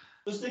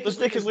 those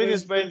naked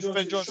ladies when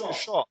Vinnie Jones was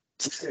shot.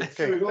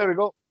 Okay, there we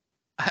go.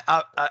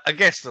 I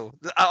guess so.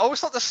 I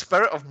always thought the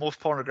spirit of most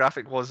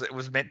pornographic was it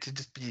was meant to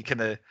just be kind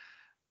of,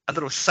 I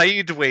don't know,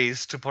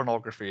 sideways to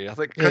pornography. I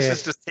think Chris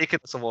has just taken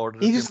this award.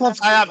 He just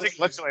loves. I am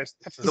literally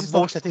the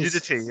most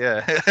nudity.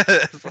 Yeah.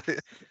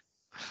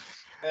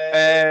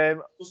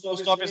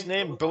 Most obvious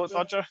name, Bullet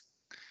Dodger,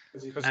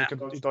 because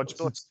he dodged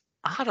bullets.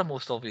 I had a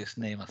most obvious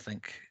name, I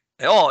think.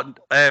 Oh,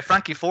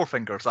 Frankie Four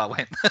Fingers. I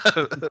went.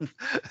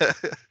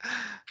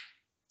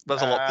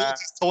 There's a lot.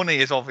 Tony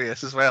is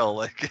obvious as well.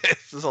 Like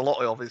there's a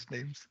lot of obvious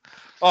names.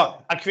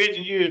 Oh, I created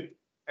a new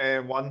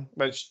one,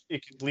 which you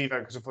could leave out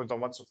because we've only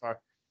done one so far.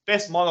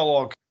 Best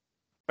monologue.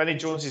 Vinnie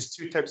Jones's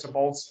 2 types of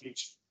bald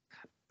speech.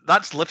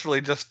 That's literally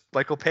just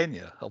Michael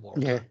Pena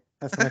award. Yeah,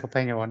 that's the Michael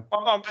Pena one.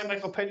 Oh, no,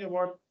 Michael Pena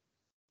award.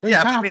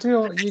 Yeah, I mean,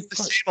 it's the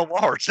same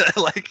award.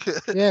 Like,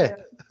 yeah,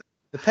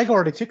 the pig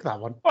already took that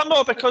one. Well,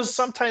 no, because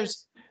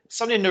sometimes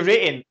somebody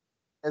narrating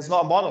is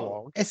not a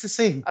monologue. It's the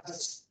same.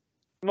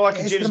 No,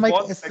 like James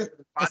Bond. It's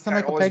the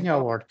Michael Pena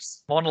award.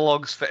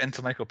 Monologues fit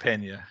into Michael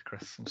Pena,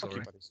 Chris. I'm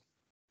sorry.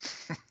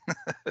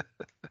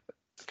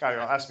 Carry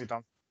on. That's me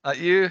done.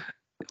 You,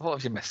 what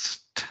have you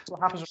missed? What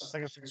happens when I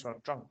think of things when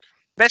I'm drunk?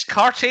 Best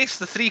car chase,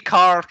 the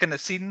 3-car kind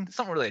of scene. It's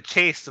not really a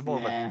chase, it's more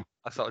of a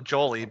sort of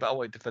jolly, but I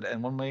wanted to fit it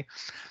in one way.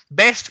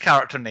 Best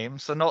character name,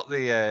 so not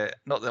the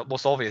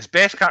most obvious.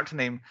 Best character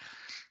name.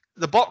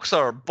 The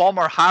boxer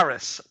Bomber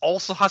Harris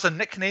also has a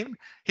nickname.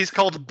 He's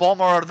called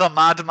Bomber the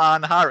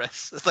Madman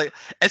Harris. It's like,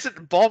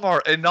 isn't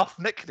Bomber enough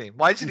nickname?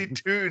 Why does he need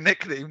 2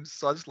 nicknames?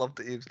 So I just love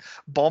that he's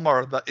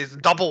Bomber. That is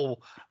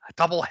double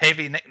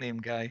heavy nickname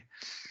guy.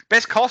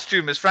 Best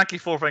costume is Frankie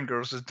Four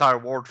Fingers' entire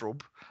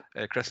wardrobe.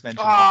 Chris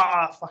mentioned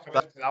that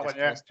one,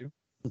 yeah.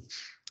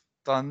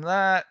 Done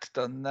that.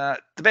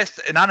 The best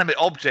inanimate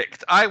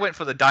object. I went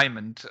for the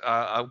diamond.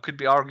 I could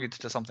be argued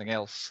to something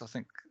else. I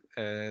think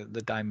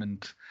the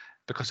diamond,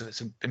 because of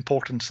its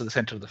importance to the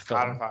centre of the film.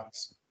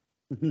 Caravans.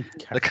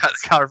 The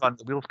caravan,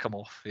 the wheels come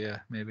off. Yeah,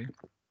 maybe.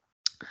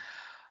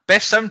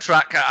 Best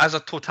soundtrack as a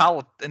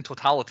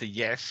totality,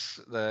 yes.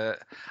 I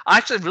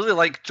actually really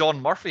like John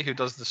Murphy, who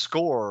does the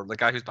score, the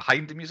guy who's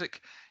behind the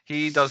music.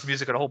 He does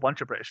music on a whole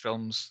bunch of British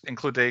films,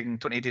 including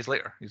 28 Days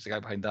Later. He's the guy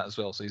behind that as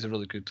well, so he's a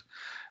really good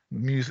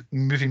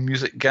movie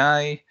music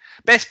guy.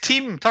 Best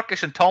team,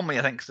 Turkish and Tommy,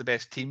 I think, is the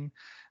best team.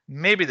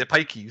 Maybe the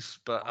Pikeys,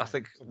 but I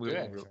think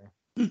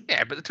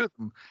yeah, but the two of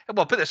them.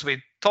 Well, put it this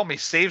way, Tommy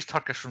saves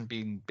Turkish from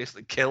being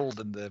basically killed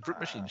in the fruit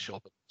machine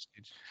shop at this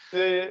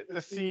stage.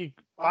 The 3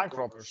 bank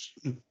robbers.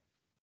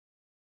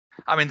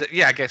 I mean,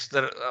 yeah, I guess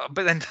they're.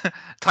 But then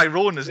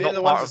Tyrone is not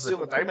part of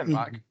the diamond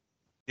bag.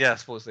 Yeah, I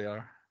suppose they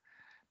are.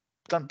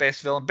 Done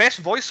best villain, best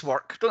voice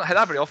work. Don't hear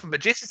that very often, but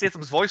Jason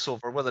Statham's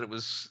voiceover, whether it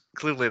was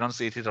clearly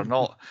enunciated or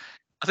not,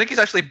 I think he's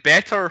actually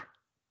better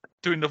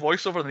doing the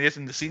voiceover than he is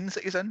in the scenes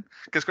that he's in.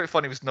 Because it's quite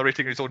funny, he was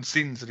narrating his own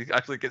scenes, and he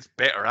actually gets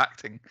better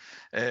acting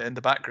in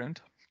the background.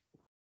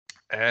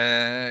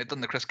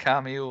 Done the Chris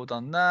cameo,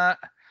 done that.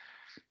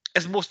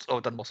 His most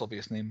done most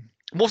obvious name.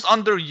 Most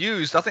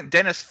underused. I think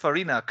Dennis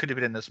Farina could have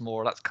been in this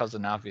more. That's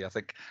cousin Avi. I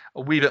think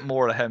a wee bit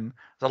more of him.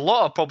 There's a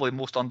lot of probably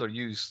most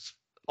underused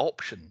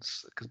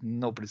options because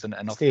nobody's in it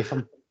enough.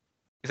 Statham.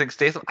 You think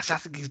Statham? I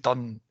think he's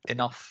done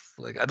enough.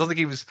 Like I don't think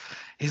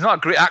he's not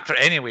a great actor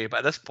anyway, but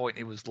at this point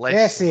he was less.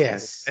 Yes, he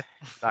is.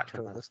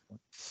 Actor at this point.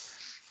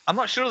 I'm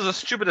not sure there's a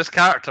stupidest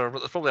character, but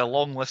there's probably a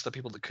long list of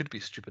people that could be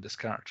stupidest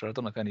character. I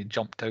don't know if any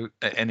jumped out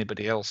at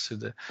anybody else who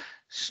the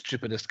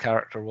stupidest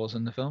character was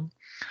in the film.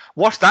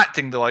 Worst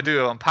acting, though,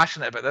 I'm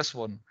passionate about this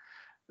one.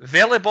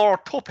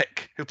 Velibor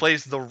Topic, who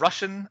plays the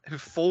Russian who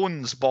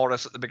phones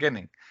Boris at the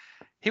beginning.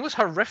 He was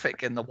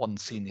horrific in the one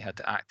scene he had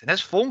to act in.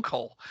 His phone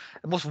call,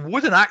 the most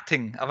wooden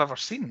acting I've ever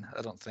seen,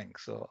 I don't think.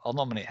 So I'll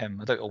nominate him.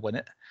 I doubt he'll win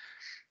it.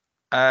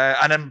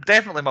 And then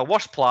definitely my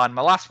worst plan,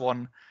 my last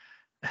one,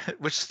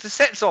 which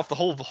sets off the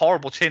whole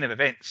horrible chain of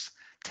events.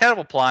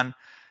 Terrible plan.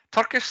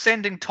 Turkish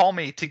sending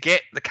Tommy to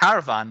get the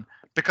caravan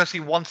because he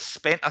once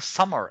spent a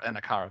summer in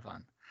a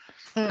caravan.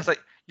 It's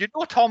like, you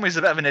know Tommy's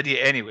a bit of an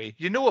idiot anyway.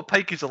 You know what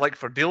pikeys are like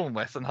for dealing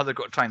with and how they've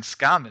got to try and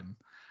scam him.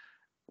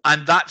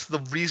 And that's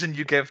the reason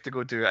you give to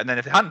go do it. And then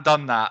if they hadn't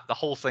done that, the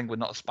whole thing would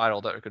not have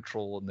spiraled out of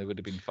control and they would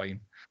have been fine.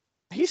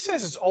 He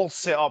says it's all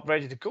set up,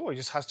 ready to go. He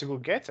just has to go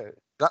get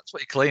it. That's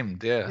what he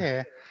claimed, yeah.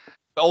 Yeah.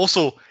 But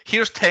also,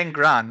 here's 10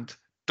 grand.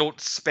 Don't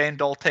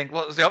spend all 10.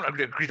 Well, they haven't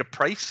agreed a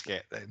price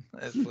yet then.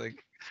 It's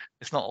like,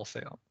 it's not all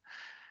set up.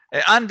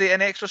 Andy,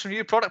 any extras from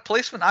you? Product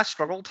placement? I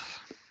struggled.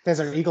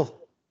 Desert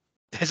Eagle.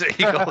 Desert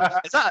Eagle.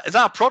 Is that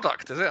a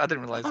product? Is it? I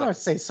didn't realise that. I would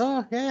say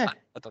so, yeah.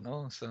 I don't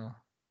know. So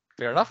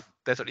fair enough.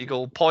 Desert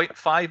Eagle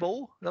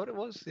 0.50. Is that what it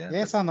was?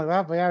 Yeah, something like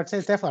that. But yeah, I would say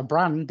it's definitely a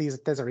brand, these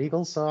Desert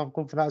Eagles. So I'm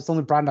going for that. It's the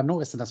only brand I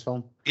noticed in this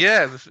film.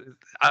 Yeah,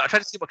 I tried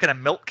to see what kind of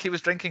milk he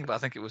was drinking, but I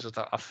think it was just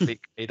a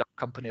fake made-up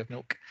company of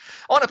milk.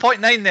 On to point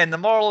 9 then, the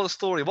moral of the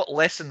story. What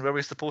lesson were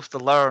we supposed to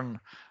learn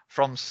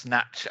from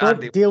Snatch? Don't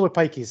Andy, deal with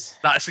pikeys.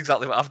 that's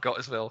exactly what I've got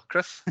as well.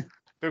 Chris?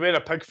 Beware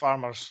of pig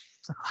farmers.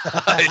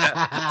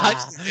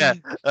 Yeah,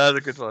 that's a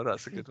good one.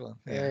 That's a good one.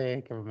 Yeah.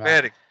 Give him that.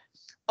 Very.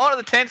 On to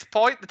the 10th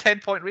point, the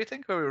 10-point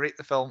rating, where we rate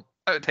the film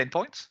out of 10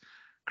 points.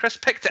 Chris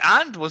picked it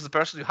and was the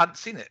person who hadn't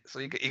seen it, so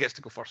he gets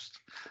to go first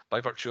by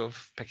virtue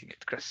of picking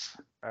it. Chris.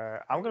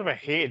 I'm going to be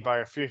hated by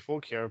a few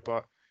folk here,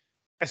 but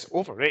it's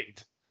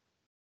overrated.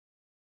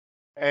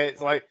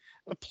 It's like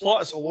the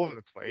plot is all over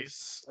the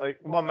place. Like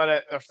 1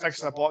 minute they're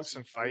fixing a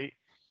boxing fight,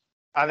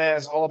 and then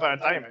it's all about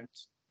a diamond,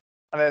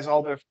 and then it's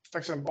all about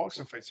fixing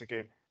boxing fights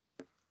again.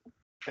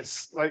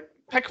 It's like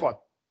pick one.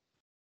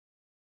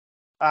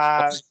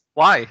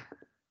 Why?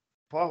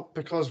 Well,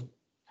 because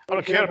I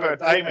don't care about a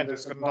diamond.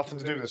 It's got nothing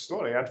to do with the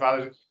story. I'd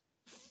rather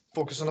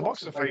focus on the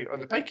boxing fight,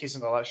 on the pikeys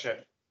and all that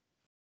shit.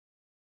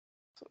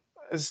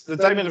 The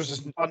diamond was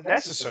just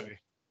unnecessary.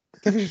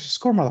 Give you a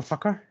score,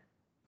 motherfucker.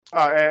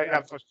 Yeah,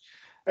 of course.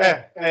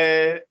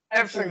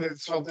 Everything that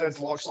Phil did,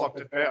 Lockstock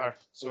did better.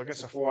 So I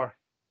guess a 4.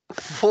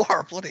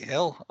 4, bloody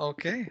hell.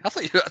 Okay. I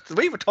thought the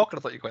way you were talking,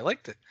 I thought you quite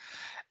liked it.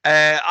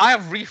 I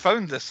have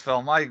refound this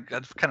film. I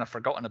had kind of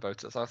forgotten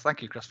about it, so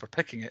thank you, Chris, for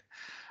picking it.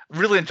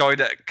 Really enjoyed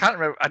it. Can't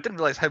remember. I didn't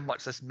realize how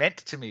much this meant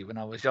to me when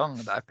I was young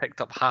that I picked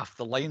up half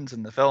the lines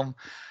in the film.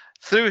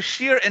 Through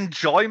sheer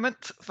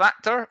enjoyment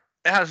factor,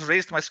 it has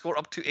raised my score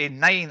up to a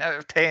 9 out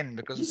of 10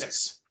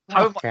 because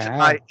how much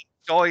I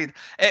enjoyed.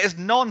 It is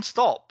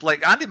non-stop.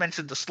 Like Andy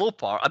mentioned the slow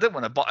part. I didn't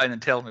want to butt in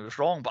and tell him it was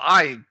wrong, but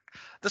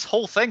this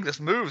whole thing, this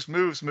moves.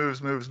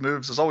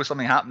 There's always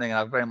something happening, and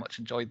I very much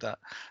enjoyed that.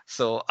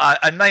 So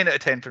a 9 out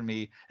of 10 for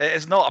me. It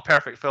is not a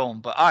perfect film,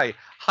 but I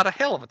had a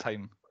hell of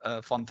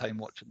a fun time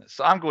watching this.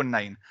 So I'm going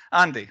 9.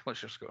 Andy,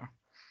 what's your score?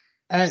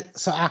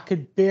 So I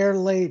could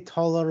barely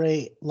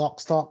tolerate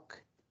Lockstock,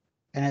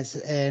 and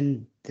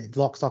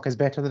Lockstock is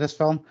better than this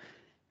film.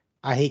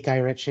 I hate Guy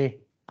Ritchie.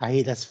 I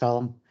hate this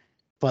film,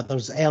 but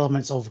there's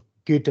elements of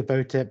good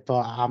about it.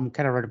 But I'm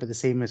kind of right about the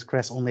same as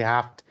Chris. Only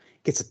half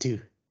gets a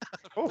 2.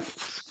 Oh,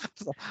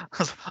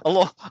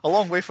 a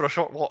long way for a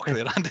short walk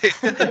there, Andy.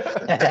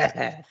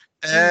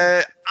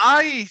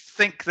 I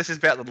think this is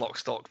better than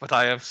Lockstock, but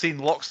I have seen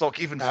Lockstock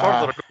even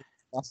further ago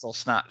than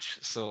Snatch,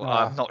 so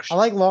I'm not sure. I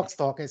like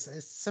Lockstock. It's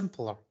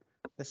simpler.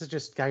 This is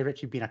just Guy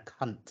Ritchie being a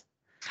cunt.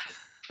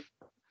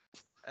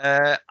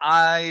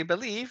 I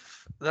believe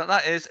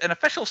that is an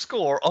official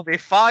score of a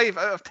 5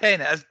 out of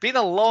 10. It has been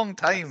a long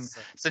time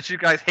since you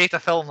guys hate a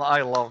film that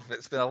I love.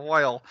 It's been a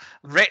while.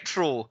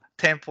 Retro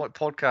 10-point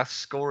podcast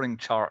scoring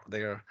chart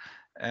there,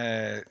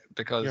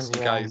 because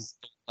you guys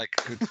don't like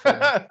good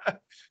films.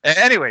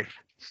 Anyway,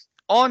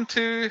 on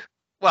to,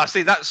 well,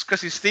 see, that's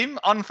Chris's theme,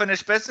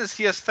 unfinished business.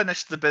 He has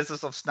finished the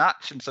business of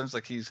Snatch, and sounds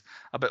like he's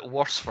a bit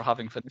worse for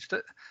having finished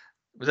it.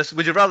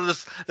 Would you rather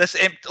this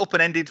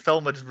open-ended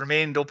film had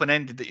remained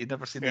open-ended that you'd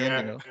never seen the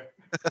ending of?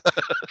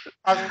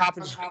 That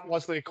happens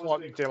once they come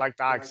on to like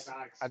Dags,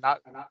 and that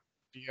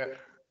be it.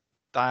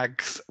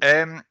 Dags.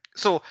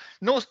 So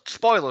no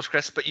spoilers,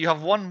 Chris, but you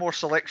have one more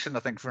selection, I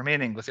think,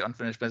 remaining with the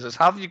unfinished business.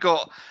 Have you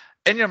got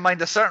in your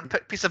mind a certain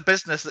piece of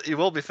business that you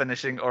will be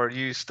finishing, or are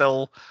you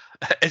still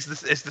is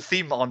the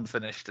theme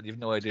unfinished and you've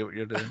no idea what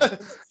you're doing?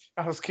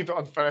 Let's keep it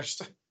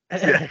unfinished.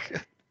 Yeah.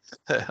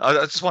 I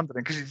was just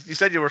wondering because you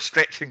said you were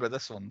stretching with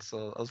this one,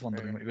 so I was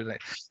wondering what you were doing.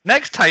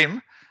 Next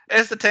time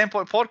is the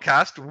 10-point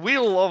podcast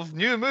wheel of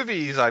new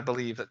movies, I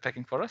believe, that's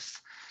picking for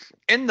us.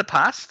 In the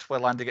past,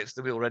 while Andy gets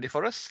the wheel ready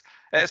for us,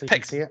 it's So you can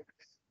picked see it.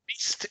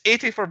 Beast,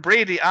 80 for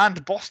Brady,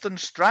 and Boston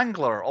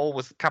Strangler, all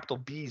with capital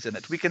B's in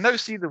it. We can now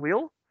see the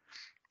wheel,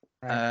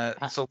 Right.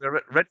 so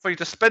we're ready for you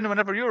to spin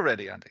whenever you're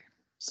ready, Andy.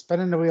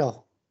 Spinning the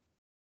wheel.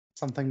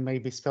 Something may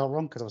be spelled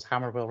wrong because I was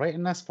hammer wheel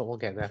writing this, but we'll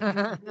get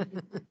there.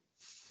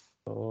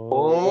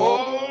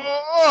 Oh!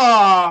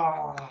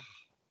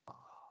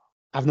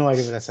 I've no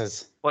idea what this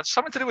is. Well, it's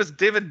something to do with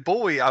David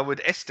Bowie, I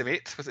would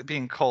estimate, with it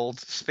being called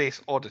Space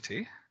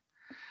Oddity.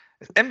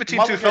 It's in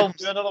between two films.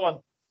 Do another one.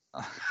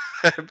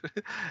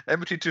 In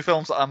between two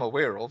films that I'm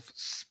aware of.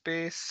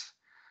 Space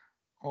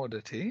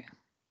Oddity.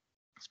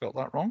 Spelled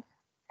that wrong.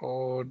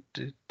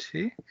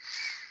 Oddity.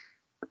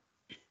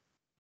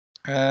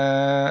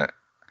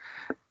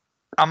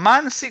 A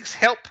man seeks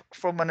help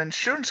from an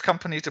insurance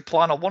company to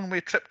plan a one-way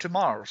trip to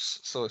Mars.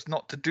 So it's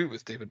not to do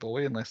with David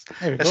Bowie, unless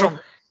it's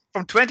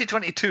from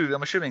 2022.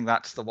 I'm assuming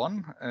that's the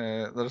one.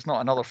 There's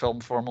not another film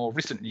for a more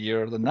recent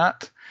year than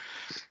that.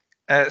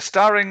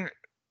 Starring,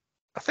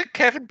 I think,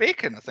 Kevin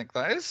Bacon. I think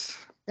that is.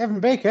 Kevin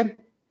Bacon.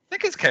 I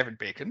think it's Kevin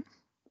Bacon.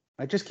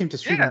 I just came to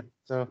streaming,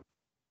 so.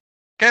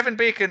 Kevin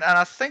Bacon, and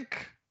I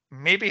think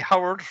maybe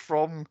Howard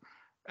from.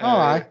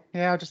 Aye.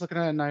 Yeah, I'm just looking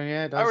at it now.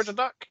 Yeah, it does. Howard the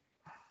Duck.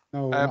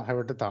 No, not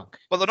Howard the Duck.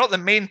 But they're not the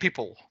main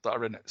people that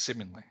are in it,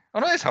 seemingly. Oh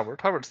no, it's Howard.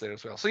 Howard's there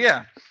as well. So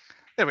yeah,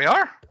 there we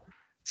are.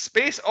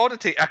 Space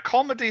Oddity, a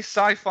comedy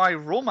sci-fi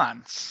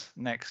romance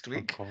next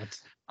week. Oh, God.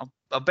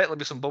 I bet there'll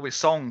be some Bowie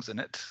songs in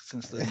it,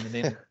 since the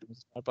name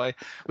is by.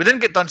 We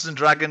didn't get Dungeons and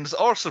Dragons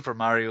or Super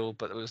Mario,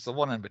 but it was the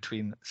one in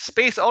between.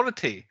 Space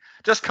Oddity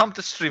just come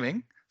to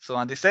streaming, so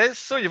Andy says.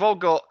 So you've all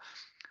got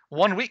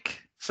 1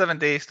 week, 7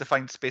 days to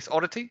find Space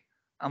Oddity,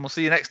 and we'll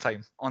see you next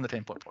time on the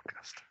 10 Point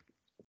Podcast.